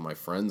jealous of my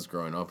friends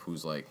growing up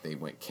who's like, they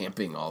went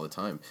camping all the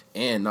time.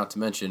 And not to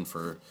mention,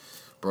 for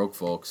broke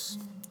folks,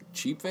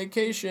 cheap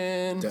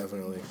vacation.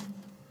 Definitely.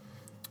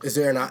 Is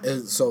there not?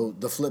 So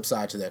the flip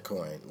side to that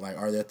coin, like,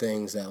 are there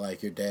things that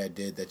like your dad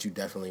did that you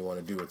definitely want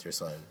to do with your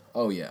son?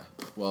 Oh yeah,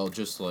 well,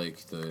 just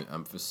like the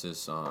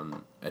emphasis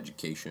on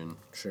education,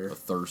 sure, a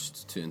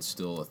thirst to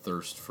instill a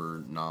thirst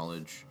for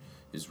knowledge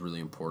is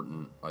really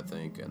important, I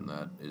think, and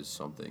that is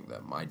something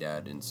that my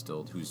dad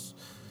instilled, who's,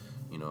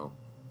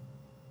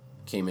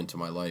 came into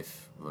my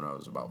life when I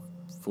was about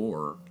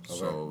 4,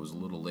 so it was a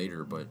little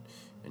later,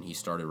 and he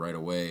started right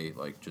away,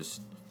 like,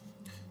 just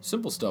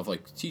simple stuff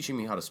like teaching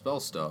me how to spell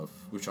stuff,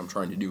 which I'm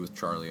trying to do with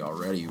Charlie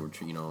already,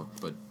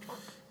 but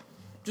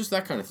just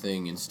that kind of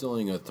thing,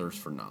 instilling a thirst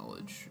for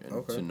knowledge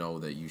and to know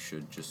that you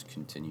should just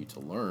continue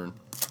to learn.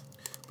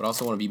 But I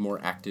also want to be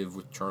more active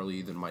with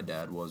Charlie than my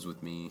dad was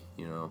with me.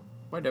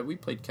 My dad, we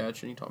played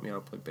catch and he taught me how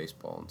to play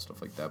baseball and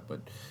stuff like that,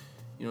 but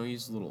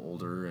he's a little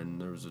older,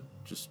 and there was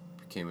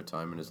came a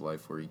time in his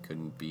life where he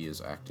couldn't be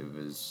as active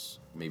as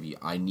maybe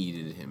I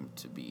needed him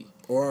to be.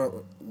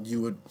 Or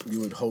you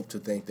would hope to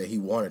think that he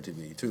wanted to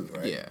be too,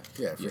 right?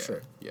 Yeah, for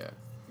sure. Yeah,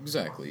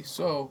 exactly.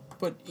 So,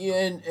 but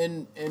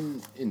and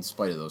in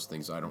spite of those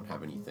things, I don't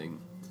have anything.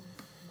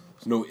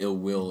 There's no ill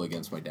will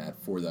against my dad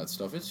for that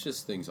stuff. It's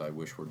just things I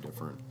wish were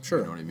different. Sure.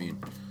 You know what I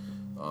mean?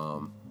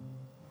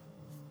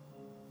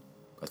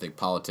 I think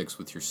politics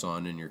with your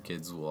son and your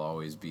kids will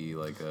always be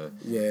like a...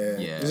 Yeah,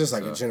 it's just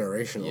like a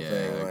generational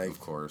thing. Like, of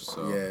course.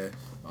 So,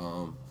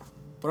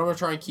 but I'm going to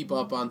try and keep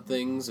up on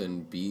things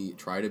and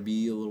try to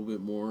be a little bit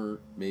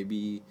more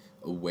maybe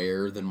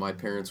aware than my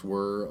parents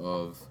were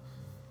of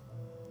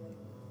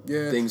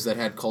things that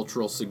had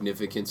cultural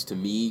significance to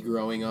me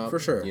growing up. For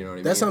sure. You know what I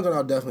mean? That's something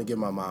I'll definitely give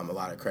my mom a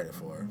lot of credit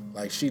for.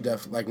 Like, she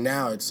definitely... Like,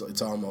 now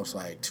it's almost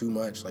like too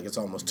much. Like, it's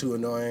almost too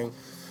annoying.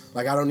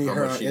 Like, I don't need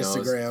her on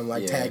Instagram,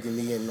 like, tagging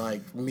me in,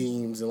 like,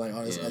 memes and, like,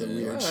 all this other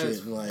weird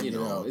shit. And, like,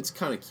 it's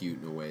kind of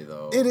cute in a way,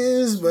 though. It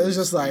is, but it's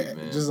just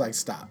like,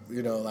 stop.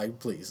 Like,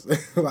 please.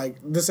 Like,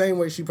 the same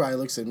way she probably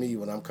looks at me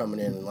when I'm coming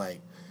in and,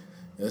 like,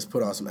 let's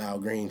put on some Al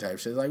Green type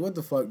shit. Like, what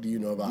the fuck do you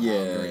know about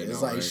Al Green?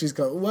 It's like, she's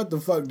going, what the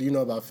fuck do you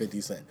know about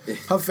 50 Cent?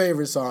 Her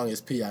favorite song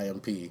is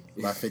P.I.M.P.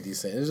 by 50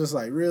 Cent. It's just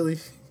like, really?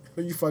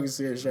 Are you fucking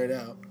serious right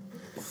now?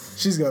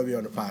 She's gonna be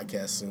on the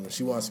podcast soon.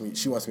 She wants me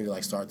to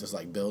like start this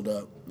like build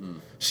up.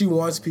 She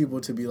wants people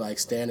to be like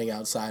standing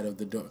outside of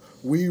the door.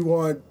 We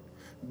want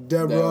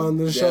Deborah on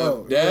the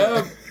show.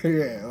 Deb.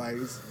 Yeah, like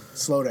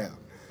slow down.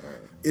 Right.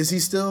 Is he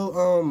still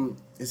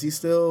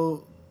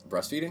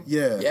breastfeeding?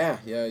 Yeah. Yeah.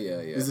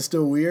 Is it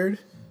still weird?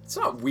 It's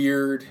not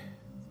weird.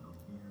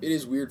 It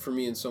is weird for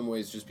me in some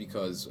ways just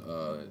because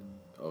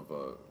of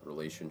a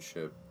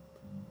relationship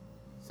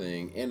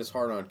thing, and it's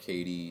hard on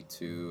Katie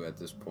too at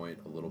this point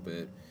a little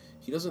bit.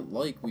 He doesn't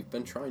we've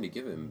been trying to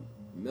give him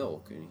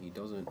milk, and he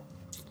doesn't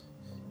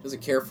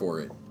care for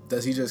it.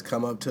 Does he just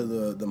come up to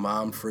the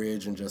mom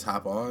fridge and just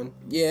hop on?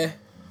 Yeah.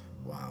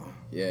 Wow.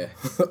 Yeah.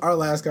 Our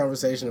last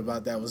conversation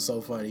about that was so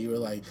funny. You were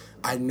like,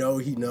 I know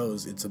he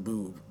knows it's a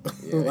boob.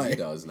 Yeah, like, he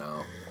does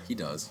now. He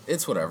does.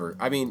 It's whatever.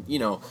 I mean,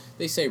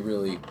 they say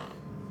really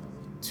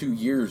 2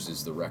 years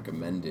is the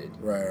recommended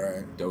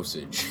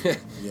dosage.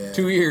 Yeah.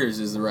 2 years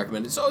is the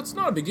recommended. So it's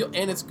not a big deal,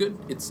 and it's good.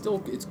 It's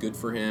good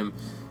for him.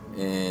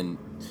 And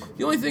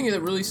the only thing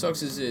that really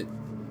sucks is it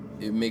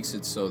makes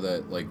it so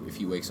that, like, if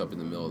he wakes up in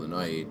the middle of the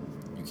night,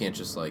 you can't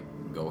just, like,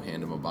 go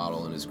hand him a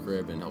bottle in his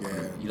crib and help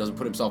him. He doesn't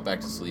put himself back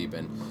to sleep.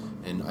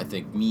 And I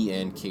think me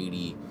and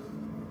Katie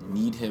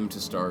need him to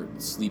start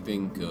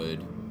sleeping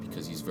good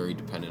because he's very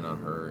dependent on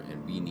her,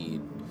 and we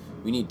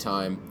need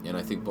time. And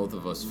I think both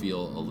of us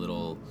feel a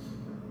little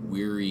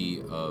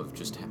weary of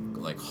just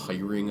like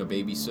hiring a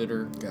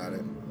babysitter. Got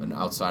it. An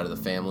outside of the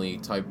family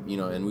type,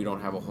 and we don't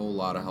have a whole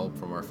lot of help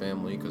from our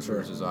family because Sure.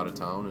 hers is out of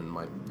town, and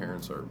my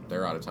parents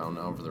they're out of town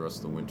now for the rest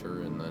of the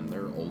winter, and then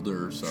they're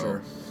older, so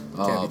Sure.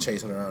 You can't be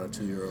chasing around a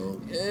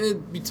 2-year-old.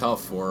 it'd be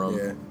tough for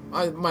them.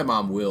 Yeah. My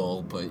mom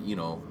will, but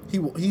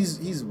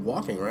He's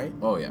walking, right?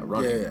 oh yeah,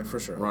 running. Yeah, for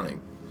sure.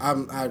 Running.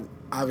 I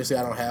obviously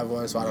I don't have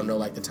one, so I don't know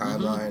like the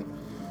timeline.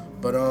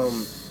 But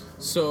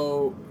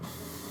So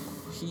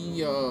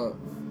he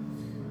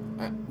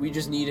we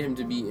just need him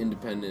to be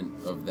independent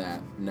of that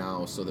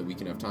now so that we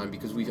can have time,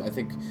 because I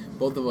think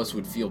both of us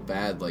would feel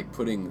bad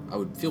I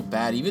would feel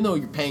bad even though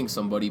you're paying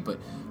somebody, but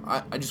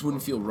I just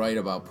wouldn't feel right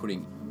about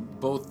putting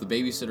both the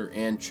babysitter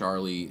and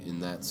Charlie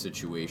in that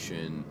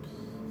situation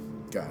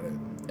got it.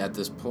 at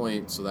this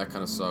point, so that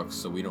kind of sucks.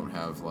 So we don't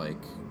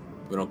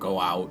go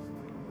out.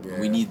 Yeah.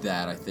 We need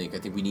that, I think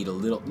we need a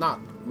little,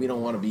 we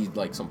don't want to be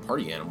like some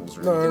party animals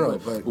or No,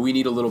 anything, but we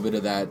need a little bit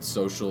of that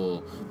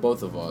social,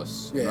 both of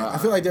us. Yeah, I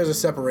feel like there's a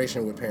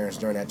separation with parents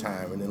during that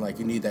time, and then like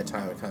you need that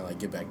time to kind of like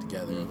get back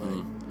together, and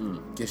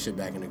like get shit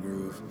back in the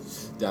groove.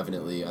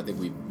 Definitely, I think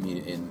we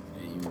need, and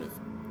even if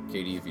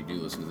Katie, if you do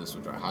listen to this,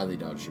 which I highly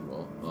doubt she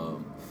will,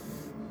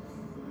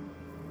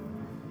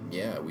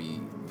 yeah, we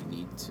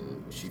need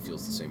to. She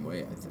feels the same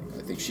way.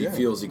 I think she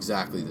feels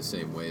exactly the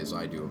same way as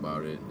I do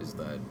about it. Is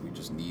that we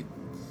just need.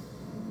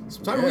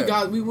 Sometime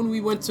when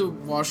we went to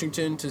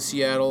Washington to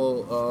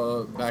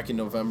Seattle back in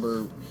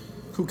November.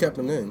 Who kept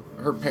them in?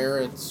 Her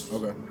parents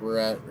Okay. were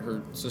at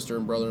her sister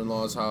and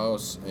brother-in-law's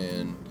house,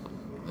 and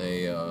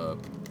they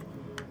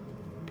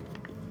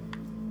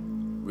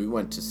we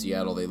went to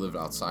Seattle. They lived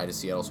outside of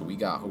Seattle, so we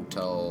got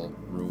hotel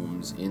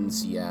rooms in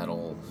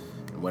Seattle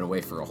and went away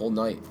for a whole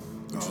night,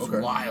 which was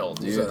wild,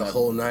 dude. The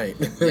whole night.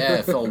 Yeah,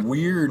 it felt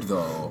weird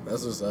though.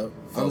 That's what's up.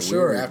 Felt I'm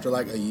sure weird. after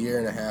like a year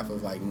and a half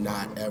of like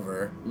not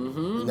ever,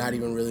 not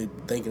even really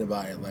thinking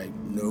about it, like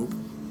nope.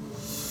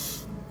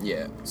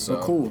 Yeah, so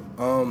Cool.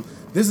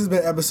 This has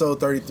been episode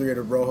 33 of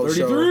the Rojo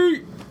Show.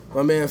 33.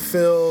 My man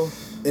Phil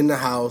in the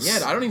house.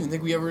 Yeah, I don't even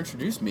think we ever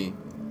introduced me.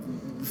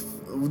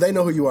 They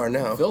know who you are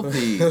now.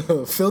 Filthy.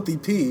 Filthy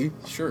P.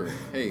 Sure.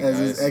 Hey As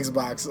guys. his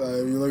Xbox.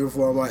 If you're looking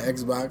for him on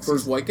Xbox.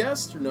 First white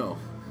guest or no?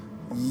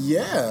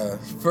 Yeah.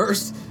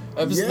 First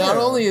episode. Yeah. Not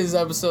only is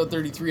episode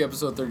 33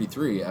 episode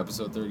 33.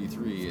 Episode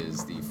 33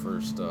 is the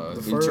first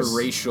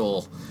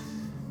interracial.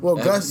 Well,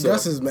 episode.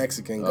 Gus is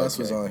Mexican. Gus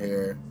was Okay. on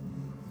here.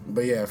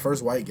 But yeah,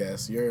 first white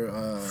guest. You're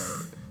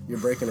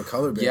breaking the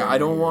color barrier. Yeah, I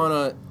don't want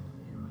to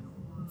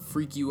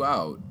freak you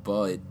out,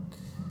 but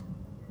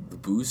the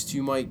boost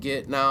you might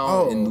get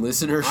now in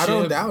listenership. I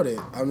don't doubt it.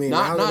 I mean,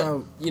 now that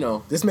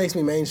I'm, this makes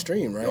me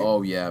mainstream, right?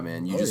 Oh yeah,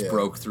 man, you just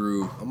broke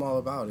through. I'm all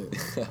about it.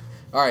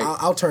 All right,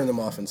 I'll turn them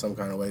off in some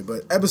kind of way.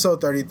 But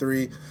episode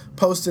 33,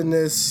 posting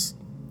this.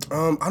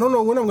 I don't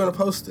know when I'm gonna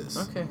post this.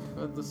 Okay,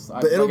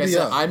 but it'll be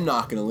up. I'm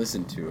not gonna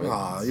listen to it.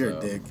 Aw, you're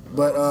a dick.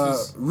 But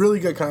really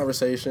good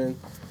conversation.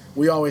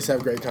 We always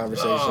have great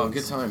conversations. Oh,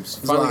 good times.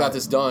 Finally got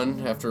this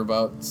done after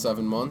about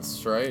 7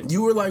 months, right?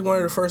 You were like one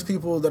of the first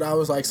people that I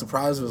was like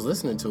surprised was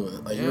listening to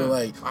it. Like you were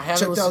like,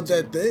 checked out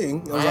that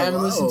thing. I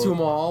haven't listened to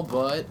them all,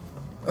 but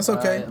that's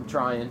okay. I'm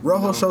trying.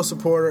 Rojo Show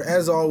supporter,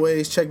 as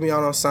always. Check me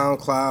out on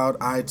SoundCloud,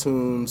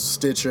 iTunes,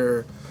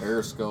 Stitcher,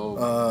 Periscope.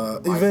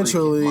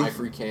 Eventually, my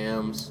free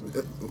cams.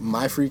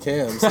 My free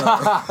cams.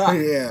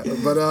 Yeah,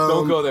 but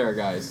don't go there,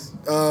 guys.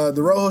 The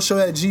Rojo Show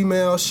at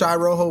Gmail, Shy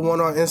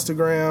Rojo1 on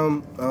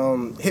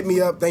Instagram. Hit me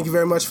up. Thank you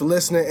very much for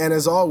listening. And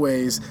as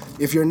always,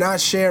 if you're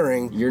not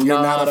sharing, you're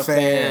not a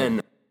fan.